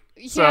week.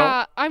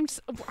 Yeah, I'm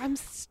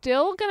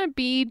still gonna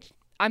be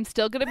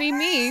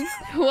me.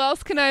 Who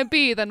else can I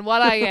be than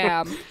what I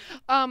am?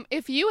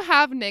 If you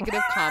have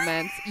negative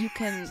comments, you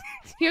can.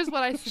 Here's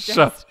what I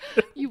suggest: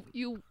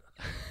 you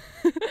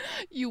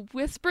you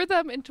whisper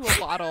them into a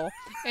bottle,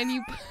 and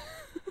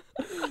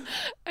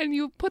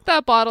you put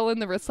that bottle in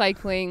the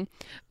recycling,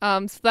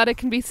 so that it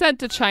can be sent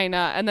to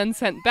China and then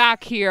sent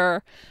back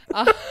here.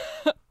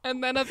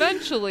 And then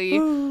eventually,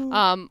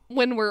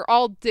 when we're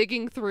all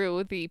digging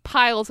through the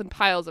piles and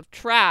piles of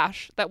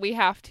trash that we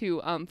have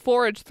to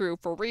forage through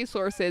for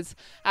resources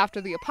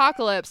after the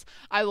apocalypse,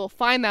 I will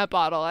find that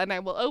bottle and I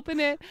will open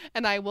it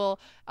and I will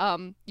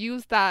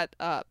use that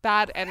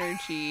bad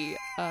energy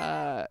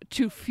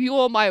to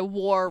fuel my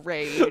war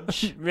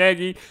rage.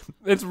 Maggie,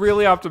 it's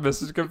really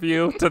optimistic of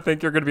you to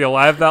think you're going to be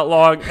alive that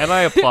long, and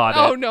I applaud it.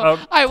 Oh no,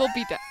 I will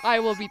be dead. I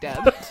will be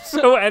dead.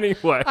 So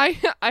anyway,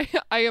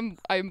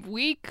 I'm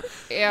weak,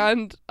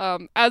 and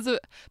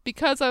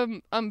because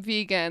I'm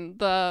vegan,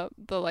 the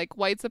like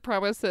white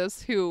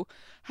supremacists who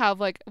have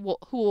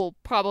who will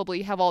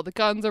probably have all the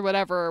guns or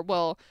whatever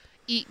will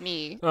eat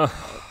me.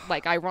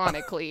 Like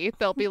ironically,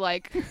 they'll be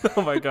like,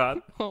 oh my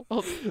god.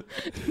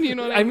 You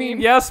know what I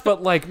mean? Yes,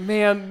 but like,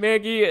 man,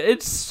 Maggie,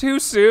 it's too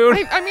soon.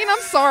 I mean,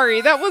 I'm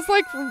sorry. That was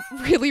like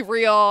really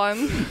real.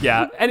 And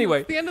yeah.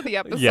 Anyway, it's the end of the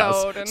episode.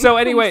 Yes. And so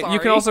anyway, I'm you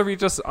can also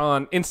reach us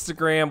on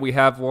Instagram. We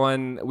have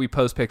one. We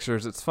post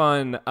pictures. It's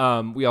fun.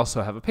 We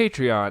also have a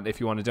Patreon. If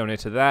you want to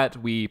donate to that,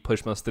 we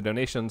push most of the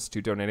donations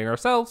to donating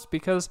ourselves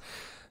because,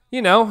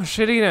 you know,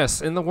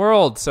 shittiness in the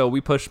world. So we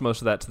push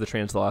most of that to the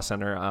Trans Law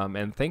Center.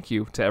 And thank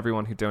you to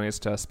everyone who donates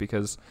to us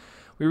because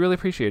we really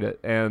appreciate it.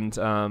 And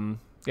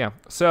yeah.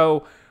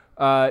 So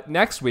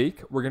next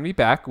week, we're going to be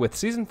back with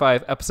Season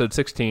 5, Episode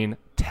 16,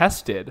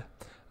 Tested.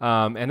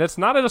 And it's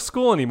not at a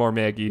school anymore,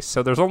 Maggie.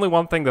 So there's only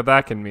one thing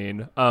that can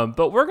mean.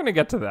 But we're going to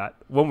get to that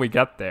when we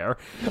get there.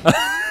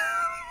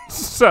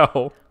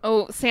 So.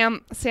 Oh,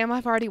 Sam,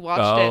 I've already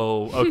watched it.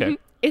 Oh, okay.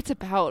 It's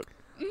about.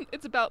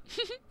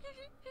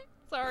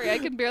 Sorry, I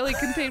can barely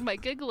contain my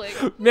giggling.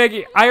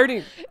 Maggie,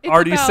 already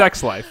about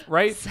sex life,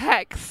 right?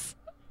 Sex.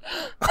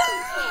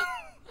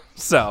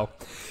 So,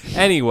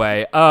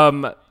 anyway,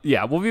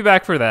 yeah, we'll be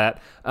back for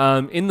that.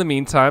 In the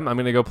meantime, I'm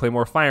going to go play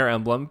more Fire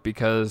Emblem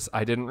because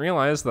I didn't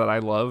realize that I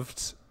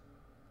loved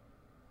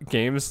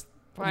games.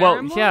 Fire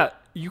Emblem? Yeah,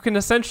 you can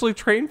essentially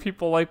train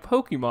people like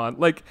Pokemon.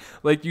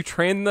 Like you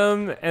train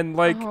them and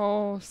like...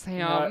 Oh,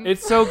 Sam.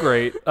 It's so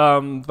great.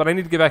 But I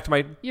need to get back to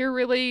my...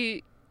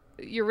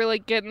 You're really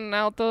getting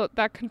out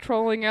that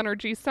controlling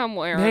energy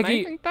somewhere, Maggie,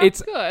 and I think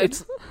that's good.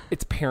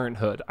 It's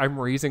parenthood. I'm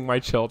raising my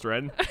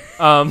children.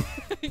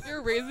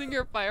 You're raising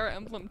your Fire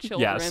Emblem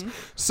children. Yes.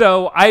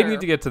 So I Sure.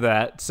 need to get to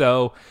that.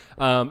 So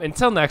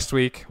until next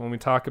week, when we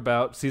talk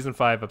about Season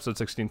 5, Episode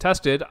 16,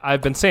 Tested,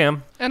 I've been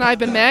Sam. And I've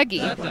been Maggie,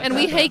 and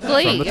we hate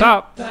Glee. From the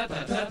top.